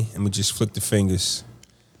 y'all ready? Let me just flick the fingers.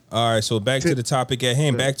 All right, so back to the topic at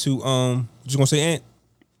hand. Back to what you gonna say, Ant?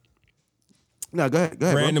 No, go ahead,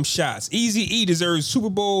 bro. Random shots. Easy E deserves Super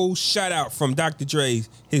Bowl shout out from Dr. Dre.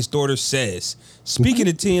 His daughter says. Speaking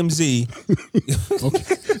of TMZ,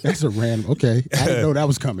 Okay, that's a random. Okay, I didn't know that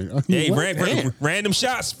was coming. hey, What? random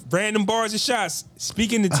shots, random bars of shots.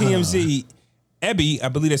 Speaking of TMZ, Ebby, I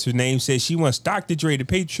believe that's her name, says she wants Dr. Dre to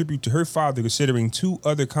pay tribute to her father, considering two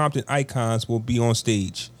other Compton icons will be on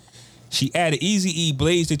stage. She added Eazy-E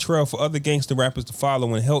blazed the trail for other gangster rappers to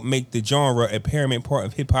follow and help make the genre a paramount part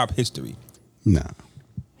of hip-hop history. Nah.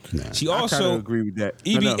 She I also kinda agree with that.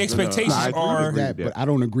 EB No, expectations I agree are with That, but I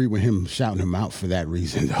don't agree with him shouting him out for that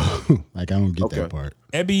reason, though. Like, I don't get that Okay. part.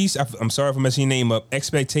 Ebby's, I'm sorry if I'm messing your name up,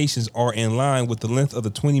 expectations are in line with the length of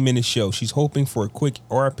the 20-minute show. She's hoping for a quick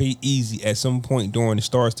RP Easy at some point during the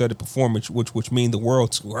star-studded performance, which mean the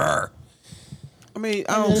world to her. I mean,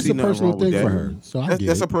 I Yeah, don't it's see a nothing personal wrong with thing that. for her, so I get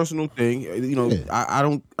That's it. a personal thing. You know,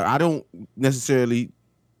 Yeah. I don't necessarily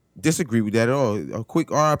disagree with that at all. A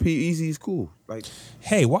quick RIP Easy is cool. Like,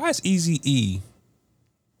 Hey, why is Eazy-E?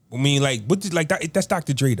 I mean, like, what did, like that's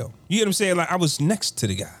Dr. Dre though. You get what I'm saying? Like, I was next to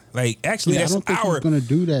the guy. Like, actually, Yeah, I that's don't think our. he's gonna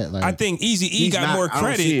do that. Like, I think Eazy-E He's got not. more I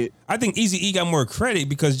don't see credit. it. I think Eazy-E got more credit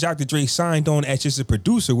because Dr. Dre signed on as just a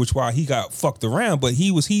producer, which why he got fucked around. But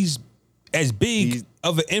he's as big He's-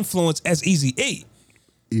 of an influence as Eazy-E.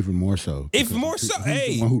 even more so. If because more so, he's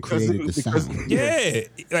hey. the one who Because- created the because- sound. Yeah,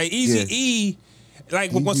 like Eazy-E.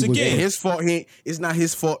 Like once Eazy was again, his fault. It's not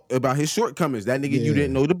his fault about his shortcomings. That nigga, you Yeah.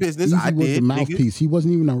 didn't know the business. Eazy I was did. the nigga. mouthpiece. He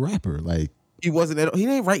wasn't even a rapper. Like, He wasn't. He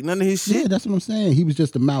didn't write none of his shit. yeah, that's what I'm saying. He was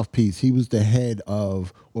just the mouthpiece. He was the head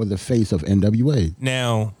of or the face of NWA.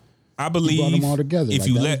 now I believe them all together. if Like,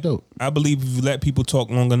 you that was let, dope. I believe if you let people talk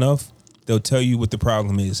long enough, they'll tell you what the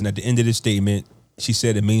problem is. And at the end of the statement, she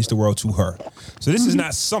said it means the world to her. So this is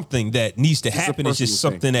not something that needs to a happen. It's just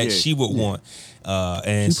personal something thing. that Yeah. she would want.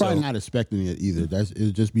 And She's so, probably not expecting it either.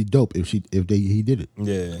 It'd just be dope if he did it.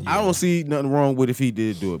 yeah. I don't see nothing wrong with if he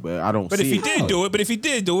did do it, but I don't. But see if he it.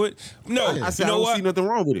 did do it, no. I said You know I don't what? see nothing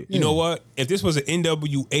wrong with it. You know what? If this was an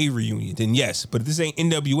NWA reunion, then yes. But if this ain't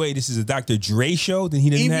NWA, this is a Dr. Dre show, then he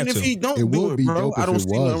doesn't Even have if to. he don't It do would it, be bro, dope I if don't it see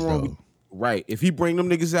was, nothing wrong with. though. Right. If he bring them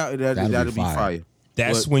niggas out, that'll be fire.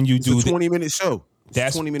 That's But when you it's do a the- 20-minute show. It's a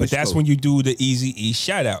That's 20-minute but that's show. when you do the Eazy-E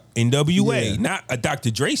shout out. NWA, Yeah. not a Dr.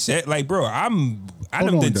 Dre set. Like, bro, I Hold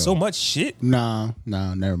done on, did though. so much shit. Nah,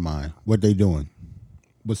 never mind. What they doing?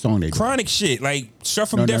 What song they doing? Chronic shit, like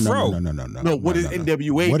stuff from No, Death Row. No, what is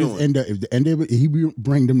NWA What doing? is if the NWA, he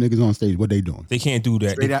bring them niggas on stage, what they doing? They can't do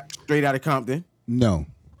that. Straight out of Compton. No.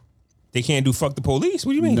 They can't do fuck the police.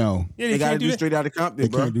 What do you mean? No. Yeah, They gotta can't do that. Straight Out of Compton, They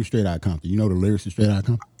bro. can't do Straight Outta Compton. You know the lyrics of Straight Outta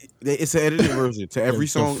Compton? It's an edited version to every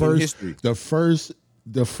song in history.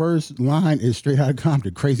 The first line is Straight Outta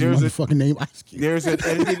Compton. Crazy There's a- motherfucking name Ice Cube. There's an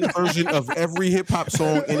edited version of every hip hop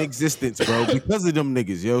song in existence, bro, because of them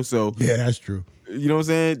niggas, yo. So Yeah, that's true. you know what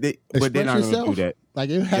I'm saying? But they're not Express going to do that. Like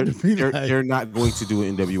it had to be like They're not going to do it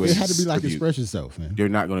in NWA. it had to be like tribute. express yourself, man. They're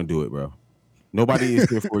not going to do it, bro. Nobody is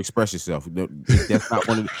here for express yourself. No, that's not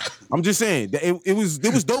one of. I'm just saying that it was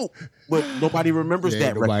dope, but nobody remembers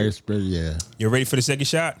that nobody record. express. Yeah, You ready for the second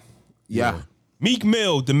shot? Yeah. Meek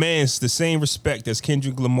Mill demands the same respect as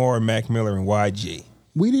Kendrick Lamar, Mac Miller, and YG.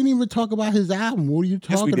 we didn't even talk about his album. What are you Yes,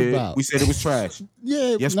 we talking did. about? We said it was trash.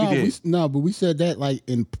 Yeah, Yes, no, we did. but we said that like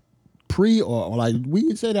in pre or like we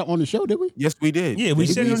didn't say that on the show, did we? Yes, we did. Yeah, we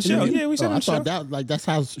said it on the show. Did we? Yeah, we said it Oh, on I the show. thought that like that's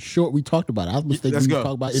how short we talked about it. I was mistaken. Let's We go.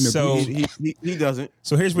 talked about in the So- He doesn't.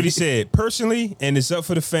 So here's what he said. Personally, and it's up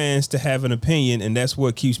for the fans to have an opinion, and that's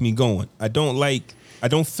what keeps me going. I don't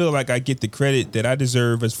feel like I get the credit that I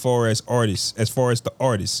deserve as far as the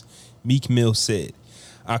artist, Meek Mill said.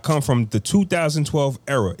 I come from the 2012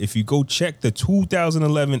 era. If you go check the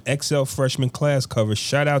 2011 XL freshman class cover,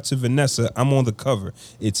 shout out to Vanessa. I'm on the cover.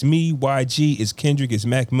 It's me, YG, it's Kendrick, it's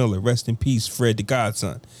Mac Miller. Rest in peace, Fred the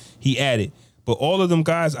Godson. He added, but all of them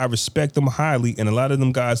guys, I respect them highly, and a lot of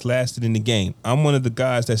them guys lasted in the game. I'm one of the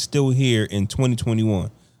guys that's still here in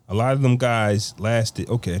 2021. A lot of them guys lasted.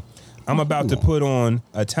 Okay. I'm about to put on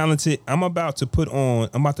to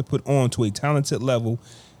a talented level,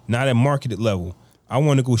 not a marketed level. I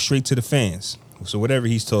want to go straight to the fans. So whatever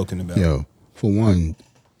he's talking about. Yo, for one,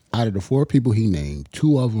 out of the 4 people he named,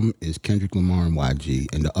 2 of them is Kendrick Lamar and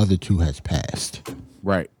YG, and the other 2 has passed.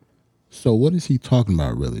 Right. So what is he talking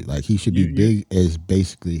about really? Like he should be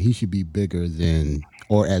he should be bigger than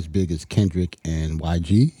or as big as Kendrick and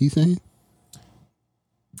YG, he's saying?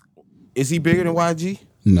 Is he bigger than YG?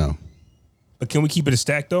 No. But can we keep it a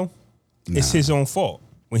stack though? It's his own fault.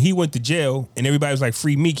 When he went to jail and everybody was like,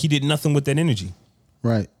 free Meek, he did nothing with that energy.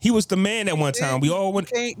 Right. He was the man at one time. We all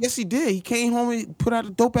went. Yes, he did. He came home and put out a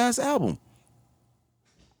dope ass album.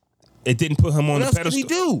 It didn't put him on What the else could pedestal. he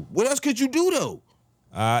do? What else could you do though?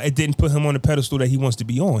 It didn't put him on the pedestal that he wants to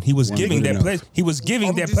be on. He was Wasn't giving good that enough. place. He was giving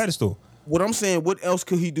I'm that just- pedestal. What I'm saying, what else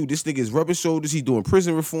could he do? This nigga is rubbing shoulders. He doing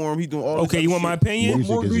prison reform. He doing all. This Okay, other you want shit. my opinion? What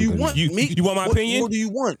Music more do isn't you good want? enough. Meek? You want my opinion? What more do you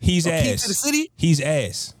want? He's A key ass. to the city. He's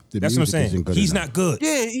ass. The That's what I'm music saying. isn't good He's enough. not good.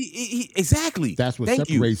 Yeah, he exactly. That's what Thank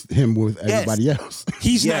you. separates him with everybody else.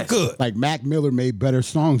 He's Yes. not good. Like Mac Miller made better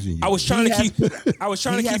songs than you. I was trying He to has- keep. I was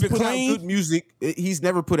trying He to has keep it put out good clean. music. He's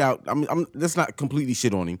never put out. Let's not completely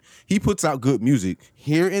shit on him. He puts out good music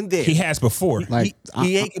here and there. He has before. Like,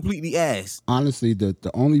 he ain't completely ass. honestly, the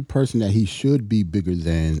only person that he should be bigger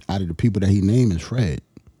than out of the people that he named is Fred.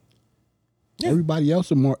 Everybody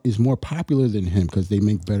else is more popular than him because they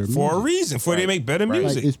make better music. For a reason. For they make better Like,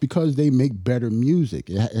 music. it's because they make better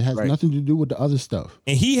music. It has Right. nothing to do with the other stuff.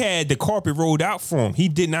 And he had the carpet rolled out for him. He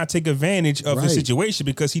did not take advantage of the Right. situation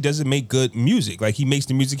because he doesn't make good music. Like he makes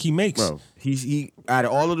the music he makes. Bro, he out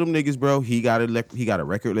of all of them niggas, bro, he got a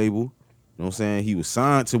record label. You know what I'm saying? He was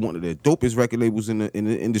signed to one of the dopest record labels in the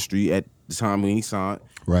industry at the time when he signed.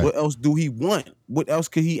 Right. What else do he want? What else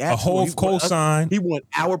could he ask for? Hov He want us- cosign. He want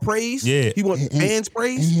our praise. Yeah. He want fans' And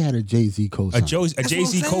praise. he had a Jay-Z cosign. A what Jay-Z I'm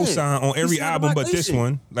saying. cosign on every He signed album Roc but this Nation.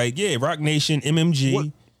 one. Like, yeah, Rock Nation,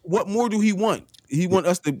 MMG. What more do he want? He want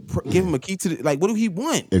us to give him a key to the what do he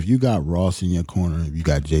want? If you got Ross in your corner, if you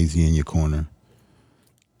got Jay-Z in your corner,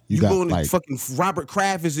 you got going like to fucking Robert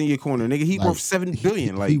Kraft is in your corner, nigga. He like, worth $7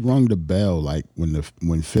 billion. he rung the bell like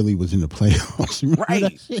when Philly was in the playoffs. Remember Right.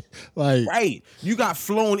 that shit? Like right. You got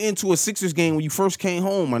flown into a Sixers game when you first came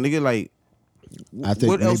home, my nigga. Like, I think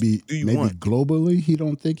what else maybe do you want? globally he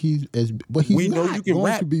don't think he's as but he's We know not you can going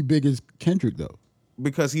rap. to be big as Kendrick though.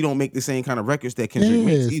 Because he don't make the same kind of records that Kendrick Yeah,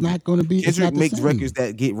 makes. it's either. not gonna be- it's Kendrick not the makes same. records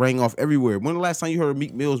that get rang off everywhere. When the last time you heard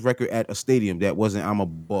Meek Mill's record at a stadium that wasn't "I'm a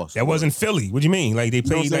Boss"? That wasn't Philly. What do you mean? Like they know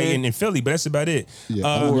what I'm played like saying? in Philly, but that's about it. Yeah,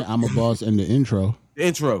 other than I'm a boss in the intro. the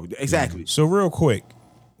intro. Exactly. So real quick,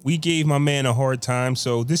 we gave my man a hard time.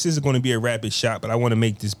 So this isn't going to be a rapid shot, but I want to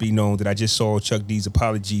make this be known that I just saw Chuck D's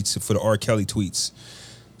apology for the R. Kelly tweets.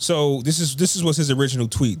 So this was his original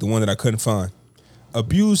tweet, the one that I couldn't find.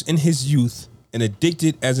 Abused in his youth and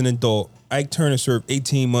addicted as an adult, Ike Turner served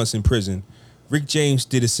 18 months in prison. Rick James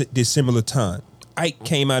did similar time. Ike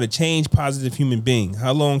came out a changed, positive human being.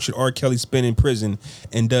 How long should R. Kelly spend in prison?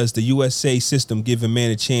 And does the USA system give a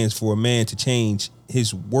man a chance for a man to change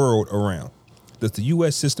his world around? does the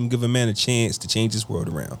U.S. system give a man a chance to change his world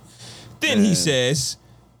around? Then he says,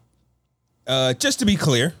 just to be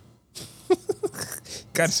clear,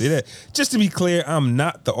 gotta say that. Just to be clear, I'm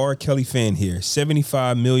not the R. Kelly fan here.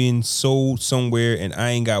 75 million sold somewhere, and I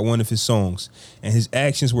ain't got one of his songs. And his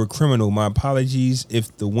actions were criminal. My apologies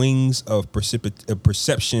if the wings of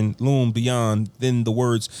perception loom beyond than the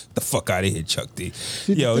words, the fuck out of here, Chuck D.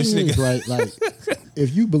 See, Yo, the this thing nigga. is, right, like,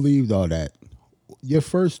 if you believed all that, your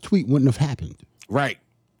first tweet wouldn't have happened. Right.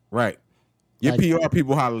 Your Like- PR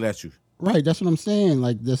people hollered at you. Right, that's what I'm saying.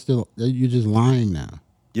 Like, you're just lying now.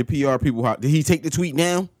 Your PR people did he take the tweet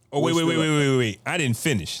down? Oh, wait. I didn't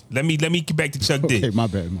finish. Let me get back to Chuck D. Okay, my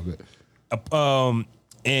bad.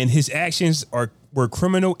 And his actions were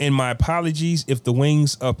criminal, and my apologies if the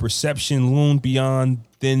wings of perception loomed beyond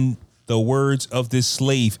than the words of this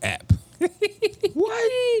slave app.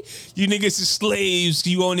 What? You niggas is slaves.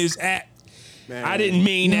 You on this app. Man. I didn't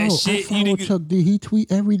mean that shit. I follow Chuck D. He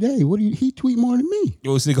tweet every day. He tweet more than me.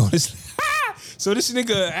 Yo, this nigga on this. So this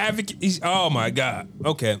nigga advocate. Oh my god.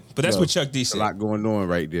 Okay, but that's what Chuck D said. A lot going on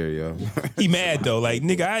right there, yo. He mad though. Like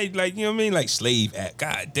nigga, I like you know what I mean. Like slave act.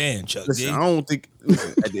 God damn, Chuck D. I don't think.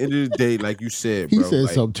 At the end of the day, like you said, He bro, said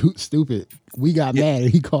like, something too stupid. We got mad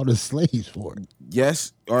and he called us slaves for it.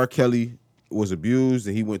 Yes, R. Kelly was abused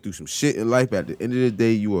and he went through some shit in life. But at the end of the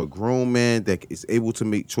day, you are a grown man that is able to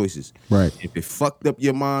make choices. Right. If it fucked up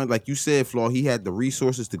your mind, like you said, Flaw, he had the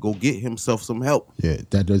resources to go get himself some help. Yeah,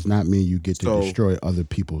 that does not mean you get to destroy other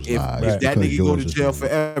people's lives. If that because nigga go to yours is jail ruined.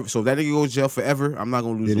 forever, so if that nigga go to jail forever, I'm not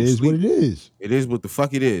gonna lose It no is sleep. what it is. It is what the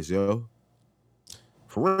fuck it is, yo.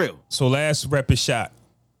 For real. So last rapid shot.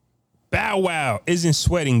 Bow Wow isn't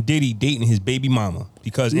sweating Diddy dating his baby mama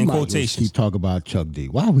because We in might as well quotations. keep talking about Chuck D.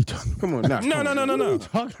 Why are we talking? Come on, now. No.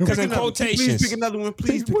 talking Because in about? quotations. Please pick another one.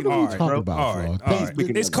 Please pick What another are we one, talking bro. about, All Flaw? right, Please all right. pick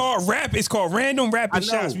It's another called rap. It's called random rapid I know.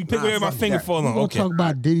 shots. We pick Nah, whatever my fuck finger that. fall We on. gonna Okay. talk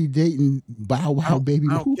about Diddy dating Bow Wow baby.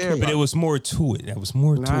 I don't Who care cares? But it was more to it. That was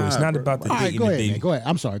more to it. It's Nah, not bro. about the All right, dating go the ahead, baby. man. Go ahead.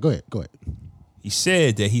 I'm sorry. Go ahead. He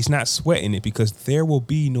said that he's not sweating it because there will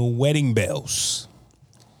be no wedding bells.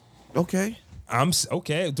 Okay.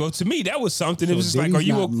 Okay. Well, to me, that was something. It was just like, Diddy's are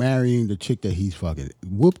you not marrying the chick that he's fucking?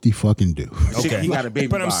 Whoop de fucking do. Shit, he got a baby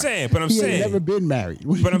But I'm by. saying, He ain't never been married.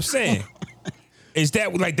 But I'm saying, is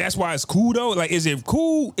that like that's why it's cool though? Like, is it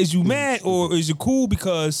cool? Is you mad or is it cool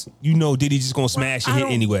because you know Diddy just gonna smash and hit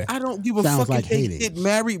anyway? I don't give a Sounds fuck like if they hating. get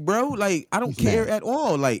married, bro. Like I don't He's care mad. at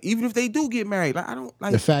all. Like even if they do get married, like I don't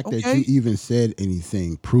like The fact that okay? you even said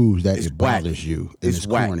anything proves that It's it whack. bothers you. And it's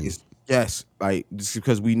whack. corny. Yes, like just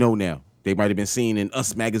because we know now. They might have been seen in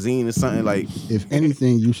Us magazine or something like. If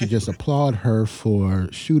anything, you should just applaud her for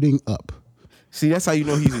shooting up. See, that's how you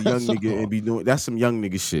know he's a young That's nigga all. and be doing. That's some young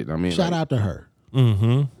nigga shit. I mean, Shout like, out to her.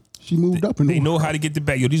 Mm-hmm. She moved up in the They know world. how to get the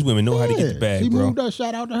bag. Yo, these women know how to get the Yeah, bag, she bro. moved up.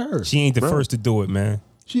 Shout out to her. She ain't the first to do it, man.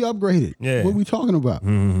 She upgraded. Yeah. What we talking about?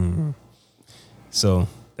 So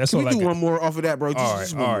that's Can all we I do got. one more off of that, bro?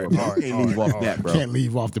 Just one more, bro. Can't leave off that, bro. Can't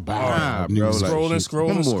leave off the Bow Wow. Nah, bro, news. like-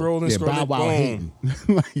 Scrolling. One more. Yeah, Bow Boom. Wow hating.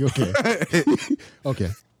 Like, okay. Okay.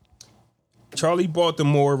 Charlie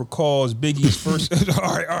Baltimore recalls Biggie's first.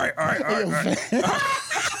 All right.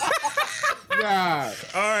 God,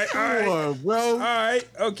 All right. come on, bro. All right.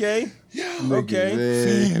 Okay. Okay.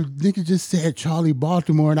 Man. Damn, nigga just said Charlie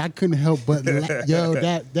Baltimore, and I couldn't help but yo,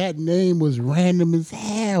 that name was random as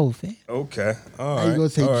hell, fam. Okay. All How right. you gonna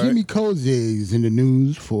say all right. Jimmy Coze's in the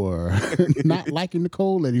news for not liking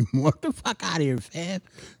Nicole anymore? Get the fuck out of here, fam.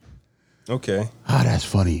 Okay. Ah, that's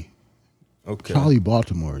funny. Okay. Charlie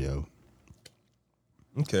Baltimore, yo.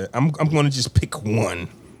 Okay. I'm gonna just pick one.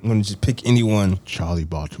 I'm gonna just pick anyone. Charlie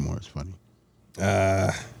Baltimore is funny.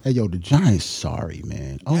 Hey, yo, the Giants sorry,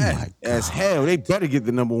 man. Oh, my God. As hell, they better get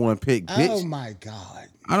the number one pick, bitch. Oh, my God.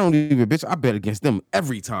 I don't even, bitch. I bet against them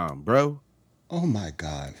every time, bro. Oh, my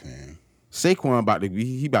God, fam. Saquon about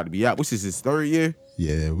to be out. Which is his third year?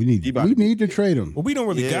 Yeah, we need about to be- to trade him. Well, we don't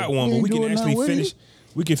really Yeah. got one, We but ain't we can doing actually nothing with finish. it.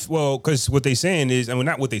 We can because what they saying is, I mean,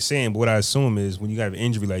 not what they saying, but what I assume is when you got an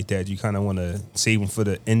injury like that, you kind of want to save him for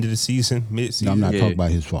the end of the season, mid-season. No, I'm not Yeah. talking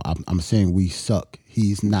about his fault. I'm saying we suck.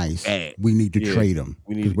 He's nice. Bad. We need to Yeah. trade him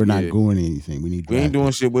We need- because we're not yeah. going anything. We need. We ain't draft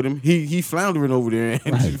doing shit with him. He floundering over there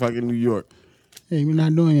in Right. fucking New York. Hey, we're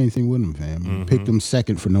not doing anything with him, fam. We picked him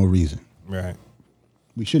second for no reason. Right.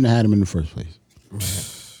 We shouldn't have had him in the first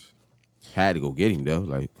place. Had to go get him though.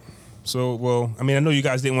 Like So, well, I mean, I know you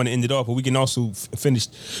guys didn't want to end it off, but we can also finish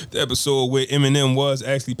the episode where Eminem was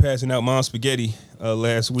actually passing out Mom Spaghetti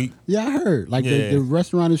last week. Yeah, I heard. Like Yeah. the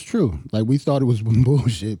restaurant is true. Like we thought it was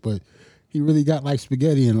bullshit, but he really got like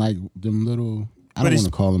spaghetti and like them little. I don't it's-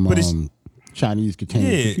 want to call them but it's- Chinese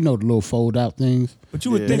containers. Yeah. You know the little fold out things. But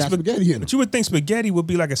you would Yeah. think They got spaghetti in them. But you would think spaghetti would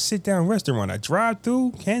be like a sit down restaurant. A drive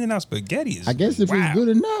through handing out spaghetti is. I guess if wow. it's good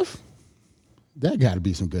enough, that got to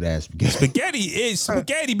be some good ass spaghetti.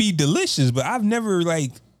 Spaghetti be delicious, but I've never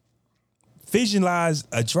like visualized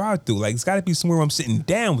a drive through. Like it's got to be somewhere where I'm sitting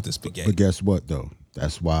down with the spaghetti. But guess what though?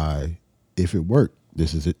 That's why if it worked,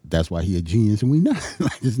 this is it. That's why he a genius and we not.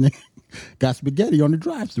 Like this nigga got spaghetti on the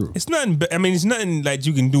drive through. It's nothing. I mean, it's nothing like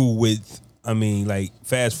you can do with. I mean, like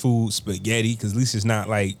fast food spaghetti, because at least it's not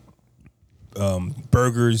like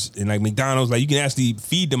burgers and like McDonald's. Like you can actually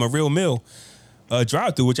feed them a real meal.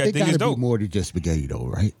 Drive through, which I It think is gotta be dope. more than just spaghetti though,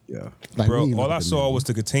 right? Yeah. Like, Bro, we ain't all looking I at saw the- was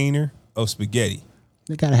the container of spaghetti.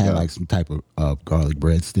 They gotta have like some type of garlic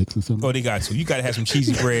breadsticks or something. Oh, they got to. You got to have some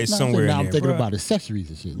cheesy bread No, I'm saying somewhere now in I'm there. thinking bro. about accessories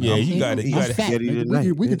and shit. Yeah, you got it. You I'm got it. fat, Spaghetti nigga.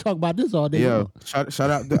 tonight. We can talk about this all day. Yeah. long. Shout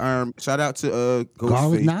out to Shout out to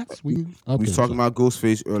Garlic Ghostface. knots. We was talking about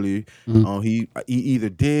Ghostface earlier. He either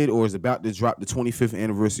did or is about to drop the 25th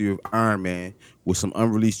anniversary of Iron Man with some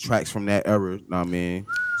unreleased tracks from that era. Know what I mean?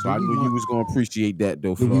 So I knew you was gonna appreciate that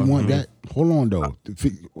though. Do we Flaw. want that? Hold on though.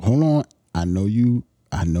 Hold on. I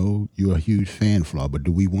know you're a huge fan, Flaw, but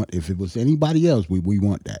do we want? If it was anybody else, we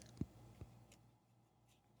want that.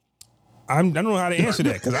 I don't know how to answer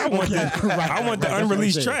that because I want the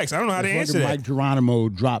unreleased tracks. I don't know how to It's answer like that. Mike Geronimo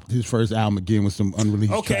dropped his first album again with some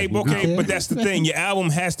unreleased. Okay, tracks. Would we care? but that's the thing. Your album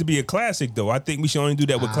has to be a classic, though. I think we should only do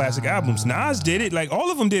that with classic albums. Nas did it. Like all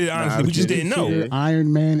of them did it. Honestly, we just did it. didn't know. Yeah.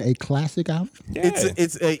 Iron Man a classic album. Yeah.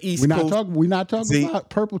 It's a East We're not Coast. talking. We're not talking See- about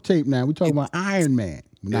Purple Tape now. We're talking about Iron Man.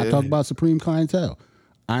 We're not Yeah. talking about Supreme Clientele.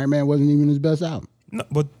 Iron Man wasn't even his best album. No,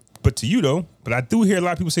 but to you though. But I do hear a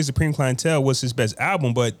lot of people say Supreme Clientele was his best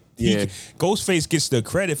album. But Yeah. Ghostface gets the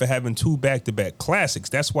credit for having 2 back-to-back classics.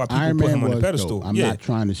 That's why people Iron put Man him on was the pedestal. dope. I'm yeah. not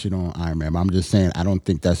trying to shit on Iron Man, but I'm just saying I don't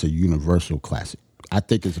think that's a universal classic. I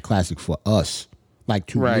think it's a classic for us. Like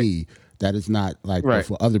to Right. me, that is not like. But Right.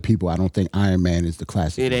 for other people, I don't think Iron Man is the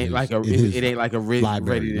classic. It in ain't his- like a. in his It ain't like a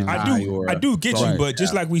library, ready to no. die. or I do get you, Right. but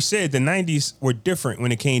just like we said, the '90s were different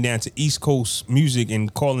when it came down to East Coast music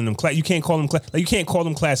and calling them. You can't call them like you can't call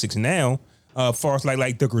them classics now. Far as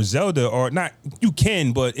like the Griselda or not, you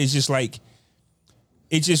can, but it's just like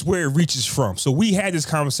it's just where it reaches from. So we had this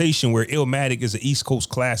conversation where Illmatic is an East Coast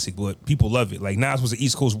classic, but people love it. Like Nas was an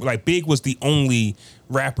East Coast, like Big was the only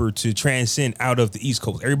rapper to transcend out of the East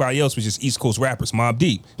Coast. Everybody else was just East Coast rappers. Mobb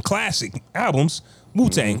Deep, classic albums.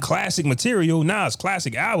 Wu-Tang, classic material. Nas,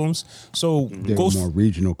 classic albums. So They're Ghost, more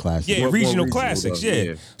regional classics. yeah, More regional regional, classics. though. Yeah.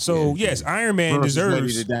 Yeah. So yes, Iron Man Verse is ready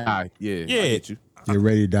deserves. to die. Yeah. I Yeah. get you. Yeah,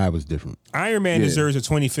 Ready to Die was different. Iron Man Yeah. deserves a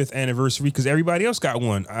 25th anniversary because everybody else got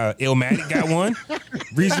one. Illmatic got one.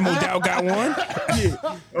 Reasonable Doubt got one.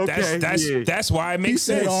 Okay. That's why it makes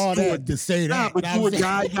Said sense. all that to say Nah, that. but I'm you and saying-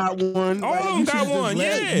 guy got one. All of them You got should've just one.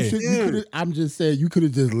 led- Yeah. you should- you could've- I'm just saying you could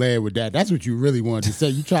have just led with that. That's what you really wanted to say.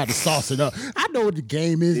 You tried to sauce it up. I know what the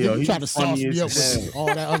game is. Yeah, You he's tried to sauce funny me up as with hell. all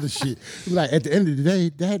that other shit. Like at the end of the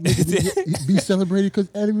day, that nigga be celebrated because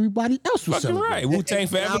everybody else was Fucking right. celebrating. Wu-Tang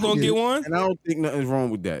Forever gonna get one. And I don't think nothing's wrong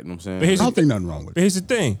with that. You know what I'm saying? But here's I the don't think nothing wrong with But it. here's the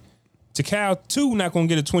thing. Tikal 2 not gonna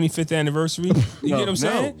get a 25th anniversary. You get what I'm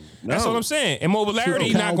saying? That's no. what I'm saying. And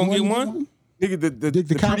Mobilarity So, not Kyle gonna get One one. Nigga, the Did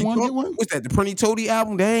the Kyle Pretty one To- get one? What's that? The Pretty Toady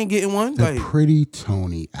album? They ain't getting one. The Like, Pretty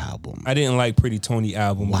Tony album. I didn't like Pretty Tony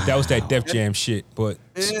album. That was that Wow. Def Jam shit. But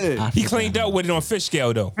yeah. he cleaned up with it on Fish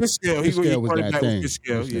Scale though. Fish scale. Fish He Scale was brought it that back with thing. Fish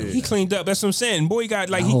scale. Fish Scale. Yeah. He cleaned up. That's what I'm saying. Boy got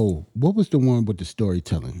like Oh, what was the one with the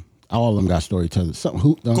storytelling? All of them got storytelling. Something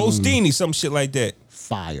who Ghostini, some shit like that.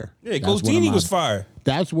 fire. Yeah, That's one of Ghostini my- was fire.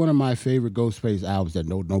 That's one of my favorite Ghostface albums that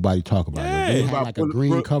nobody talk about. Yeah. They What had about like a green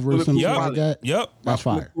Bullet- cover or Bullet- something Yup. like that. Yep. That's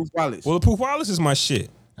fire. Bulletproof Wallace. Bulletproof Wallace is my shit.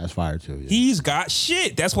 That's fire too. Yeah. He's got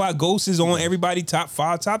shit. That's why Ghost is on everybody top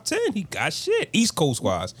 5, top 10. He got shit. East Coast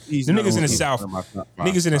wise. He's The not niggas in on the top South. of my top 5,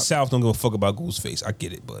 Niggas in the top. South don't give a fuck about Ghostface. I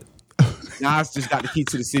get it, but Nas just got the key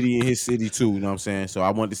to the city in his city too. You know what I'm saying? So I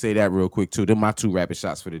wanted to say that real quick too. They're my 2 rapid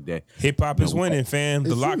shots for the day. hip hop is winning, fam. The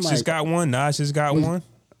seemed Locks just like- got one. Nas just got one.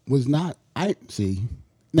 was not. I see.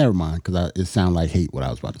 Never mind, because it sounded like hate what I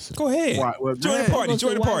was about to say. Go ahead. Why- well, Join the man, party.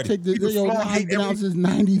 Join the party. Take the, People yo, flaw why hate been out every- since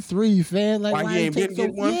 '93, fam? Like Why why he it ain't take been so?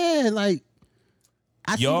 getting one? Yeah, like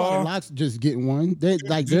I see Y'all- why Locks just getting one. They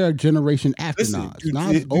like they're a generation after Listen, Nas. dude,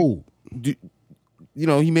 Nas is old. You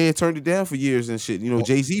know, he may have turned it down for years and shit. You know,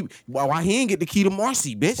 Jay-Z, why he ain't get the key to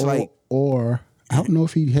Marcy, bitch? Like, Or I don't know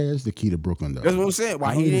if he has the key to Brooklyn though. that's what I'm saying.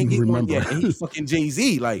 Why I don't he didn't even get one remember. yet? And he's fucking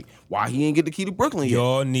Jay-Z. Like, why he ain't get the key to Brooklyn yet?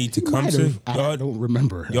 Y'all need to He come might to have. I y'all, don't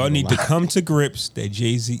remember. y'all need to come to grips that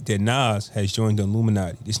that Nas has joined the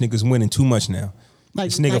Illuminati. This nigga's winning too much now. Like-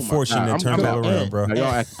 This nigga like- fortune Nah, that I'm- turned I'm- all around, bro. Nah, y'all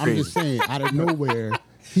acting I'm crazy. just saying, out of nowhere,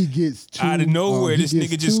 He gets two Out of nowhere, he this gets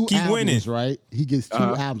nigga just two keep albums, winning. right? He gets two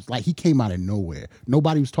albums. Like he came out of nowhere.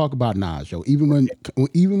 Nobody was talking about Nas, yo. Even when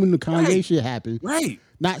the Kanye Right. shit happened. Right.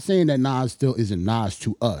 Not saying that Nas still isn't Nas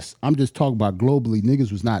to us. I'm just talking about globally.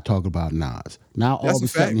 Niggas was not talking about Nas. Now all That's of a a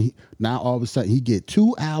sudden, fact. he get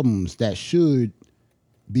two albums that should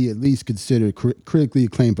be at least considered critically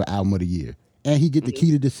acclaimed for album of the year, and he get the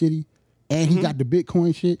Key to the City, and he got the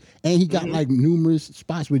Bitcoin shit, and he got like numerous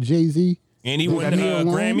spots with Jay-Z. And he won the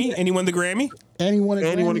Grammy. And he won the Grammy. And he won a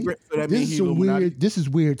Grammy. So that This means is he some Illuminati. weird. This is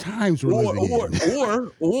weird times we're living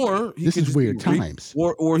in. Or he This could is just weird be times.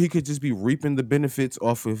 Or he could just be reaping the benefits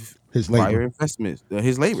off of His labor. prior investments,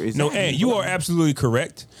 his labor. No, Exactly. and you are absolutely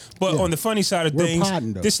correct. But on the funny side of We're things,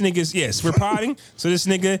 podding, though. this nigga's we're podding. So this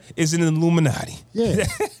nigga is an Illuminati. Yeah,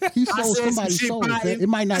 he sold said some somebody's shit soul. about man. him. It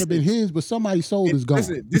might not have been his, but somebody's soul is gone.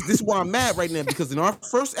 Listen, this is why I'm mad right now because in our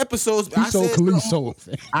first episodes, He sold Khalid's soul.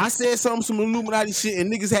 I said some Illuminati shit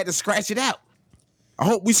and niggas had to scratch it out. I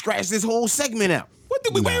hope we scratch this whole segment out. What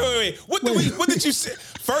did we wait? What did you say?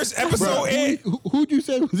 First episode Ed? Who'd you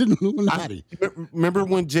say was in the Illuminati? Remember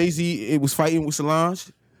when Jay-Z was fighting with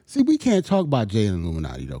Solange? See, we can't talk about Jay and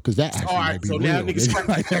Illuminati though, because that actually All right, might be so real. now niggas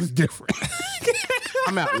Like, that's different.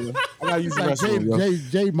 I'm out. Man. I gotta use the Like, restroom. yo.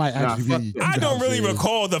 Jay might actually fuck be. that. I don't really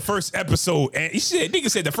recall the first episode. And nigga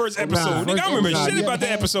said the first episode. Nigga, I don't remember shit about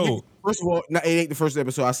the episode. First of all, it ain't the first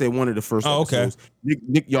episode. I said one of the first Oh, okay. episodes.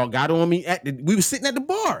 Nick, y'all got on me we were sitting at the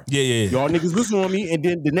bar. Yeah. Y'all niggas listen on me, and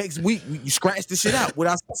then the next week you scratched the shit out. What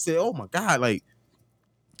I said, oh my god, like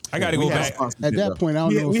I got to we go had a back. sponsor At then, that bro. point, I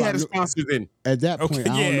don't know we if had I a knew- sponsor then. At that point, Okay, I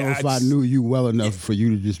don't yeah, know if I I just- knew you well enough for you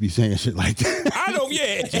to just be saying shit like that. I don't. Yeah,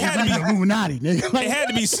 it had to Like be. Illuminati, nigga. Like, It had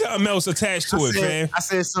to be something else attached to it, man. I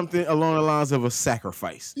said something along the lines of a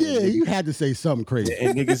sacrifice. yeah, you had to say something crazy.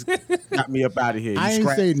 And niggas got me up out of here. You I ain't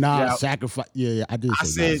scratched say it nah, out. sacrifice. Yeah, I did I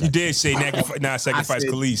say said- You did say sacrifice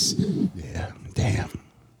said- Khalees. Yeah, damn.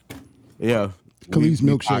 Yeah. Khalees We-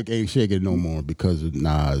 milkshake ain't shaking no more because of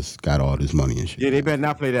Nas got all this money and shit. Yeah, they better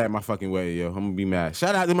not play that in my fucking way, yo. I'm gonna be mad.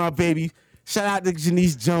 Shout out to my baby. Shout out to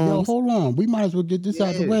Janice Yo, Jones. hold on. We might as well get this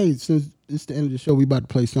out the Yeah. way since it's the end of the show. We about to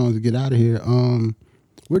play songs and get out of here.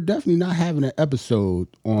 We're definitely not having an episode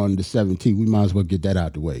on the 17th. We might as well get that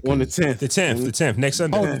out the way. On the 'cause- 10th. The 10th, next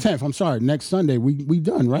Sunday. Oh, the 10th. I'm sorry. Next Sunday. We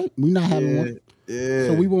done, right? We not having one. Yeah.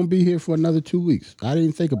 So we won't be here for another 2 weeks. I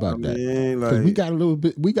didn't think about that. mean, Because we like-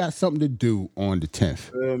 got we got something to do on the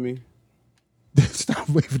 10th. Feel me? Stop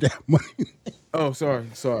waiting for that money. Oh, sorry.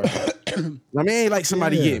 I mean, it ain't like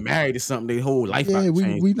somebody Yeah. getting married or something. Their whole life. Yeah, about to we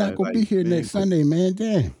change. not gonna Like, be here man, next Sunday, man.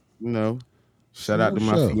 Damn. You know. Shout out to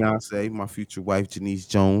my sure. fiance, my future wife, Janice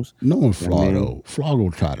Jones. Knowing Yeah, man. Flog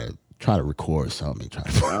will try to record something. Try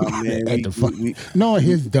to Oh, man, at we- the phone. we- Knowing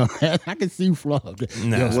his dumb ass, I can see Flog.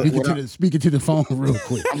 Nah. Yo, What speaking to the phone real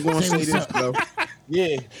quick. I'm gonna say what's this, up. bro.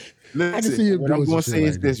 Yeah. Listen, see him what I'm doing gonna some say shit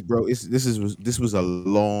is like this, bro. This was a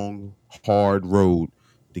long, hard road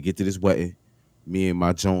to get to this wedding. Me and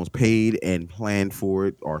my Jones paid and planned for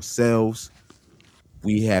it ourselves.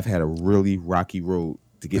 We have had a really rocky road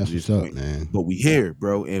to get That's to this what's up, point. man. But we here,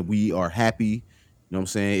 bro, and we are happy. You know what I'm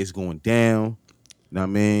saying? It's going down. You know what I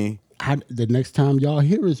mean? The next time y'all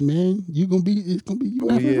hear us, man, you gonna be you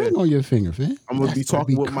gonna have yeah. a ring on your finger, man. I'm gonna be That's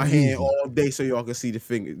talking with my crazy. hand all day so y'all can see the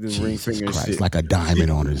ring Jesus finger and Christ, shit. like a diamond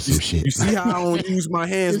on it or some shit. You see how I don't use my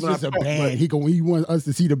hands It's when I just a talk? band. He want us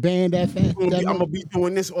to see the band that fast. I'm gonna be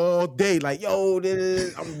doing this all day, like yo.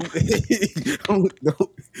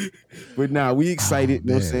 But nah, we excited. You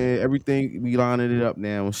know what I'm man. saying? Everything we lining it up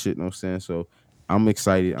now and shit. You know what I'm saying? So I'm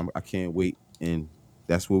excited. I can't wait, and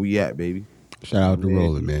that's where we at, baby. Shout out to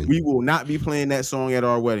Roland, man. We will not be playing that song at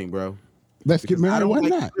our wedding, bro. Let's get Because I married. don't Why like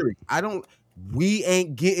not? the lyrics. I don't. We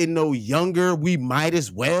ain't getting no younger. We might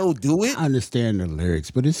as well do it. I understand the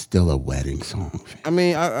lyrics, but it's still a wedding song. I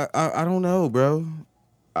mean, I don't know, bro.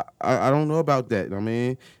 I don't know about that. I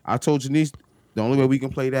mean, I told Janice the only way we can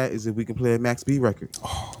play that is if we can play a Max B record.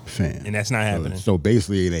 Fam. And that's not happening. So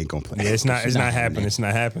basically, it ain't gonna play. Yeah, it's not happening. happening. It's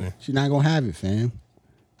not happening. She's not gonna have it, fam.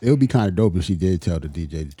 It would be kind of dope if she did tell the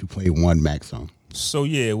DJ to play one Max song. So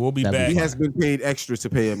yeah, we'll be That'd be back. He has been paid extra to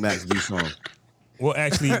pay a Max B song. We'll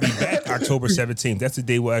actually be back October 17th. That's the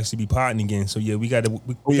day we'll actually be potting again. So yeah, we gotta.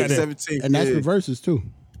 We Oh yeah, gotta 17. And that's yeah. the verses too.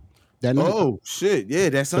 That night. Oh shit, yeah,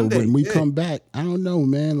 that's so Sunday. when we yeah. come back, I don't know,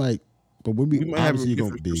 man. Like, but we we might have a obviously gonna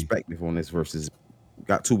different be. perspective on this versus.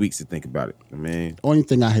 Got 2 weeks to think about it, man. Only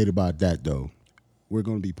thing I hate about that though, we're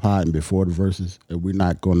gonna be potting before the verses, and we're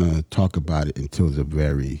not gonna talk about it until the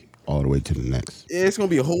very all the way to the next. Yeah, it's gonna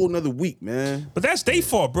be a whole nother week, man. But that's their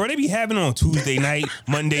fault, bro. They be having it on Tuesday night,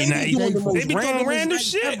 Monday night. doing the most They be doing randomest random night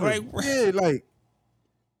shit. ever. Like, Yeah, like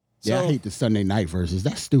Yeah, So- I hate the Sunday night verses.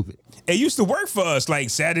 That's stupid. It used to work for us, like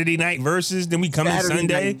Saturday night versus, then we come in Saturday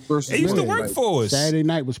Sunday. night versus It used to Monday, work like, for us. Saturday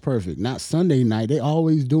night was perfect. Not Sunday night. They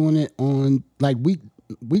always doing it on like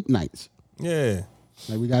weeknights. Yeah.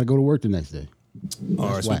 Like we got to go to work the next day. All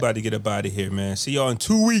right, so we whack. about to get up out of here, man. See y'all in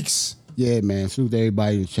 2 weeks. Yeah, man. Salute to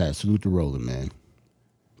everybody in the chat. Salute to Roland, man.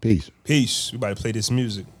 Peace. Peace. We about to play this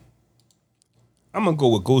music. I'm gonna go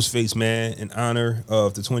with Ghostface, man, in honor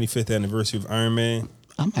of the 25th anniversary of Iron Man.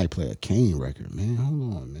 I might play a Kane record, man.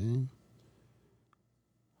 Hold on, man.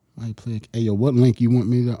 Might play. Hey, yo, what link you want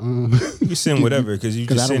me to You can send whatever because you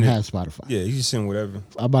Because just I don't send have it. Spotify. Yeah, you just send whatever.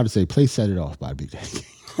 I'm about to say, play "Set It Off" by Big Daddy.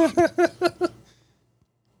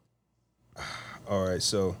 All right,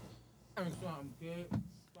 so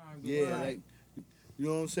Yeah, like, you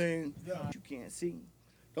know what I'm saying? You can't see.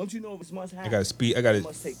 Don't you know if it's must happen? I gotta speed. I gotta It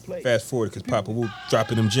must take place. fast forward because Papa Wu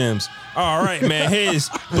dropping them gems. All right, man. Here's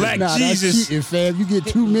Black Nah, Jesus. that's cheating, fam. You get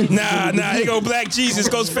 2 minutes. Nah. Here go Black Jesus.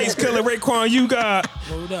 Ghostface Killer. Raekwon, you got.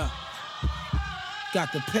 Hold up.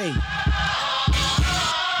 Got to pay.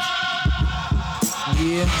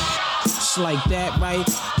 Yeah. Just like that, right?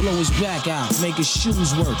 Blow his back out, make his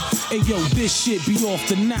shoes work. Hey yo, this shit be off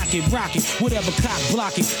the knock it, rock it. Whatever cock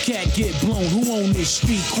block it, cat get blown. Who own this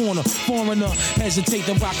street corner? Foreigner, hesitate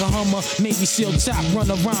to rock a Hummer. Navy SEAL top, run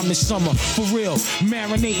around this summer. For real,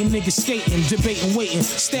 marinating niggas skating, debating, waiting.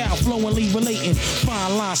 Style flowingly relating.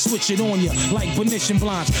 Fine line, switch it on ya like Venetian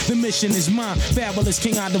blinds. The mission is mine. Fabulous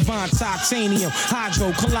king I divine titanium.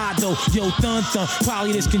 Hydro, collido, yo, thun.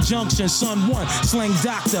 Probably this conjunction, son one. Slang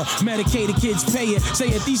doctor, medicated kids pay it. Say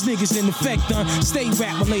it, these niggas in effect done. Stay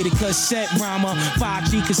rap related, cassette rhymer.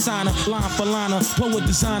 5G Kasana, line for liner. Poet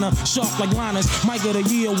designer, sharp like liners. Mike of the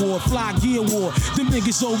Year Award, Fly Gear Award. Them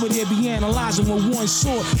niggas over there be analyzing with one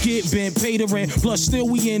sword. Get bent, pay the rent. Plus still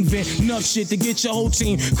we invent enough shit to get your whole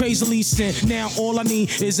team crazily sent. Now all I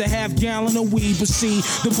need is a half gallon of weed. But see,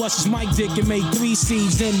 the bus is Mike Dick and make 3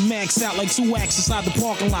 seeds. Then max out like 2 acts inside the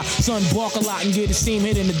parking lot. Son bark a lot and get his team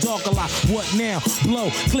hit in the dark a lot. What now?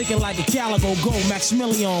 Blow, clicking like a calico. Go,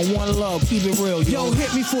 Maximilian, one love, keep it real. Yo,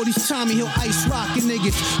 hit me for these Tommy Hill ice rockin'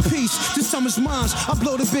 niggas. Peace, this summer's mines. I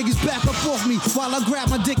blow the biggest back up off me while I grab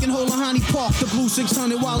my dick and hold a honey park. The blue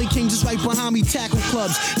 600 Wally King just right behind me. Tackle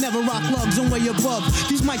clubs, never rock lugs, I'm way above.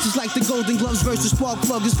 These mics is like the Golden Gloves versus Spark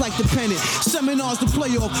Plug. It's like the pennant. Seminars to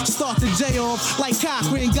play off, start the J off. Like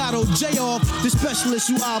Cochran, Gatto, J off. The specialist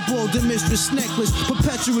who eyeball the mistress necklace.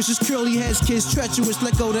 Perpetuous is curly heads, kids treacherous.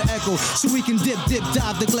 Let go the echo so we can dip,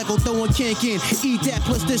 dive the glecko, throwing cank in. Eat that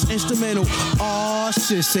plus this instrumental. Aw,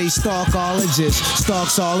 shit, say Starksologist,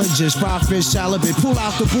 Firefish, Halibut. Pull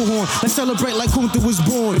out the bullhorn, let's celebrate like Kunta was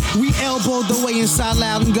born. We elbowed the way inside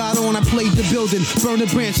loud and got on. I played the building, burn the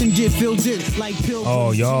branch and get filled in like pilgrims.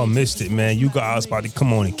 Oh, y'all missed it, man. You guys about to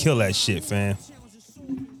come on and kill that shit, fam.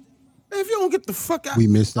 If you don't get the fuck out, We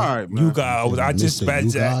missed that. All right, man. You guys, I just Mr. about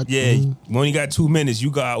You to, God, yeah. mm. We only got 2 minutes.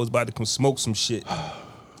 You guys was about to come smoke some shit.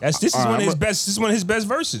 This is All right, one of his I'm best. This is one of his best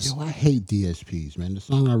verses. Yo, I hate DSPs, man. The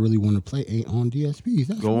song I really want to play ain't on DSPs.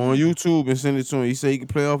 That's Go on YouTube and send it to him. He said he can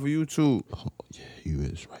play off of YouTube. Oh, yeah, you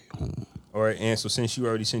is right home. All right, and so since you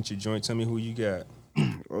already sent your joint, tell me who you got.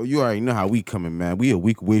 Oh, you already know how we coming, man. We a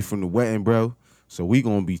week away from the wedding, bro. So we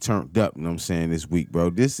gonna be turned up, you know what I'm saying, this week, bro.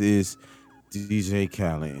 This is DJ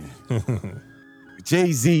Khaled.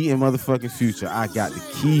 Jay-Z and motherfucking Future. I got the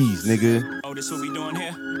keys, nigga. Oh, this what we doing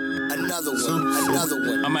here? Another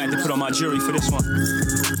one. I might have to put on my jury for this one.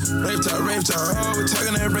 Rave talk, oh, we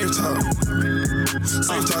talking that rave talk.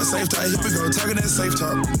 Safe talk, here we go, talking that safe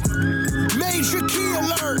talk. Major key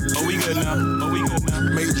alert. Oh, we good now.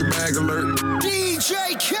 Major bag alert.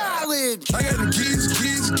 DJ Khaled. I got the keys.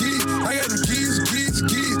 I got the keys.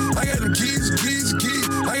 I got the keys.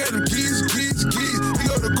 I got the keys. We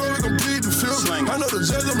go to court, we gon' plead the fifth. Slang. I know the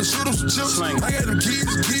judge, I'ma shoot him some chips. Slang. I got the keys.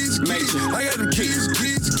 Major. I got the keys.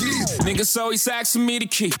 Niggas always asking me the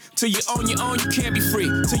key. Till you own your own, you can't be free.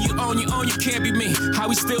 Till you own your own, you can't be me. How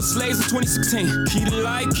we still slaves in 2016. Keep the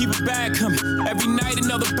light, keep it bag coming. Every night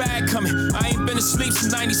another bag coming. I ain't been asleep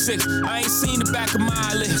since 96. I ain't seen the back of my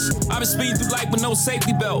eyelids. I've been speeding through life with no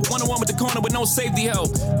safety belt. 101 with the corner with no safety help.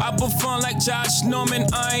 I put fun like Josh Norman.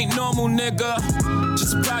 I ain't normal, nigga.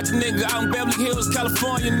 Just a project nigga out in Beverly Hills,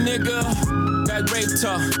 California, nigga. That rape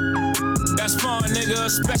talk. That's fun, nigga.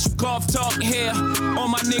 Special golf talk here. All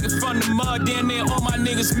my niggas from the mud, damn near all my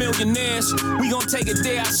niggas millionaires. We gon' take it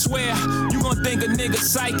there, I swear. You gon' think a nigga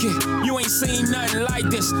psychic. You ain't seen nothing like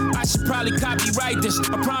this. I should probably copyright this.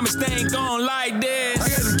 I promise they ain't gon' like this. I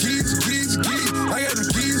got the keys. I got the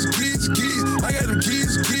keys. I got the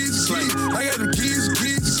keys. I got the keys.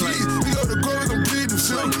 We go to court, we gon' plead the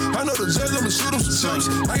fifth. I I know the judge, I'ma shoot him some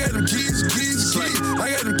chips. I got them keys.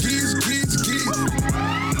 I got them keys.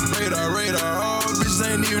 Radar, oh, bitches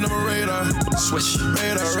ain't even on my radar. Switch.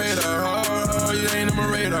 Radar, oh, you ain't on my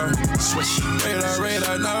radar. Switch.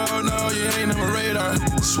 Radar, no, you ain't on my radar.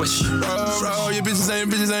 Switch. Oh, your bitches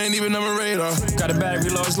ain't even on my radar. Got a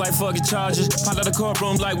battery low, it's like fucking charges. Pop out the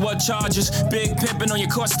courtroom like what charges? Big pimpin' on your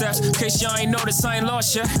court steps. In case y'all ain't noticed, I ain't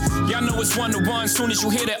lost yet. Y'all know it's 1-to-1 soon as you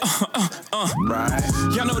hear that. Right.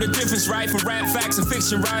 Y'all know the difference, right? From rap, facts, and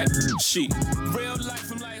fiction, right? Shit. Real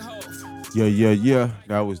life, I'm like Hov. Yeah.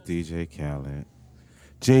 That was DJ Khaled.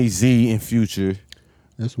 Jay-Z and Future.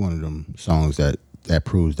 That's one of them songs that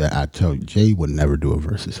proves that I tell you, Jay would never do a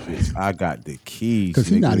versus phase. I got the keys. Because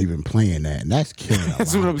he's not even playing that, and that's killing a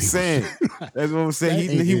That's lot what of I'm people. saying. That's what I'm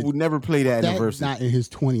saying. He would never play that in a versus. That's not in his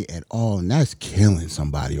 20 at all, and that's killing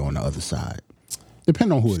somebody on the other side.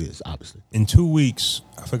 Depending on who it is, obviously. In 2 weeks,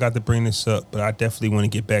 I forgot to bring this up, but I definitely want to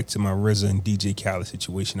get back to my RZA and DJ Khaled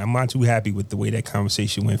situation. I'm not too happy with the way that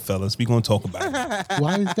conversation went, fellas. We're going to talk about it.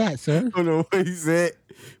 Why is that, sir? I don't know what he said.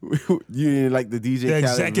 You didn't like the DJ The Khaled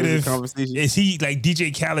executive, conversation? is he like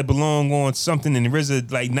DJ Khaled belong on something and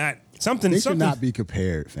RZA like not something? They something. should not be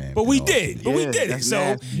compared, fam. But we did. But we Yeah, did it. that's So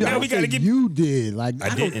nasty. now we got to get. You did. Like,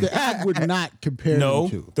 I didn't. I would not compare No,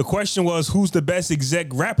 them two. the question was who's the best exec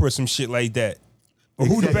rapper or some shit like that. Or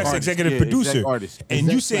who the Exec best artist, executive yeah, producer. exec artist. And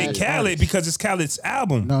you Exec said slash Khaled artist. because it's Khaled's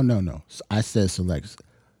album. No. I said select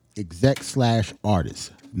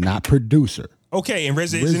exec/artist, not producer. Okay, and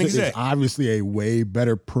RZA is an RZA is exec. obviously a way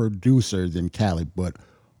better producer than Khaled, but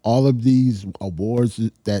all of these awards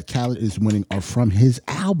that Khaled is winning are from his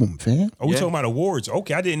album, fam. Are we talking about awards?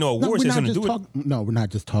 Okay, I didn't know No, awards we're had not something to just do with. No, we're not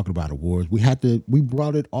just talking about awards. We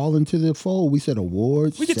brought it all into the fold. We said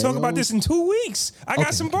awards. We can talk about this in 2 weeks. I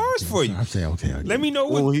got some bars for you. I say okay. Let me know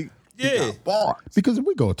what. Well, he got Because if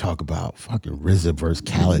we go talk about fucking RZA versus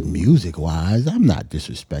Khaled music wise, I'm not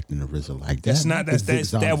disrespecting the RZA like that. That's not We can that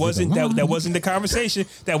zigzag wasn't along. that wasn't the conversation.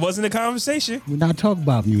 That wasn't the conversation. We're not talking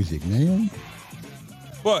about music, man.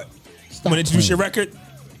 What? Stop Want to introduce your playing. record?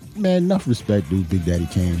 Man, enough respect, dude. Big Daddy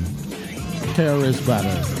Kane. Terrorists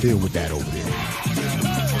gotta deal with that over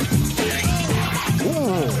there.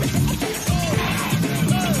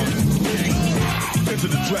 Into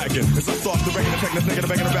the dragon. As I start to reckon, attack the nigga,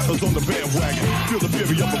 banging the rappers on the bandwagon. Feel the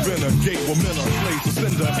fury up a renegade. Well, men are slaves to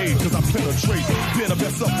send her aid, cause I penetrate. Being a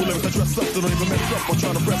best up, will lyrics I dress up, so don't even mess up. I'm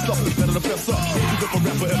trying to press up, it's better to fess up. Cause if a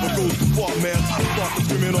rapper ever goes too far, man, I start to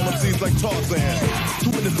screaming on them scenes like Tarzan.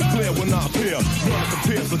 2 minutes to clear when I appear. Run to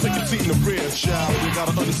compare, so take a seat in the rear, child. You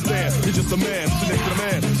gotta understand, you're just a man. Sit next to the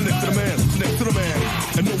man, sit next to the man, sit next to the man.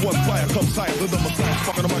 And no one fire comes higher than the Messiah.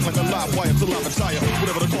 Fucking the mic like a live wire till I retire.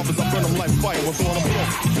 Whatever the coffins, I burn them like fire. What's on them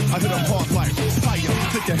broke? I hit them hard like fire.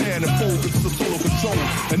 Take your hand and fold, this is a solo control.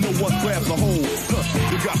 And no one grabs a hold.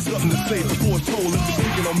 You got something to say before it's told. If you're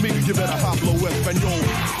speaking on me, you better hablo Espanol.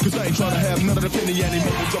 Cause I ain't trying to have none of the penny any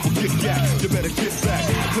mumble double kick yak. You better get back.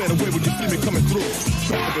 Play the way when you see me coming through.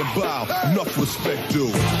 Back up and bow. Enough respect,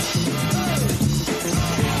 dude.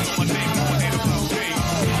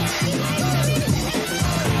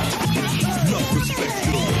 Enough respect,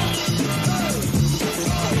 dude.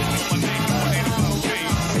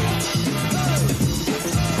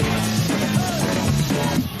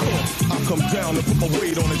 I come down and put my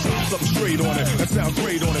weight on it, drop something straight on it, and sound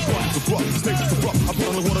great on it. Bodies abrupt, stages abrupt. I put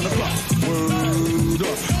on the one in the cup. Word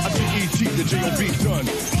up. I G-E-T, the J-O-B done.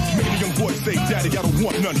 Making the young boy say, Daddy, I don't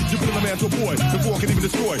want none. You put a man to a boy, before I can even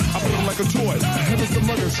destroy. I put him like a toy. Heaven's the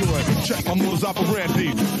murder toy. Check my modus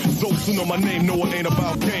operandi. Those who know my name know it ain't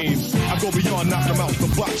about games. I go beyond knocking them out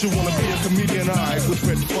the box. You wanna be a comedian, I with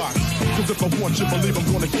Red Fox. Cause if I want you, believe I'm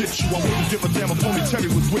gonna get you. I wouldn't give a damn if only Terry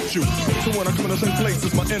was with you. So when I come in the same place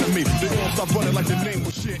as my enemy, they all stop running like their name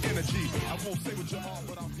was sheer energy. I won't say what you are,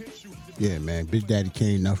 but I'll hit you. Yeah, man. Big Daddy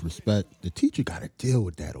Kane, enough respect. The teacher got to deal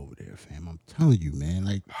with that over there, fam. I'm telling you, man.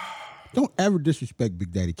 Like, don't ever disrespect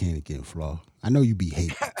Big Daddy Kane again, Flaw. I know you be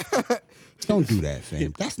hating. Don't do that,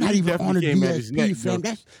 fam. That's not He even on a definitely came at his neck, DSP, fam.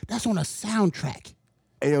 though. That's on a soundtrack.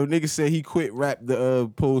 Hey, yo, nigga said he quit rap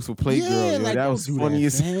the pose for Playgirl. Yeah, Yo, like, that don't was do funny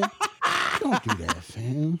as fam. Don't do that,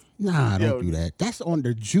 fam. Nah, don't do that. That's on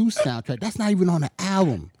the Juice soundtrack. That's not even on the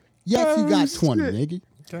album. Yes, he got 20, nigga.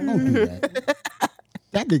 Don't do that.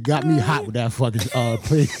 That nigga got me hot with that fucking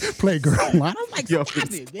Playgirl line. I'm like, Yo,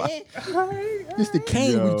 stop it, man. It's the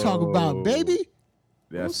Kane we talk about, baby.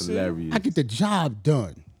 That's hilarious. I get the job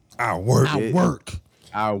done. I work. I work.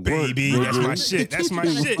 I work, Baby, nigga. that's my shit. The That's teacher my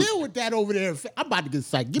gotta shit. Deal with that over there. I'm about to get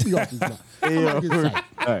psyched. Get me off this line. I'm about to get psyched.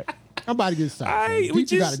 All right. I'm about to get psyched. Aight, fam. we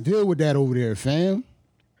Teacher got to just- deal with that over there, fam.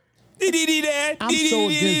 I'm so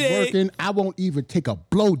against working, I won't even take a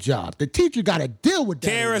blow job. The teacher got to deal with that.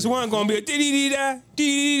 KRS-One gonna be a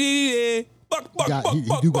He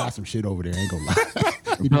do got some shit over there. Ain't gonna lie.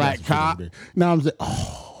 He do got Black some shit Cop. over there. Now I'm saying,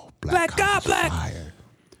 oh, Black Cop, Black. fire.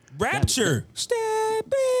 Rapture. Step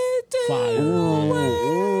into Fire.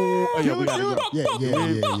 Oh, yeah, we gotta go.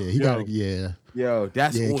 Yeah. He got it. Yo,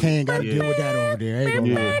 that's Yeah, Kane got to deal with that over there. Ain't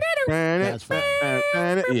gonna lie. That's fire.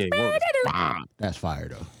 That's fire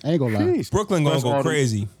though. Ain't gonna lie. Brooklyn gonna go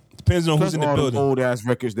crazy. Depends on who's in the building. Old ass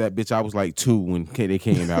records that bitch. I was like 2 when they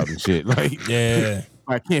came out and shit. Like, Yeah.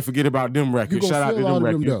 I can't forget about them You records. gonna Shout out to feel all them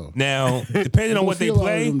of them records. though. Now, depending on what they feel all of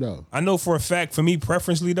play, them, though. I know for a fact, for me,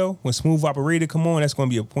 preferentially though, when Smooth Operator come on, that's gonna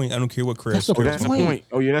be a point. I don't care what Chris. That's a Oh, that's a Point. point.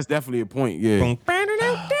 Oh yeah, that's definitely a point. Yeah.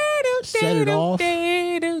 Set it off.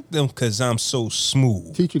 Because I'm so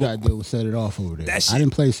smooth. Teacher got to deal with Set It Off over there. That shit- I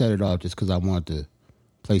didn't play Set It Off just because I wanted to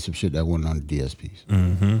play some shit that wasn't on the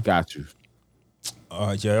DSPs. Got you.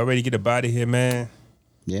 Y'all ready to get up out of here, man?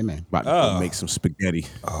 Yeah, man. About to go make some spaghetti.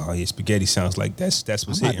 Oh, yeah, spaghetti sounds like that's what's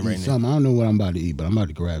I'm about hitting to right eat now. something. I don't know what I'm about to eat, but I'm about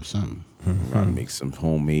to grab something. About to make some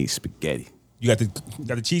homemade spaghetti. You got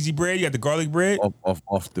the cheesy bread, you got the garlic bread.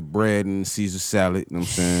 Off the bread and Caesar salad. You know what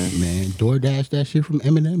I'm saying? Man, DoorDash that shit from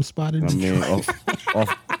Eminem spotted. I mean,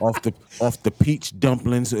 off the peach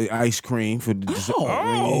dumplings, ice cream for the dessert.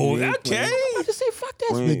 Oh, We ain't okay. playing. I just say fuck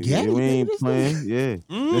that We ain't- spaghetti. We ain't nigga. playing. Yeah.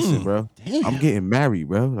 Listen, bro. Damn. I'm getting married,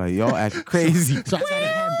 bro. Like y'all acting crazy. So I gotta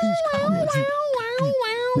have peach cobbler.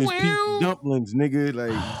 There's peach dumplings, nigga.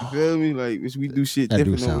 Like you feel me? Like we do shit That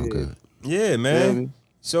do different. over sound here. good. Yeah, Feel man. me?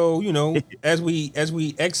 So, as we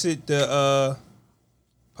exit the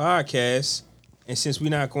podcast, and since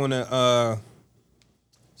we're not gonna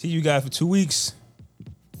see you guys for 2 weeks,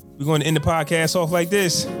 we're gonna end the podcast off like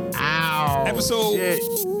this. Ow. Episode Shit.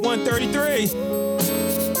 133.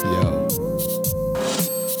 Yo.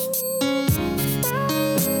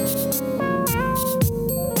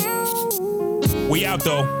 We out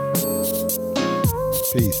though.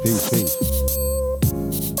 Peace.